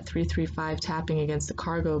start that 335 tapping against the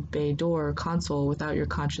cargo bay door console without your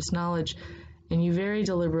conscious knowledge, and you very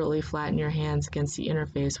deliberately flatten your hands against the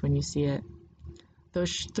interface when you see it. Though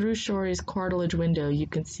through Shori's cartilage window, you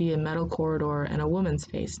can see a metal corridor and a woman's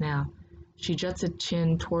face now. She juts a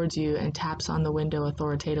chin towards you and taps on the window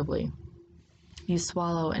authoritatively. You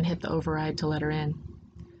swallow and hit the override to let her in.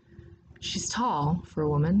 She's tall for a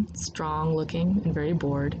woman, strong-looking and very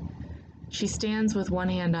bored. She stands with one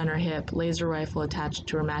hand on her hip, laser rifle attached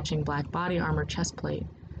to her matching black body armor chest plate.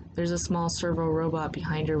 There's a small servo robot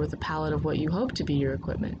behind her with a pallet of what you hope to be your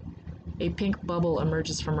equipment. A pink bubble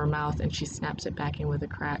emerges from her mouth and she snaps it back in with a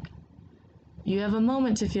crack. You have a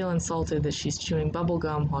moment to feel insulted that she's chewing bubble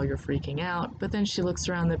gum while you're freaking out, but then she looks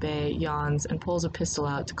around the bay, yawns, and pulls a pistol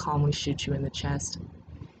out to calmly shoot you in the chest.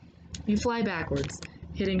 You fly backwards,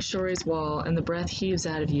 hitting Shori's wall, and the breath heaves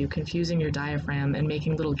out of you, confusing your diaphragm and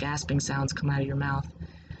making little gasping sounds come out of your mouth.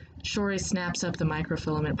 Shori snaps up the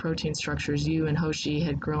microfilament protein structures you and Hoshi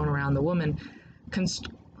had grown around the woman,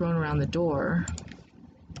 grown around the door,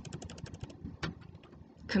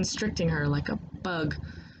 constricting her like a bug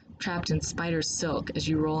trapped in spider silk as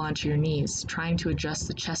you roll onto your knees, trying to adjust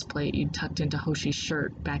the chest plate you'd tucked into Hoshi's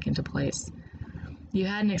shirt back into place. You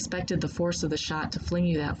hadn't expected the force of the shot to fling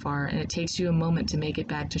you that far, and it takes you a moment to make it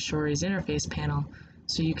back to Shori's interface panel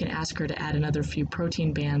so you can ask her to add another few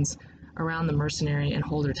protein bands around the mercenary and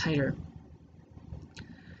hold her tighter.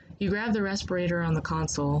 You grab the respirator on the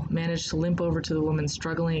console, manage to limp over to the woman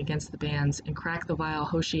struggling against the bands, and crack the vial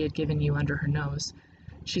Hoshi had given you under her nose.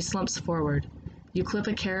 She slumps forward. You clip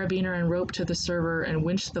a carabiner and rope to the server and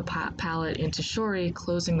winch the pallet into Shori,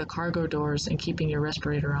 closing the cargo doors and keeping your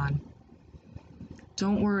respirator on.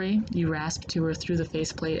 "Don't worry," you rasp to her through the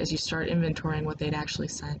faceplate as you start inventorying what they'd actually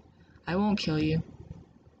sent. "I won't kill you."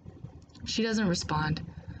 She doesn't respond.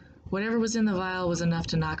 Whatever was in the vial was enough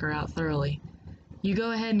to knock her out thoroughly. You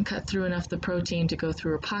go ahead and cut through enough of the protein to go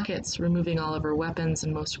through her pockets, removing all of her weapons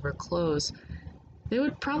and most of her clothes. They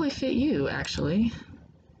would probably fit you, actually.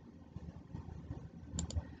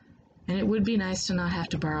 And it would be nice to not have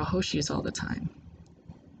to borrow Hoshi's all the time.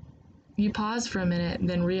 You pause for a minute,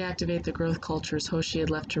 then reactivate the growth cultures Hoshi had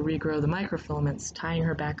left to regrow the microfilaments, tying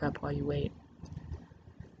her back up while you wait.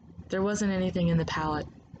 There wasn't anything in the pallet.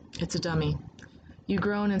 It's a dummy. You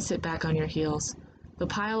groan and sit back on your heels. The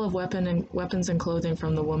pile of weapons and clothing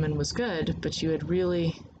from the woman was good, but you had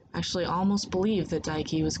really Actually almost believed that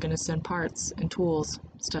Daiki was going to send parts and tools,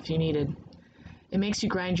 stuff you needed. It makes you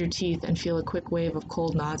grind your teeth and feel a quick wave of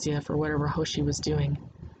cold nausea for whatever Hoshi was doing.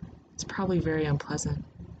 It's probably very unpleasant.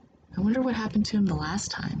 I wonder what happened to him the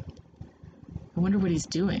last time. I wonder what he's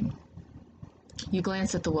doing. You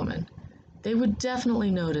glance at the woman. They would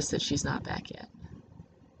definitely notice that she's not back yet.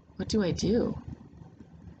 What do I do?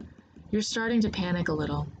 You're starting to panic a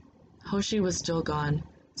little. Hoshi was still gone.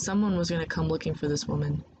 Someone was going to come looking for this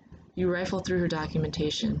woman. You rifle through her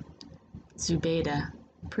documentation. Zubeida.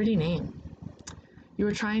 Pretty name. You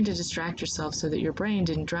were trying to distract yourself so that your brain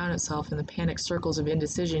didn't drown itself in the panicked circles of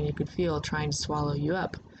indecision you could feel trying to swallow you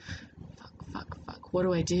up. Fuck. What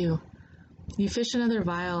do I do? You fish another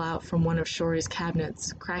vial out from one of Shori's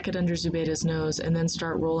cabinets, crack it under Zubeida's nose, and then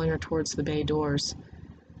start rolling her towards the bay doors.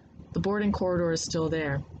 The boarding corridor is still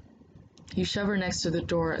there. You shove her next to the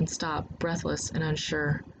door and stop, breathless and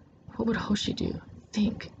unsure. What would Hoshi do?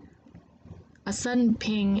 Think. A sudden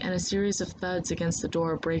ping and a series of thuds against the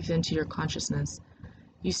door break into your consciousness.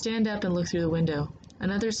 You stand up and look through the window.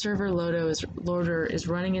 Another server loader is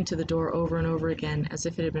running into the door over and over again as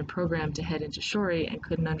if it had been programmed to head into Shori and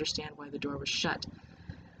couldn't understand why the door was shut.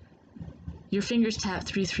 Your fingers tap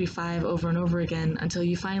 335 over and over again until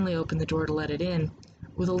you finally open the door to let it in.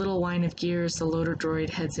 With a little whine of gears, the loader droid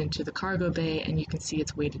heads into the cargo bay and you can see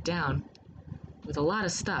it's weighted down. With a lot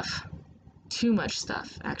of stuff. Too much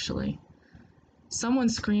stuff, actually. Someone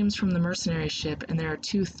screams from the mercenary ship and there are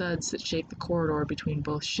two thuds that shake the corridor between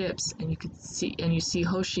both ships and you see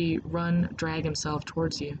Hoshi drag himself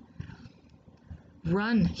towards you.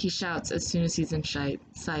 Run, he shouts as soon as he's in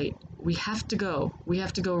sight. We have to go. We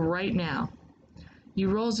have to go right now. You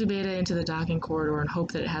roll Zubeida into the docking corridor and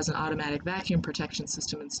hope that it has an automatic vacuum protection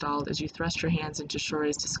system installed as you thrust your hands into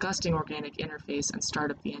Shori's disgusting organic interface and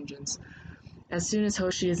start up the engines. As soon as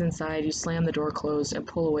Hoshi is inside, you slam the door closed and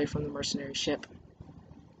pull away from the mercenary ship.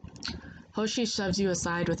 Hoshi shoves you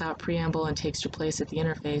aside without preamble and takes your place at the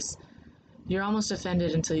interface. You're almost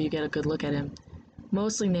offended until you get a good look at him.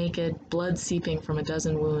 Mostly naked, blood seeping from a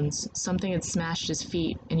dozen wounds, something had smashed his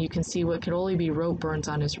feet, and you can see what could only be rope burns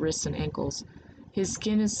on his wrists and ankles. His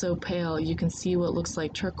skin is so pale you can see what looks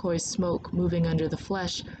like turquoise smoke moving under the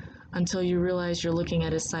flesh until you realize you're looking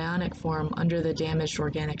at his psionic form under the damaged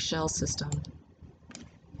organic shell system.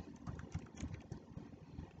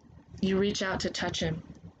 You reach out to touch him.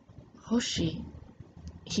 Hoshi.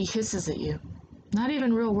 He hisses at you. Not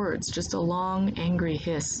even real words, just a long, angry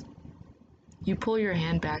hiss. You pull your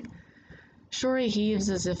hand back. Shori heaves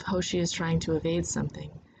as if Hoshi is trying to evade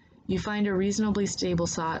something. You find a reasonably stable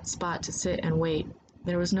spot to sit and wait.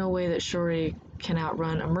 There was no way that Shori can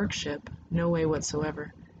outrun a merc ship. No way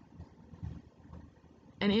whatsoever.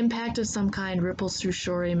 An impact of some kind ripples through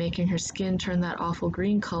Shori, making her skin turn that awful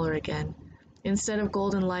green color again. Instead of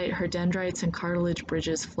golden light, her dendrites and cartilage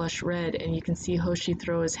bridges flush red, and you can see Hoshi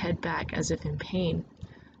throw his head back as if in pain.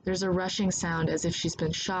 There's a rushing sound as if she's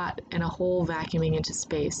been shot, and a hole vacuuming into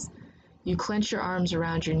space. You clench your arms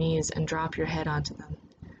around your knees and drop your head onto them.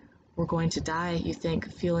 We're going to die, you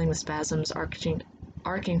think, feeling the spasms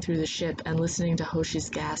arcing through the ship and listening to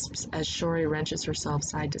Hoshi's gasps as Shori wrenches herself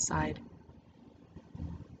side to side.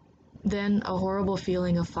 Then a horrible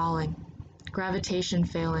feeling of falling, gravitation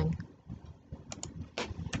failing.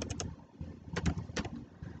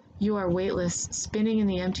 You are weightless, spinning in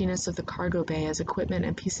the emptiness of the cargo bay as equipment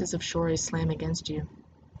and pieces of Shori slam against you.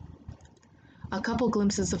 A couple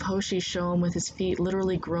glimpses of Hoshi show him with his feet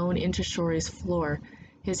literally grown into Shori's floor,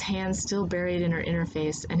 his hands still buried in her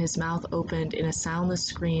interface and his mouth opened in a soundless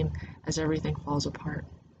scream as everything falls apart.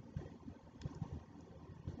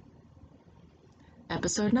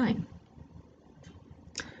 Episode 9.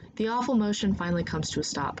 The awful motion finally comes to a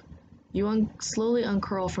stop. You slowly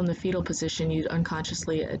uncurl from the fetal position you'd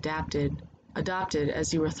unconsciously adopted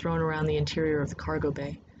as you were thrown around the interior of the cargo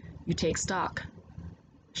bay. You take stock.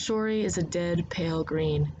 Shori is a dead, pale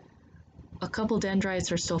green. A couple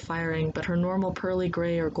dendrites are still firing, but her normal pearly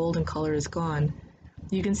gray or golden color is gone.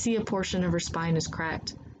 You can see a portion of her spine is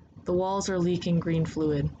cracked. The walls are leaking green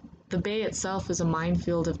fluid. The bay itself is a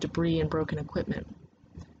minefield of debris and broken equipment.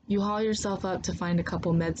 You haul yourself up to find a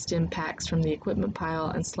couple med-stim packs from the equipment pile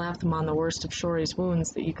and slap them on the worst of Shori's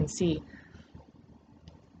wounds that you can see.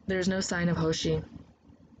 There's no sign of Hoshi.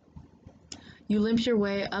 You limp your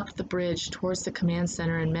way up the bridge towards the command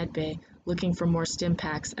center and medbay, looking for more stim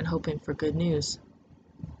packs and hoping for good news.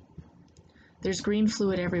 There's green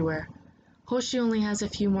fluid everywhere. Hoshi only has a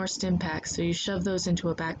few more stim packs, so you shove those into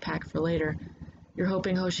a backpack for later. You're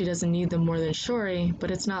hoping Hoshi doesn't need them more than Shori,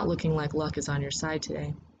 but it's not looking like luck is on your side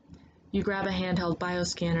today. You grab a handheld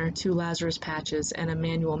bioscanner, 2 Lazarus patches, and a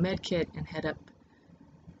manual medkit and head up.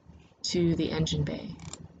 to the engine bay.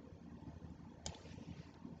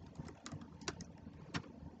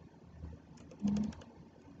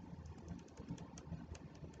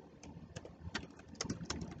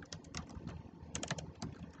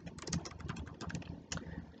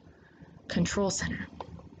 Control center.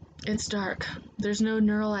 It's dark. There's no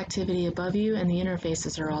neural activity above you, and the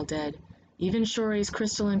interfaces are all dead. Even Shori's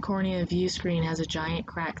crystalline cornea view screen has a giant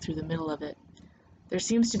crack through the middle of it. There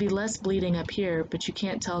seems to be less bleeding up here, but you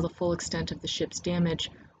can't tell the full extent of the ship's damage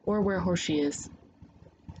or where Hoshi is.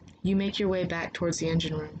 You make your way back towards the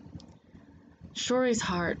engine room. Shori's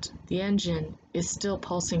heart, the engine, is still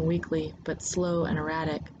pulsing weakly, but slow and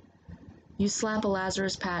erratic. You slap a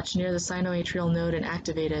Lazarus patch near the sinoatrial node and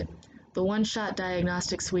activate it. The one-shot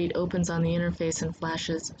diagnostic suite opens on the interface and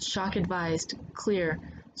flashes, shock advised, clear,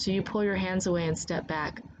 so you pull your hands away and step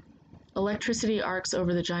back. Electricity arcs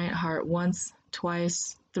over the giant heart once,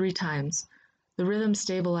 twice, 3 times. The rhythm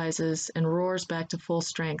stabilizes and roars back to full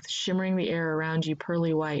strength, shimmering the air around you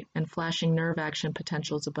pearly white and flashing nerve action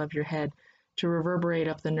potentials above your head to reverberate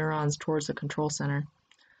up the neurons towards the control center.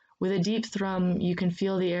 With a deep thrum, you can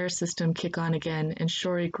feel the air system kick on again and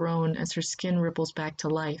Shori groan as her skin ripples back to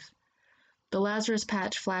life. The Lazarus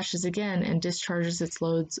patch flashes again and discharges its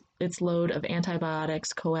load of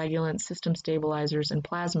antibiotics, coagulants, system stabilizers, and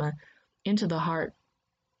plasma into the heart,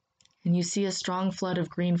 and you see a strong flood of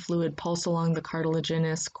green fluid pulse along the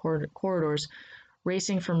cartilaginous corridors,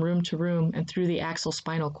 racing from room to room and through the axial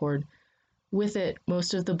spinal cord. With it,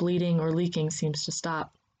 most of the bleeding or leaking seems to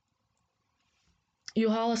stop. You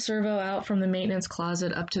haul a servo out from the maintenance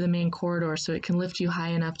closet up to the main corridor so it can lift you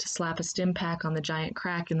high enough to slap a stim pack on the giant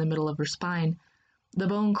crack in the middle of her spine. The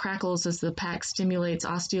bone crackles as the pack stimulates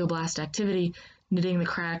osteoblast activity, knitting the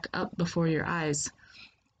crack up before your eyes.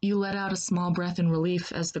 You let out a small breath in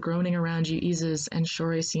relief as the groaning around you eases and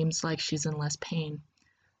Shori seems like she's in less pain.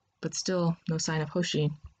 But still, no sign of Hoshi.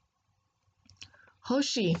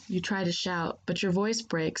 Hoshi, you try to shout, but your voice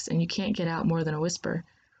breaks and you can't get out more than a whisper.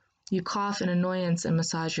 You cough in annoyance and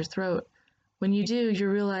massage your throat. When you do, you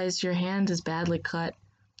realize your hand is badly cut.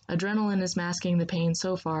 Adrenaline is masking the pain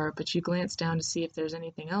so far, but you glance down to see if there's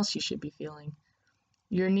anything else you should be feeling.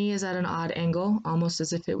 Your knee is at an odd angle, almost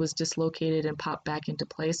as if it was dislocated and popped back into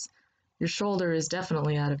place. Your shoulder is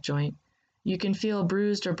definitely out of joint. You can feel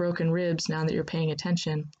bruised or broken ribs now that you're paying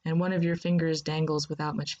attention, and one of your fingers dangles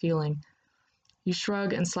without much feeling. You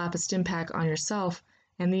shrug and slap a stim pack on yourself,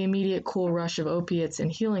 and the immediate cool rush of opiates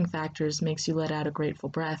and healing factors makes you let out a grateful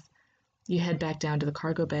breath. You head back down to the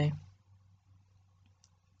cargo bay.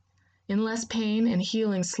 In less pain and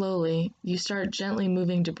healing slowly, you start gently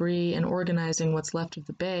moving debris and organizing what's left of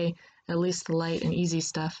the bay, at least the light and easy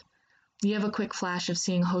stuff. You have a quick flash of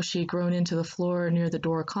seeing Hoshi grown into the floor near the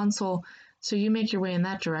door console, so you make your way in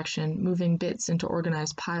that direction, moving bits into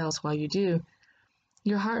organized piles while you do.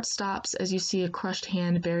 Your heart stops as you see a crushed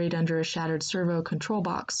hand buried under a shattered servo control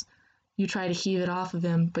box. You try to heave it off of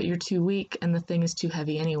him, but you're too weak and the thing is too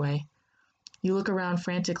heavy anyway. You look around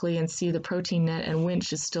frantically and see the protein net and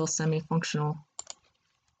winch is still semi-functional,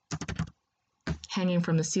 hanging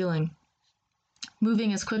from the ceiling.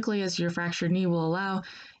 Moving as quickly as your fractured knee will allow,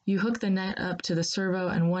 you hook the net up to the servo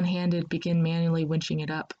and one-handed begin manually winching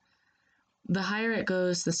it up. The higher it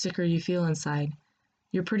goes, the sicker you feel inside.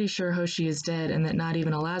 You're pretty sure Hoshi is dead and that not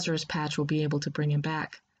even a Lazarus patch will be able to bring him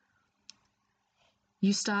back.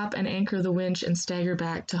 You stop and anchor the winch and stagger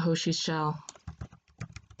back to Hoshi's shell.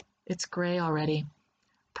 It's gray already.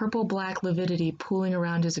 Purple-black lividity pooling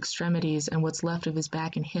around his extremities and what's left of his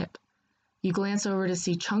back and hip. You glance over to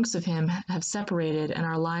see chunks of him have separated and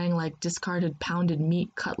are lying like discarded pounded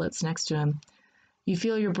meat cutlets next to him. You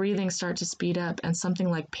feel your breathing start to speed up and something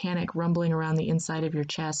like panic rumbling around the inside of your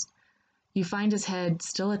chest. You find his head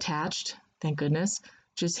still attached, thank goodness,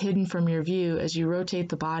 just hidden from your view as you rotate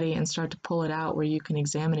the body and start to pull it out where you can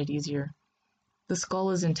examine it easier. The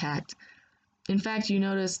skull is intact. In fact, you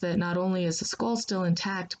notice that not only is the skull still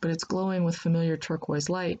intact, but it's glowing with familiar turquoise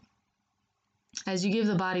light. As you give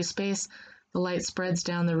the body space, the light spreads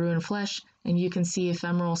down the ruined flesh, and you can see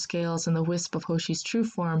ephemeral scales and the wisp of Hoshi's true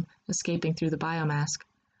form escaping through the biomask.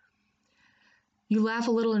 You laugh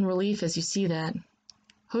a little in relief as you see that.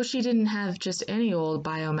 Hoshi didn't have just any old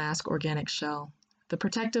biomask organic shell. The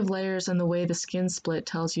protective layers and the way the skin split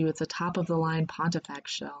tells you it's a top-of-the-line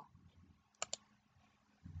Pontifex shell.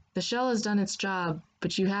 The shell has done its job,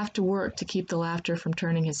 but you have to work to keep the laughter from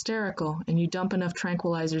turning hysterical, and you dump enough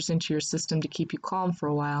tranquilizers into your system to keep you calm for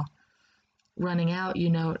a while. Running out, you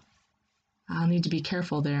note, I'll need to be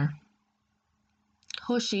careful there.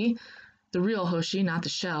 Hoshi, the real Hoshi, not the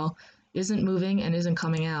shell, isn't moving and isn't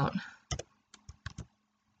coming out.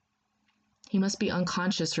 He must be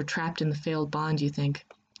unconscious or trapped in the failed bond, you think.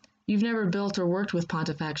 You've never built or worked with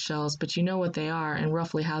Pontifex shells, but you know what they are and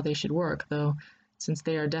roughly how they should work, though since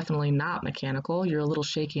they are definitely not mechanical, you're a little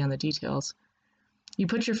shaky on the details. You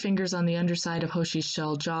put your fingers on the underside of Hoshi's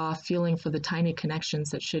shell jaw, feeling for the tiny connections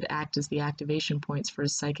that should act as the activation points for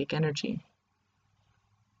his psychic energy.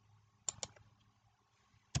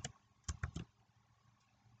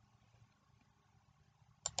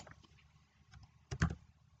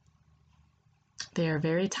 They are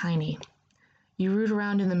very tiny. You root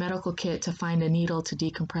around in the medical kit to find a needle to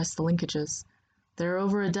decompress the linkages. There are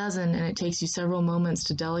over a dozen, and it takes you several moments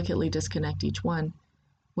to delicately disconnect each one.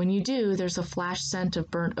 When you do, there's a flash scent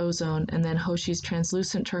of burnt ozone, and then Hoshi's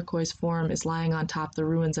translucent turquoise form is lying on top the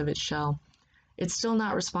ruins of its shell. It's still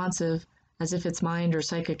not responsive, as if its mind or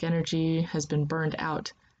psychic energy has been burned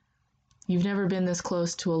out. You've never been this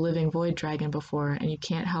close to a living void dragon before, and you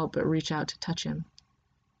can't help but reach out to touch him.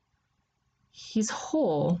 He's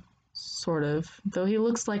whole, sort of, though he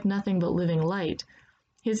looks like nothing but living light.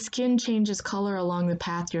 His skin changes color along the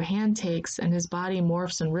path your hand takes, and his body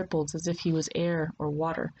morphs and ripples as if he was air or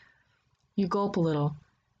water. You gulp a little.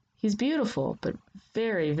 He's beautiful, but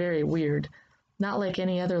very, very weird. Not like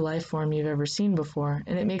any other life form you've ever seen before,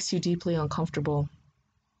 and it makes you deeply uncomfortable.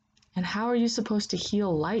 And how are you supposed to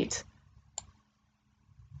heal light?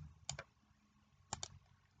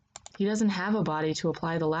 He doesn't have a body to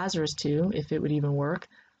apply the Lazarus to, if it would even work,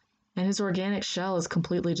 and his organic shell is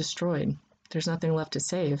completely destroyed. There's nothing left to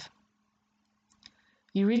save.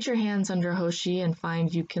 You reach your hands under Hoshi and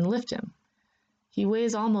find you can lift him. He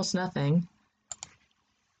weighs almost nothing,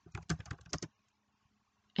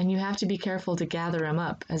 and you have to be careful to gather him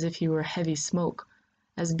up as if he were heavy smoke,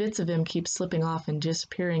 as bits of him keep slipping off and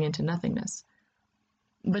disappearing into nothingness.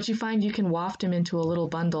 But you find you can waft him into a little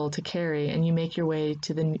bundle to carry, and you make your way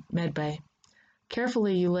to the med bay.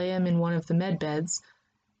 Carefully, you lay him in one of the med beds,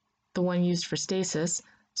 the one used for stasis,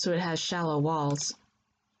 so it has shallow walls.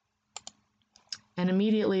 And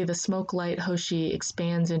immediately the smoke light Hoshi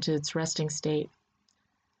expands into its resting state.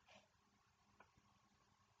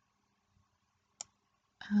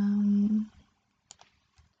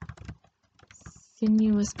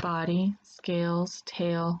 Sinuous body, scales,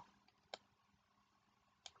 tail,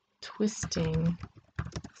 twisting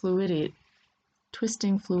fluidity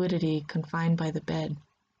confined by the bed.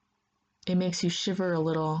 It makes you shiver a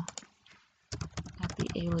little at the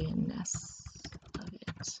alienness of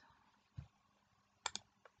it.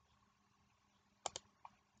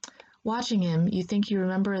 Watching him, you think you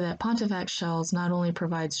remember that Pontifex shells not only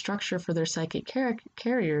provide structure for their psychic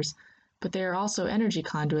carriers, but they are also energy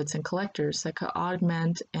conduits and collectors that could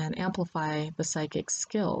augment and amplify the psychic's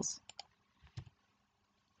skills.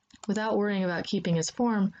 Without worrying about keeping his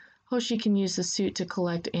form, Hoshi can use the suit to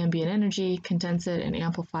collect ambient energy, condense it, and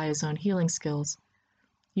amplify his own healing skills.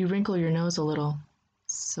 You wrinkle your nose a little.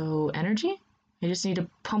 So, energy? I just need to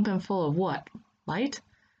pump him full of what? Light?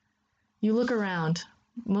 You look around.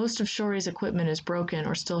 Most of Shori's equipment is broken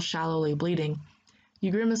or still shallowly bleeding.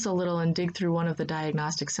 You grimace a little and dig through one of the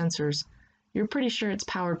diagnostic sensors. You're pretty sure it's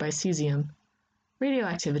powered by cesium.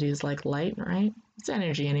 Radioactivity is like light, right? It's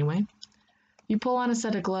energy anyway. You pull on a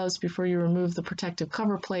set of gloves before you remove the protective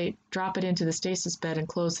cover plate, drop it into the stasis bed, and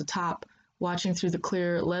close the top, watching through the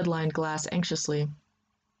clear, lead-lined glass anxiously.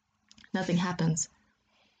 Nothing happens.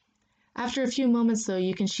 After a few moments, though,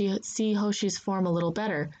 you can see Hoshi's form a little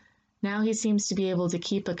better. Now he seems to be able to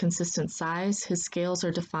keep a consistent size, his scales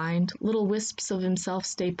are defined, little wisps of himself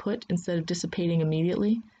stay put instead of dissipating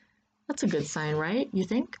immediately. That's a good sign, right, you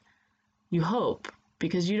think? You hope,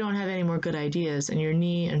 because you don't have any more good ideas and your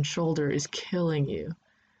knee and shoulder is killing you.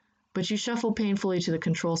 But you shuffle painfully to the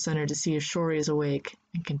control center to see if Shori is awake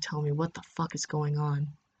and can tell me what the fuck is going on.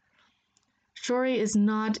 Shori is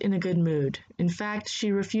not in a good mood. In fact,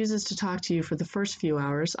 she refuses to talk to you for the first few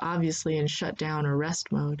hours, obviously in shutdown or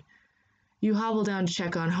rest mode. You hobble down to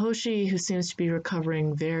check on Hoshi, who seems to be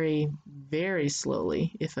recovering very, very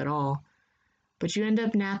slowly, if at all. But you end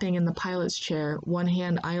up napping in the pilot's chair, one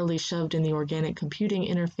hand idly shoved in the organic computing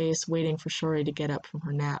interface, waiting for Shori to get up from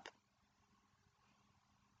her nap.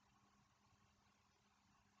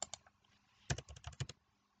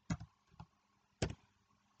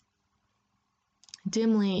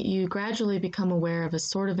 Dimly, you gradually become aware of a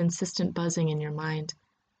sort of insistent buzzing in your mind.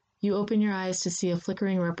 You open your eyes to see a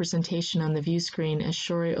flickering representation on the view screen as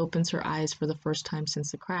Shori opens her eyes for the first time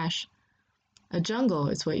since the crash. A jungle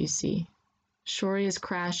is what you see. Shori has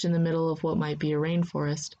crashed in the middle of what might be a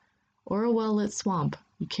rainforest, or a well-lit swamp,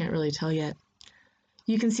 you can't really tell yet.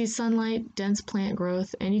 You can see sunlight, dense plant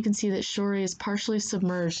growth, and you can see that Shori is partially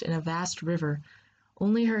submerged in a vast river.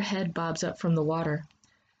 Only her head bobs up from the water.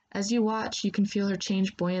 As you watch, you can feel her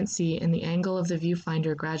change buoyancy, and the angle of the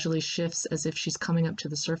viewfinder gradually shifts as if she's coming up to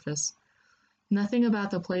the surface. Nothing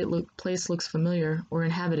about the place looks familiar or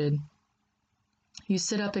inhabited. You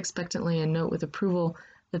sit up expectantly and note with approval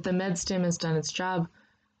that the med stim has done its job.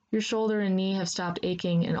 Your shoulder and knee have stopped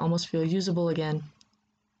aching and almost feel usable again.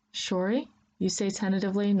 Shori? You say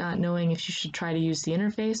tentatively, not knowing if you should try to use the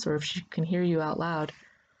interface or if she can hear you out loud.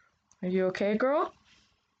 Are you okay, girl?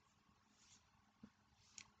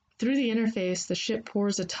 Through the interface, the ship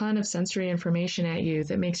pours a ton of sensory information at you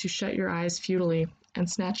that makes you shut your eyes futilely and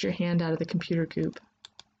snatch your hand out of the computer goop.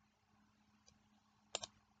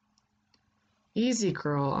 Easy,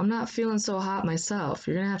 girl. I'm not feeling so hot myself.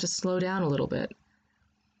 You're gonna have to slow down a little bit.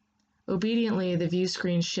 Obediently, the view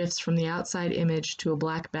screen shifts from the outside image to a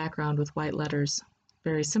black background with white letters.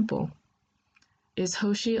 Very simple. Is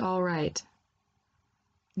Hoshi all right?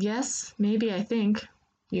 Yes, maybe, I think,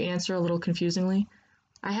 you answer a little confusingly.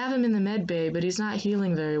 I have him in the med bay, but he's not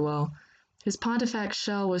healing very well. His Pontifax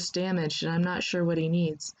shell was damaged, and I'm not sure what he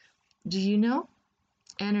needs. Do you know?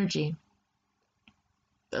 Energy.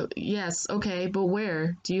 Yes, okay, but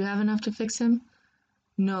where? Do you have enough to fix him?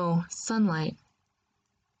 No, sunlight.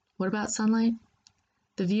 What about sunlight?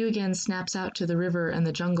 The view again snaps out to the river and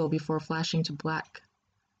the jungle before flashing to black.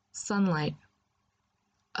 Sunlight.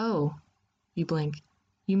 Oh, you blink.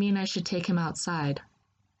 You mean I should take him outside?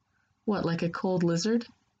 What, like a cold lizard?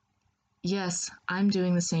 Yes, I'm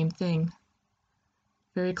doing the same thing.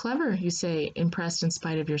 Very clever, you say, impressed in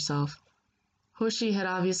spite of yourself. Hoshi had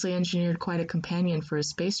obviously engineered quite a companion for his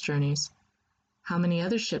space journeys. How many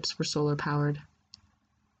other ships were solar-powered?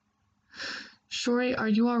 Shori, are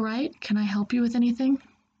you all right? Can I help you with anything?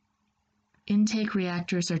 Intake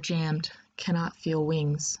reactors are jammed. Cannot feel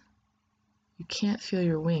wings. You can't feel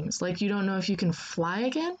your wings. Like you don't know if you can fly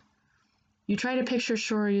again? You try to picture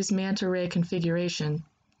Shori's manta ray configuration.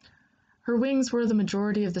 Her wings were the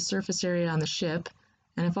majority of the surface area on the ship,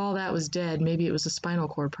 and if all that was dead, maybe it was a spinal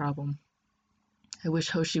cord problem. I wish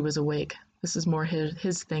Hoshi was awake. This is more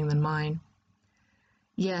his thing than mine.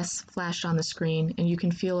 Yes, flashed on the screen, and you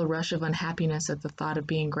can feel a rush of unhappiness at the thought of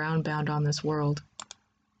being ground-bound on this world.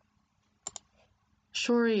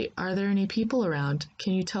 Shori, are there any people around?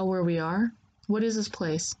 Can you tell where we are? What is this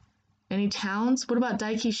place? Any towns? What about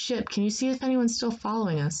Daiki's ship? Can you see if anyone's still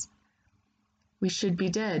following us? We should be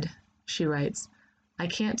dead, she writes. I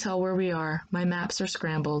can't tell where we are. My maps are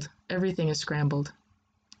scrambled. Everything is scrambled.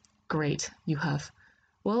 Great, you huff.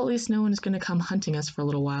 Well, at least no one is going to come hunting us for a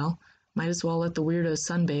little while. Might as well let the weirdos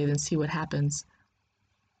sunbathe and see what happens.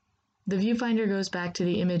 The viewfinder goes back to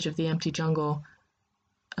the image of the empty jungle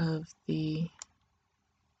of the...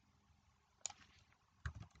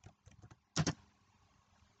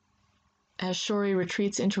 As Shori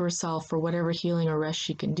retreats into herself for whatever healing or rest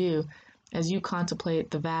she can do, as you contemplate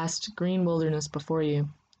the vast green wilderness before you.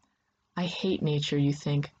 I hate nature, you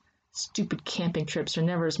think. Stupid camping trips are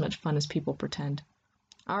never as much fun as people pretend.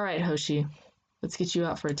 All right, Hoshi, let's get you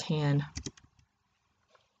out for a tan.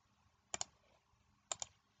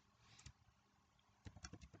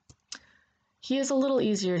 He is a little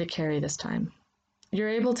easier to carry this time. You're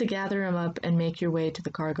able to gather him up and make your way to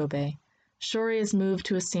the cargo bay. Shori has moved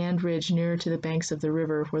to a sand ridge nearer to the banks of the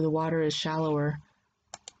river where the water is shallower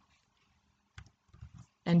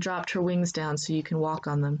and dropped her wings down so you can walk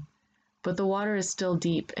on them. But the water is still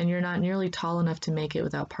deep and you're not nearly tall enough to make it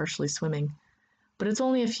without partially swimming. But it's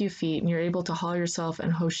only a few feet and you're able to haul yourself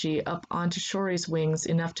and Hoshi up onto Shori's wings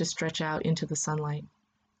enough to stretch out into the sunlight.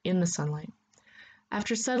 In the sunlight.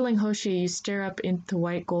 After settling Hoshi, you stare up into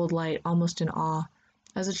white gold light almost in awe.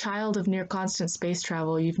 As a child of near constant space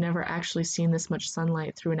travel, you've never actually seen this much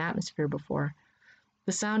sunlight through an atmosphere before.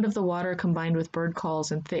 The sound of the water combined with bird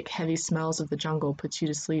calls and thick, heavy smells of the jungle puts you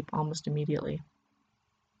to sleep almost immediately.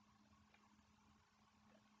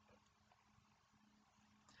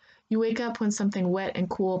 You wake up when something wet and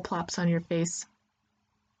cool plops on your face.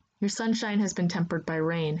 Your sunshine has been tempered by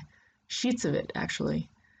rain. Sheets of it, actually.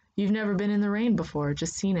 You've never been in the rain before,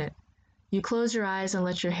 just seen it. You close your eyes and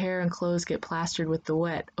let your hair and clothes get plastered with the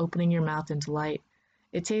wet, opening your mouth into light.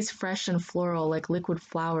 It tastes fresh and floral like liquid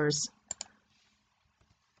flowers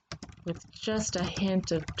with just a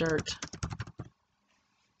hint of dirt.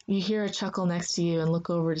 You hear a chuckle next to you and look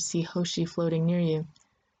over to see Hoshi floating near you.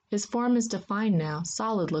 His form is defined now,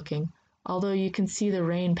 solid looking, although you can see the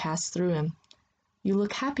rain pass through him. You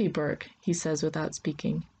look happy, Burke, he says without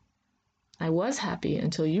speaking. I was happy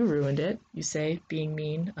until you ruined it, you say, being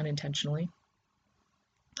mean unintentionally.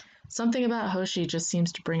 Something about Hoshi just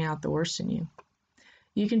seems to bring out the worst in you.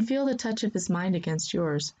 You can feel the touch of his mind against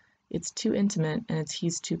yours. It's too intimate and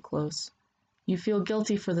he's too close. You feel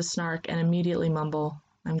guilty for the snark and immediately mumble,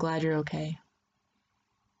 I'm glad you're okay.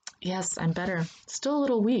 Yes, I'm better. Still a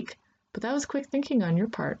little weak, but that was quick thinking on your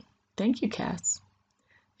part. Thank you, Cass.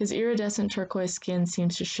 His iridescent turquoise skin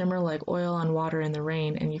seems to shimmer like oil on water in the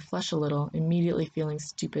rain, and you flush a little, immediately feeling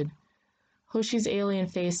stupid. Hoshi's alien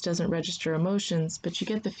face doesn't register emotions, but you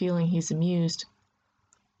get the feeling he's amused.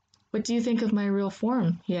 What do you think of my real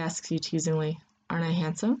form? He asks you teasingly. Aren't I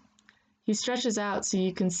handsome? He stretches out so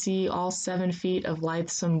you can see all 7 feet of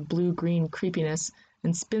lithesome blue-green creepiness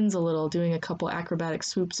and spins a little, doing a couple acrobatic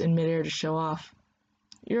swoops in midair to show off.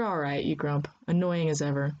 You're all right, you grump, annoying as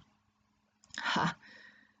ever. Ha!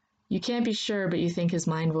 You can't be sure, but you think his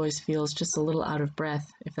mind voice feels just a little out of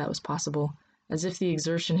breath, if that was possible, as if the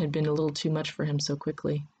exertion had been a little too much for him so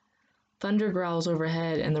quickly. Thunder growls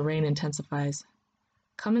overhead and the rain intensifies.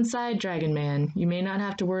 Come inside, Dragon Man. You may not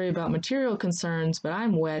have to worry about material concerns, but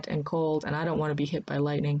I'm wet and cold, and I don't want to be hit by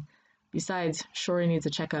lightning. Besides, Shori needs a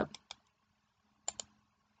checkup.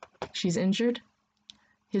 She's injured?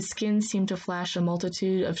 His skin seemed to flash a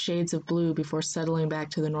multitude of shades of blue before settling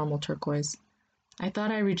back to the normal turquoise. I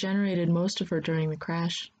thought I regenerated most of her during the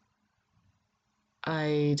crash.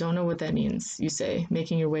 I don't know what that means, you say,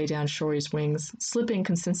 making your way down Shori's wings, slipping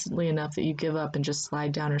consistently enough that you give up and just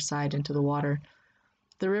slide down her side into the water.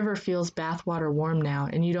 The river feels bathwater warm now,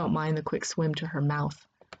 and you don't mind the quick swim to her mouth.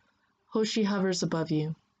 Hoshi hovers above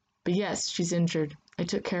you. But yes, she's injured. I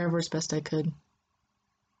took care of her as best I could.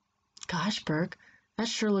 Gosh, Burke, that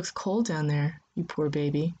sure looks cold down there, you poor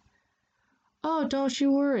baby. Oh, don't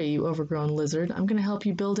you worry, you overgrown lizard. I'm going to help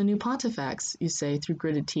you build a new Pontifex, you say through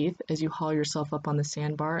gritted teeth as you haul yourself up on the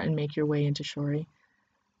sandbar and make your way into Shori.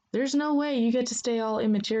 There's no way you get to stay all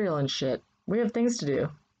immaterial and shit. We have things to do.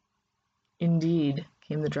 Indeed,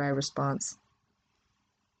 came the dry response.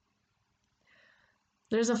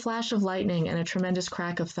 There's a flash of lightning and a tremendous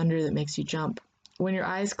crack of thunder that makes you jump. When your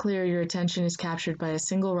eyes clear, your attention is captured by a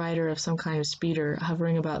single rider of some kind of speeder,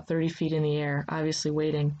 hovering about 30 feet in the air, obviously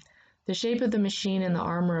waiting. The shape of the machine and the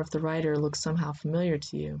armor of the rider looks somehow familiar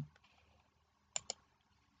to you.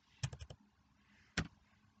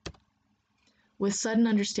 With sudden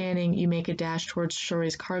understanding, you make a dash towards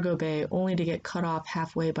Shori's cargo bay, only to get cut off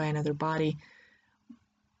halfway by another body.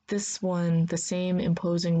 This one, the same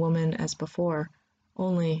imposing woman as before,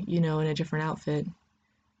 only, in a different outfit.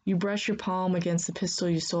 You brush your palm against the pistol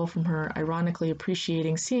you stole from her, ironically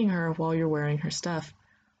appreciating seeing her while you're wearing her stuff.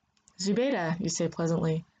 Zubeida, you say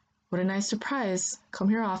pleasantly. What a nice surprise. Come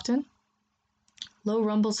here often? Low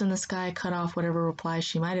rumbles in the sky cut off whatever reply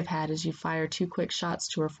she might have had as you fire 2 quick shots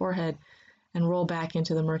to her forehead and roll back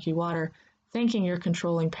into the murky water, thanking your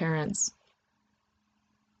controlling parents.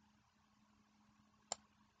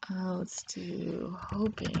 Let's do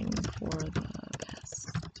hoping for the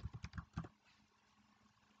best.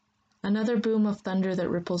 Another boom of thunder that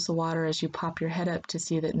ripples the water as you pop your head up to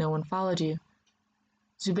see that no one followed you.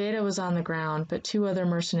 Zubeida was on the ground, but 2 other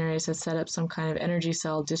mercenaries had set up some kind of energy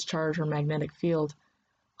cell discharge or magnetic field.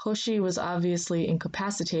 Hoshi was obviously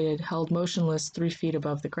incapacitated, held motionless 3 feet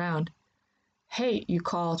above the ground. Hey, you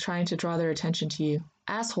call, trying to draw their attention to you.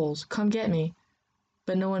 Assholes, come get me.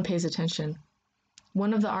 But no one pays attention.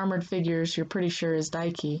 One of the armored figures, you're pretty sure is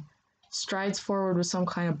Daiki, strides forward with some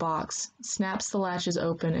kind of box, snaps the latches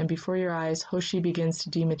open, and before your eyes, Hoshi begins to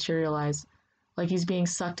dematerialize, like he's being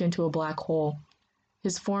sucked into a black hole.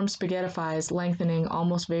 His form spaghettifies, lengthening,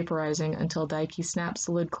 almost vaporizing, until Daiki snaps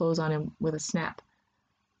the lid close on him with a snap.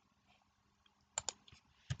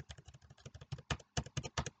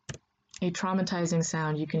 A traumatizing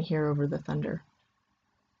sound you can hear over the thunder.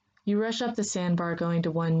 You rush up the sandbar, going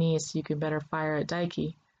to one knee so you can better fire at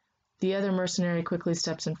Daiki. The other mercenary quickly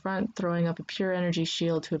steps in front, throwing up a pure energy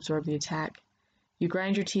shield to absorb the attack. You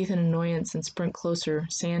grind your teeth in annoyance and sprint closer,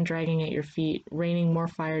 sand dragging at your feet, raining more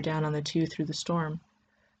fire down on the 2 through the storm.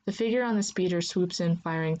 The figure on the speeder swoops in,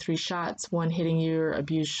 firing 3 shots, one hitting your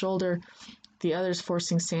abused shoulder, the others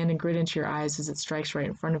forcing sand and grit into your eyes as it strikes right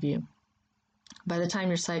in front of you. By the time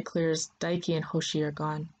your sight clears, Daiki and Hoshi are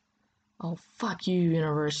gone. Oh, fuck you,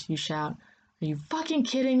 universe, you shout. Are you fucking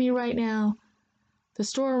kidding me right now? The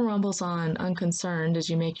storm rumbles on, unconcerned, as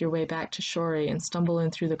you make your way back to Shori and stumble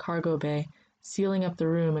in through the cargo bay, sealing up the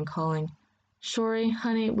room and calling, Shori,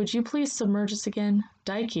 honey, would you please submerge us again?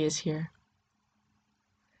 Daiki is here.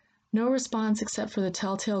 No response except for the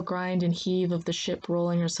telltale grind and heave of the ship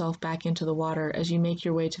rolling herself back into the water as you make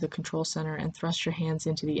your way to the control center and thrust your hands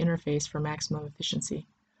into the interface for maximum efficiency.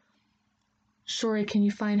 Shori, can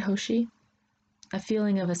you find Hoshi? A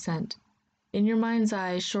feeling of assent. In your mind's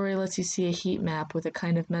eye, Shori lets you see a heat map with a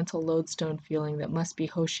kind of mental lodestone feeling that must be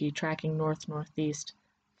Hoshi tracking north-northeast.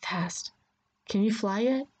 Fast. Can you fly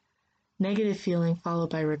yet? Negative feeling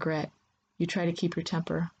followed by regret. You try to keep your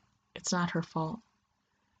temper. It's not her fault.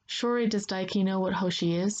 Shori, does Daiki know what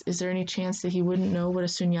Hoshi is? Is there any chance that he wouldn't know what a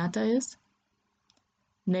sunyata is?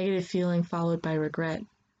 Negative feeling followed by regret.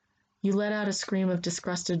 You let out a scream of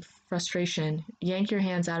disgusted frustration, yank your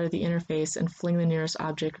hands out of the interface, and fling the nearest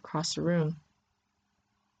object across the room.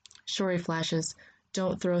 Shori flashes,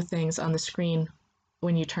 don't throw things on the screen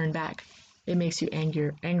when you turn back. It makes you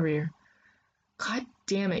angrier. God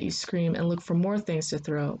damn it, you scream and look for more things to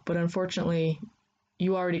throw, but unfortunately,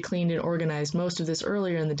 you already cleaned and organized most of this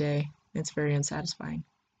earlier in the day. It's very unsatisfying.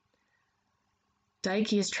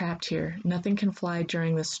 Daiki is trapped here. Nothing can fly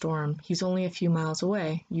during this storm. He's only a few miles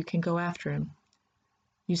away. You can go after him.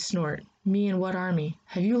 You snort. Me and what army?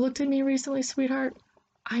 Have you looked at me recently, sweetheart?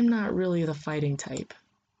 I'm not really the fighting type.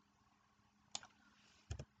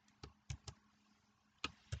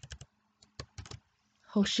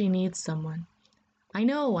 Hoshi needs someone. I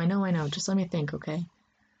know. Just let me think, okay?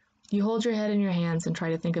 You hold your head in your hands and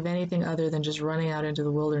try to think of anything other than just running out into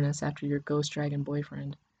the wilderness after your ghost dragon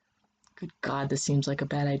boyfriend. Good God, this seems like a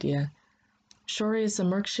bad idea. Shori, is the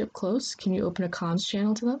Merc ship close? Can you open a comms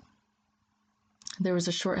channel to them? There was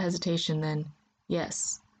a short hesitation, then,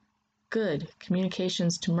 yes. Good.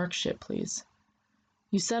 Communications to Merc ship, please.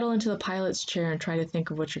 You settle into the pilot's chair and try to think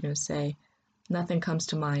of what you're going to say. Nothing comes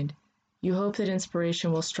to mind. You hope that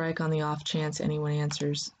inspiration will strike on the off chance anyone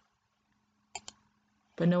answers.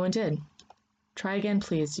 But no one did. Try again,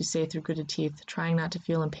 please, you say through gritted teeth, trying not to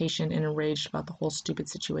feel impatient and enraged about the whole stupid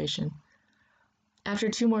situation. After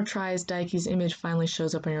 2 more tries, Daiki's image finally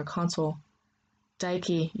shows up on your console.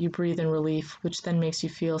 Daiki, you breathe in relief, which then makes you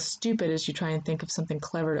feel stupid as you try and think of something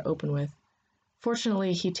clever to open with.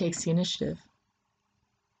 Fortunately, he takes the initiative.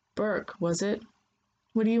 Burke, was it?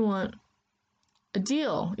 What do you want? A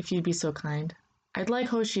deal, if you'd be so kind. I'd like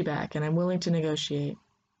Hoshi back, and I'm willing to negotiate.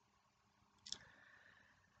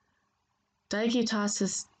 Daiki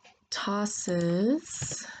tosses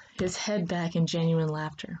his head back in genuine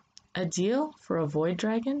laughter. A deal for a void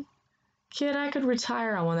dragon? Kid, I could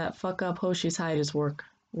retire on when that fuck-up Hoshi's hide is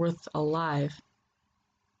worth alive.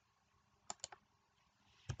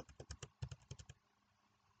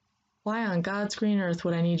 Why on God's green earth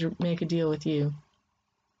would I need to make a deal with you?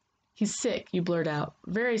 He's sick, you blurt out.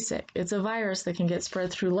 Very sick. It's a virus that can get spread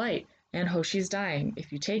through light, and Hoshi's dying.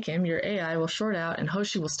 If you take him, your AI will short out, and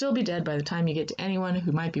Hoshi will still be dead by the time you get to anyone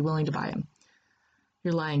who might be willing to buy him.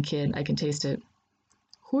 You're lying, kid. I can taste it.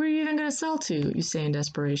 Who are you even going to sell to? You say in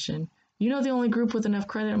desperation. You know the only group with enough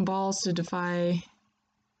credit and balls to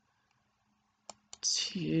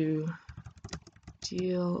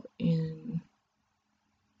deal in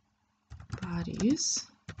bodies,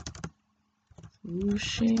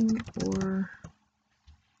 whooshing or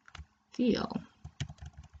Thiel.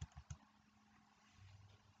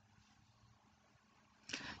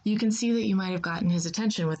 You can see that you might have gotten his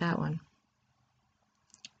attention with that one.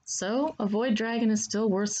 So, a void dragon is still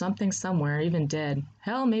worth something somewhere, even dead.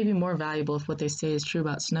 Hell, maybe more valuable if what they say is true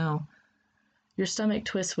about Snow. Your stomach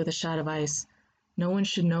twists with a shot of ice. No one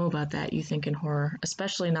should know about that, you think in horror,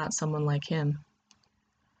 especially not someone like him.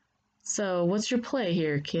 So, what's your play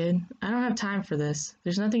here, kid? I don't have time for this.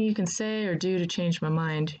 There's nothing you can say or do to change my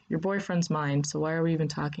mind. Your boyfriend's mine, so why are we even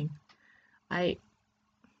talking?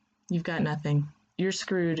 You've got nothing. You're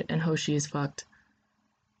screwed, and Hoshi is fucked.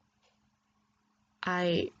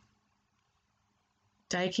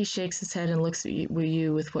 Daiki shakes his head and looks at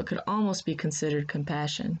you with what could almost be considered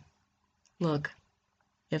compassion. Look,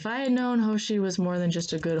 if I had known Hoshi was more than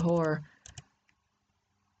just a good whore,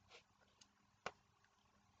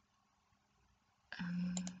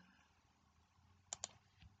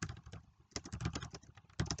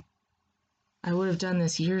 I would have done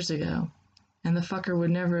this years ago, and the fucker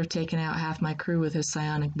would never have taken out half my crew with his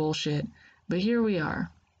psionic bullshit, but here we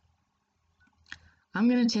are. I'm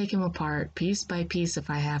gonna take him apart, piece by piece if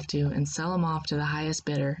I have to, and sell him off to the highest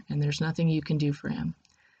bidder, and there's nothing you can do for him.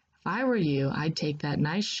 If I were you, I'd take that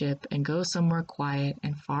nice ship and go somewhere quiet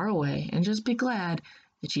and far away and just be glad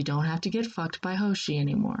that you don't have to get fucked by Hoshi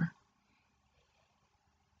anymore.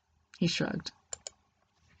 He shrugged.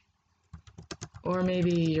 Or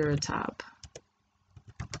maybe you're a top.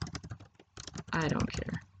 I don't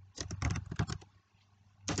care.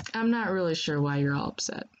 I'm not really sure why you're all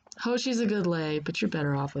upset. Hoshi's a good lay, but you're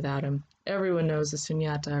better off without him. Everyone knows the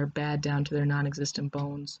Sunyata are bad down to their non-existent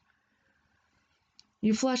bones.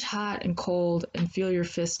 You flush hot and cold and feel your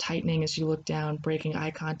fist tightening as you look down, breaking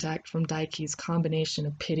eye contact from Daiki's combination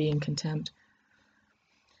of pity and contempt.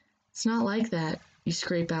 It's not like that, you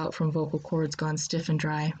scrape out from vocal cords gone stiff and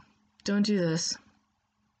dry. Don't do this.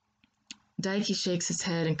 Daiki shakes his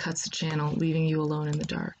head and cuts the channel, leaving you alone in the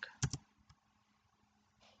dark.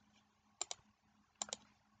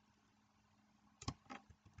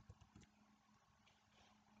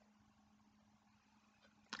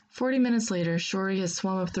 40 minutes later, Shori has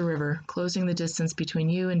swum up the river, closing the distance between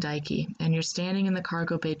you and Daiki, and you're standing in the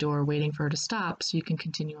cargo bay door waiting for her to stop so you can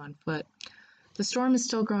continue on foot. The storm is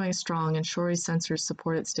still growing strong, and Shori's sensors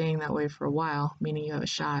support it staying that way for a while, meaning you have a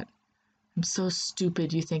shot. I'm so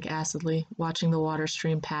stupid, you think acidly, watching the water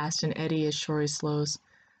stream past and eddy as Shori slows.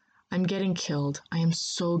 I'm getting killed. I am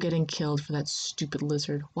so getting killed for that stupid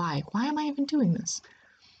lizard. Why? Why am I even doing this?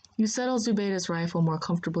 You settle Zubeda's rifle more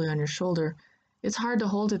comfortably on your shoulder. It's hard to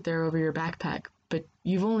hold it there over your backpack, but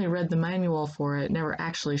you've only read the manual for it, never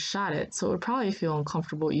actually shot it, so it would probably feel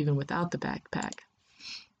uncomfortable even without the backpack.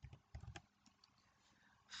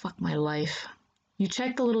 Fuck my life. You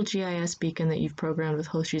check the little GIS beacon that you've programmed with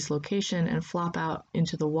Hoshi's location and flop out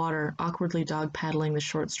into the water, awkwardly dog paddling the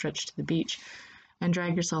short stretch to the beach, and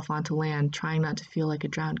drag yourself onto land, trying not to feel like a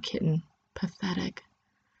drowned kitten. Pathetic.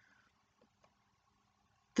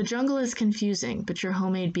 The jungle is confusing, but your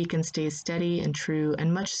homemade beacon stays steady and true,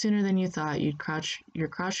 and much sooner than you thought you're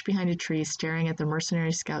crouched behind a tree staring at the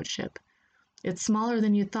mercenary scout ship. It's smaller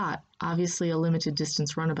than you thought, obviously a limited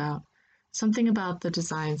distance runabout. Something about the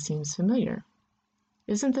design seems familiar.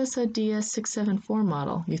 Isn't this a DS674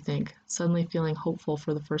 model, you think, suddenly feeling hopeful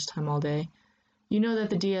for the first time all day? You know that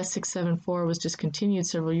the DS674 was discontinued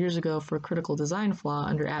several years ago for a critical design flaw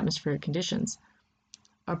under atmospheric conditions.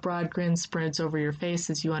 A broad grin spreads over your face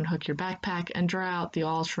as you unhook your backpack and draw out the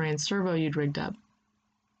all-terrain servo you'd rigged up.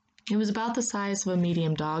 It was about the size of a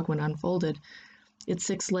medium dog when unfolded, its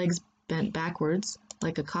 6 legs bent backwards,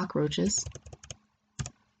 like a cockroach's,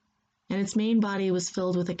 and its main body was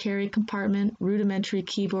filled with a carry compartment, rudimentary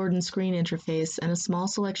keyboard and screen interface, and a small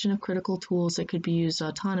selection of critical tools that could be used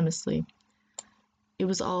autonomously. It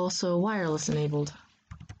was also wireless-enabled.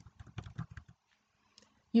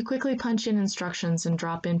 You quickly punch in instructions and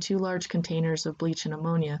drop in 2 large containers of bleach and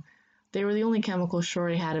ammonia. They were the only chemicals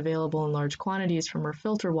Shori had available in large quantities from her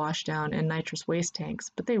filter washdown and nitrous waste tanks,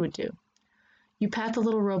 but they would do. You pat the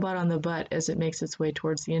little robot on the butt as it makes its way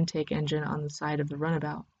towards the intake engine on the side of the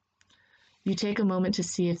runabout. You take a moment to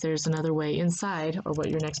see if there's another way inside or what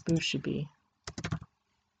your next move should be.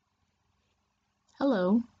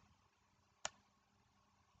 Hello.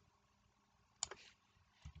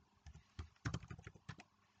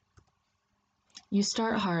 You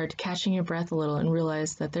start hard, catching your breath a little, and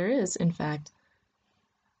realize that there is, in fact,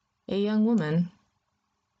 a young woman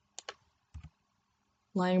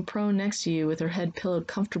lying prone next to you with her head pillowed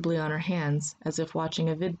comfortably on her hands, as if watching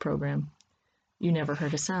a vid program. You never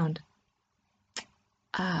heard a sound.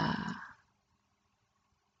 Ah.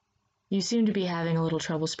 You seem to be having a little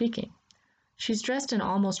trouble speaking. She's dressed in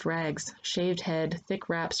almost rags, shaved head, thick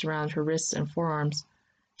wraps around her wrists and forearms.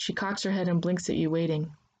 She cocks her head and blinks at you,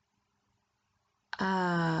 waiting.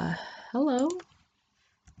 Hello?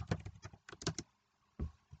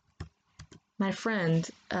 My friend,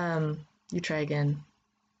 you try again.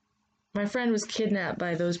 My friend was kidnapped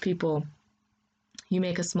by those people. You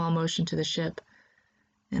make a small motion to the ship,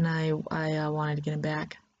 and I wanted to get him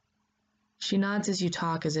back. She nods as you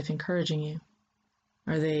talk, as if encouraging you.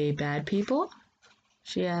 Are they bad people?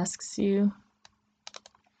 She asks you,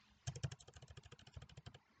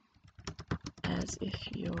 as if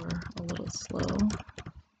you're a little slow.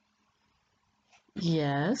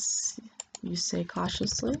 Yes, you say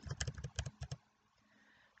cautiously.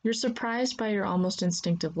 You're surprised by your almost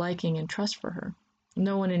instinctive liking and trust for her.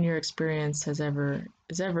 No one in your experience has ever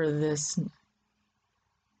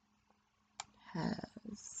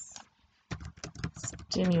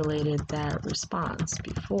stimulated that response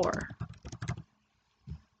before.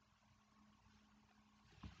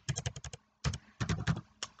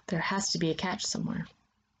 There has to be a catch somewhere.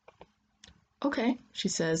 Okay, she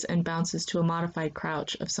says, and bounces to a modified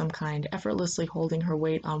crouch of some kind, effortlessly holding her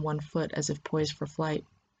weight on one foot as if poised for flight.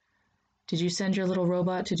 Did you send your little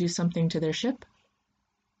robot to do something to their ship?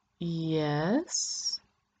 Yes.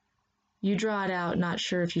 You draw it out, not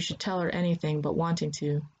sure if you should tell her anything, but wanting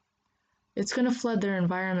to. It's going to flood their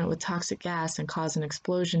environment with toxic gas and cause an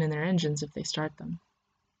explosion in their engines if they start them.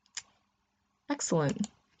 Excellent,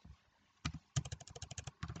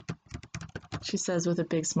 she says with a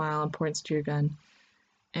big smile and points to your gun.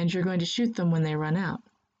 And you're going to shoot them when they run out.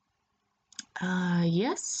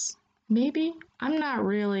 Yes, maybe. I'm not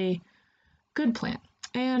really. Good plan.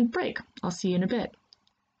 And break. I'll see you in a bit.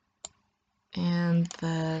 And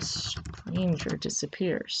the stranger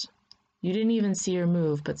disappears. You didn't even see her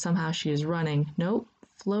move, but somehow she is running,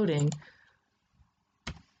 floating,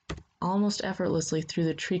 almost effortlessly through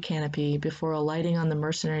the tree canopy before alighting on the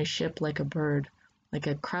mercenary ship like a bird, like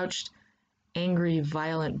a crouched, angry,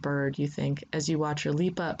 violent bird, you think, as you watch her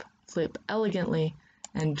leap up, flip elegantly,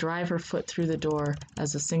 and drive her foot through the door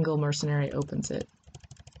as a single mercenary opens it.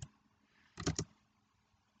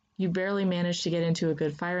 You barely manage to get into a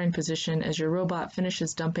good firing position as your robot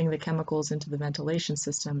finishes dumping the chemicals into the ventilation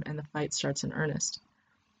system and the fight starts in earnest.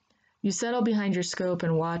 You settle behind your scope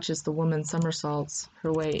and watch as the woman somersaults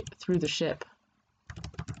her way through the ship.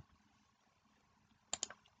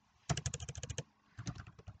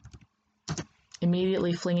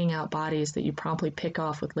 Immediately flinging out bodies that you promptly pick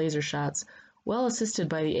off with laser shots, well assisted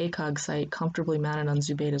by the ACOG sight comfortably mounted on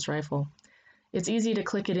Zubeda's rifle. It's easy to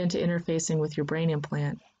click it into interfacing with your brain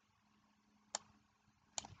implant.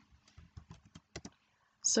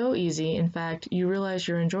 So easy, in fact, you realize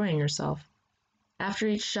you're enjoying yourself. After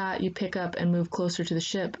each shot, you pick up and move closer to the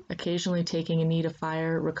ship, occasionally taking a knee to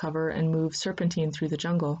fire, recover, and move serpentine through the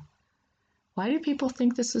jungle. Why do people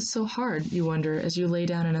think this is so hard, you wonder, as you lay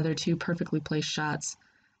down another 2 perfectly placed shots.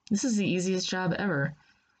 This is the easiest job ever.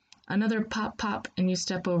 Another pop pop and you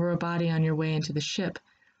step over a body on your way into the ship.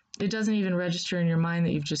 It doesn't even register in your mind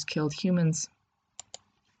that you've just killed humans.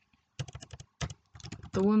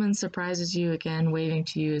 The woman surprises you again, waving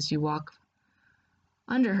to you as you walk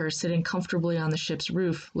under her, sitting comfortably on the ship's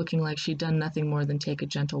roof, looking like she'd done nothing more than take a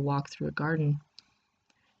gentle walk through a garden.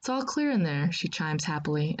 It's all clear in there, she chimes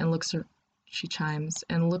happily, and looks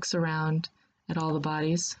around at all the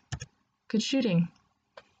bodies. Good shooting.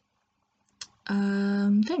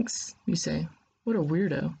 Thanks, you say. What a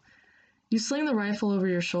weirdo. You sling the rifle over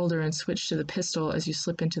your shoulder and switch to the pistol as you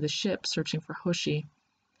slip into the ship, searching for Hoshi.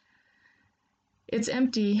 It's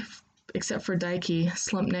empty, except for Daiki,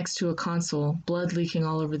 slumped next to a console, blood leaking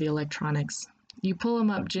all over the electronics. You pull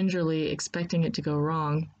him up gingerly, expecting it to go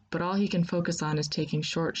wrong, but all he can focus on is taking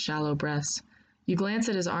short, shallow breaths. You glance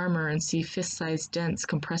at his armor and see fist-sized dents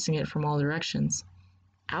compressing it from all directions.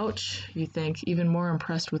 Ouch, you think, even more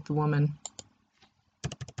impressed with the woman.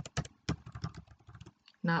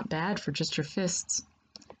 Not bad for just her fists.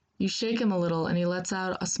 You shake him a little and he lets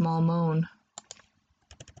out a small moan.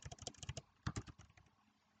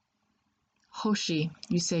 Hoshi,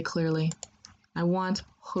 you say clearly. I want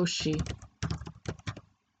Hoshi.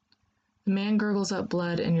 The man gurgles up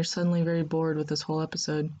blood and you're suddenly very bored with this whole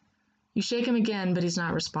episode. You shake him again, but he's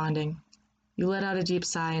not responding. You let out a deep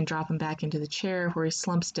sigh and drop him back into the chair where he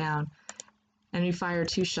slumps down, and you fire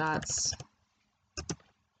 2 shots.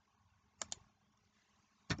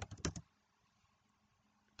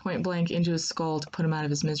 Point blank into his skull to put him out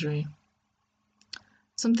of his misery.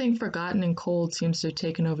 Something forgotten and cold seems to have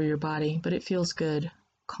taken over your body, but it feels good,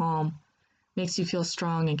 calm, makes you feel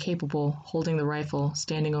strong and capable, holding the rifle,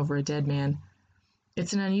 standing over a dead man.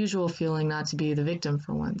 It's an unusual feeling not to be the victim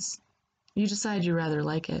for once. You decide you rather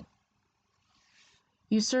like it.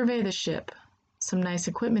 You survey the ship. Some nice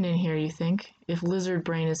equipment in here, you think. If Lizard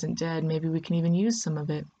Brain isn't dead, maybe we can even use some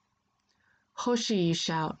of it. Hoshi, you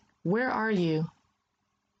shout. Where are you?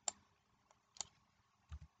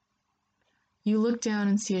 You look down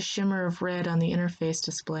and see a shimmer of red on the interface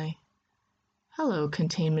display. Hello,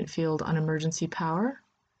 containment field on emergency power.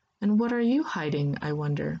 And what are you hiding, I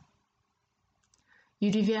wonder?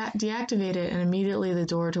 You deactivate it and immediately the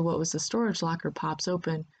door to what was the storage locker pops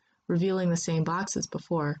open, revealing the same box as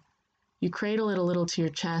before. You cradle it a little to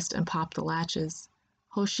your chest and pop the latches.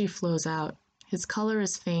 Hoshi flows out. His color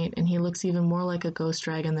is faint and he looks even more like a ghost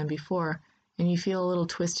dragon than before, and you feel a little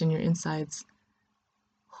twist in your insides.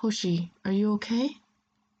 Hoshi, are you okay?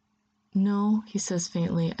 No, he says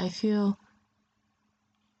faintly. I feel...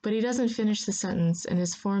 But he doesn't finish the sentence and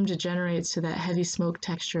his form degenerates to that heavy smoke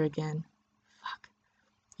texture again. Fuck.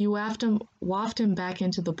 You waft him back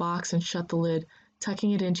into the box and shut the lid, tucking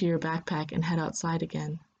it into your backpack and head outside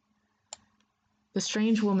again. The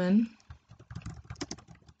strange woman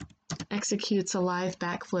executes a lithe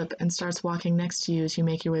backflip and starts walking next to you as you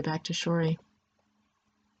make your way back to Shori.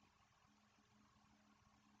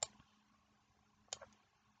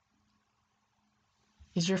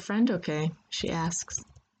 Is your friend okay? She asks.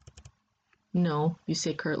 No, you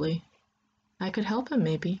say curtly. I could help him,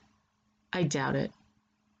 maybe. I doubt it.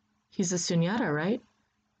 He's a Sunyata, right?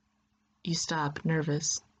 You stop,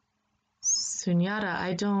 nervous. Sunyata,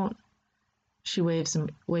 I don't... She waves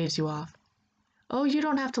you off. Oh, you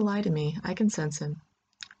don't have to lie to me. I can sense him.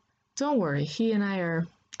 Don't worry, he and I are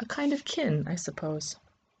a kind of kin, I suppose.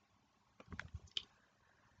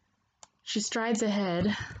 She strides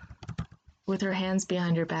ahead with her hands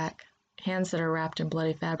behind her back, hands that are wrapped in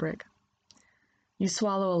bloody fabric. You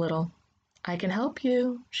swallow a little. I can help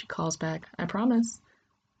you, she calls back. I promise.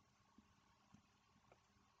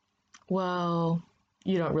 Well,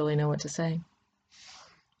 you don't really know what to say.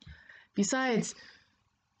 Besides,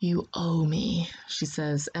 you owe me, she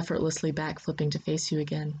says, effortlessly backflipping to face you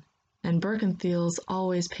again. And Birkenthals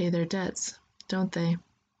always pay their debts, don't they?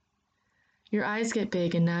 Your eyes get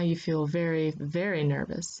big and now you feel very, very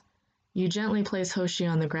nervous. You gently place Hoshi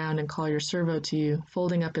on the ground and call your servo to you,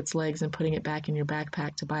 folding up its legs and putting it back in your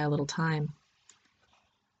backpack to buy a little time.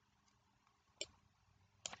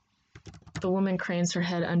 The woman cranes her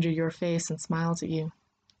head under your face and smiles at you.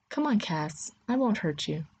 Come on, Cass. I won't hurt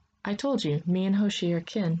you. I told you, me and Hoshi are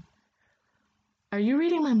kin. Are you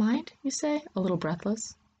reading my mind, you say, a little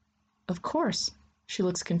breathless? Of course. She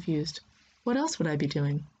looks confused. What else would I be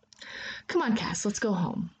doing? Come on, Cass, let's go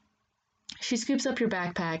home. She scoops up your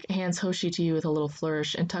backpack, hands Hoshi to you with a little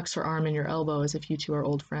flourish, and tucks her arm in your elbow as if you two are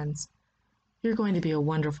old friends. You're going to be a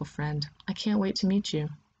wonderful friend. I can't wait to meet you.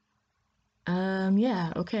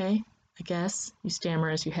 Yeah, okay, I guess, you stammer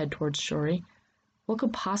as you head towards Shori. What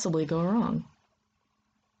could possibly go wrong?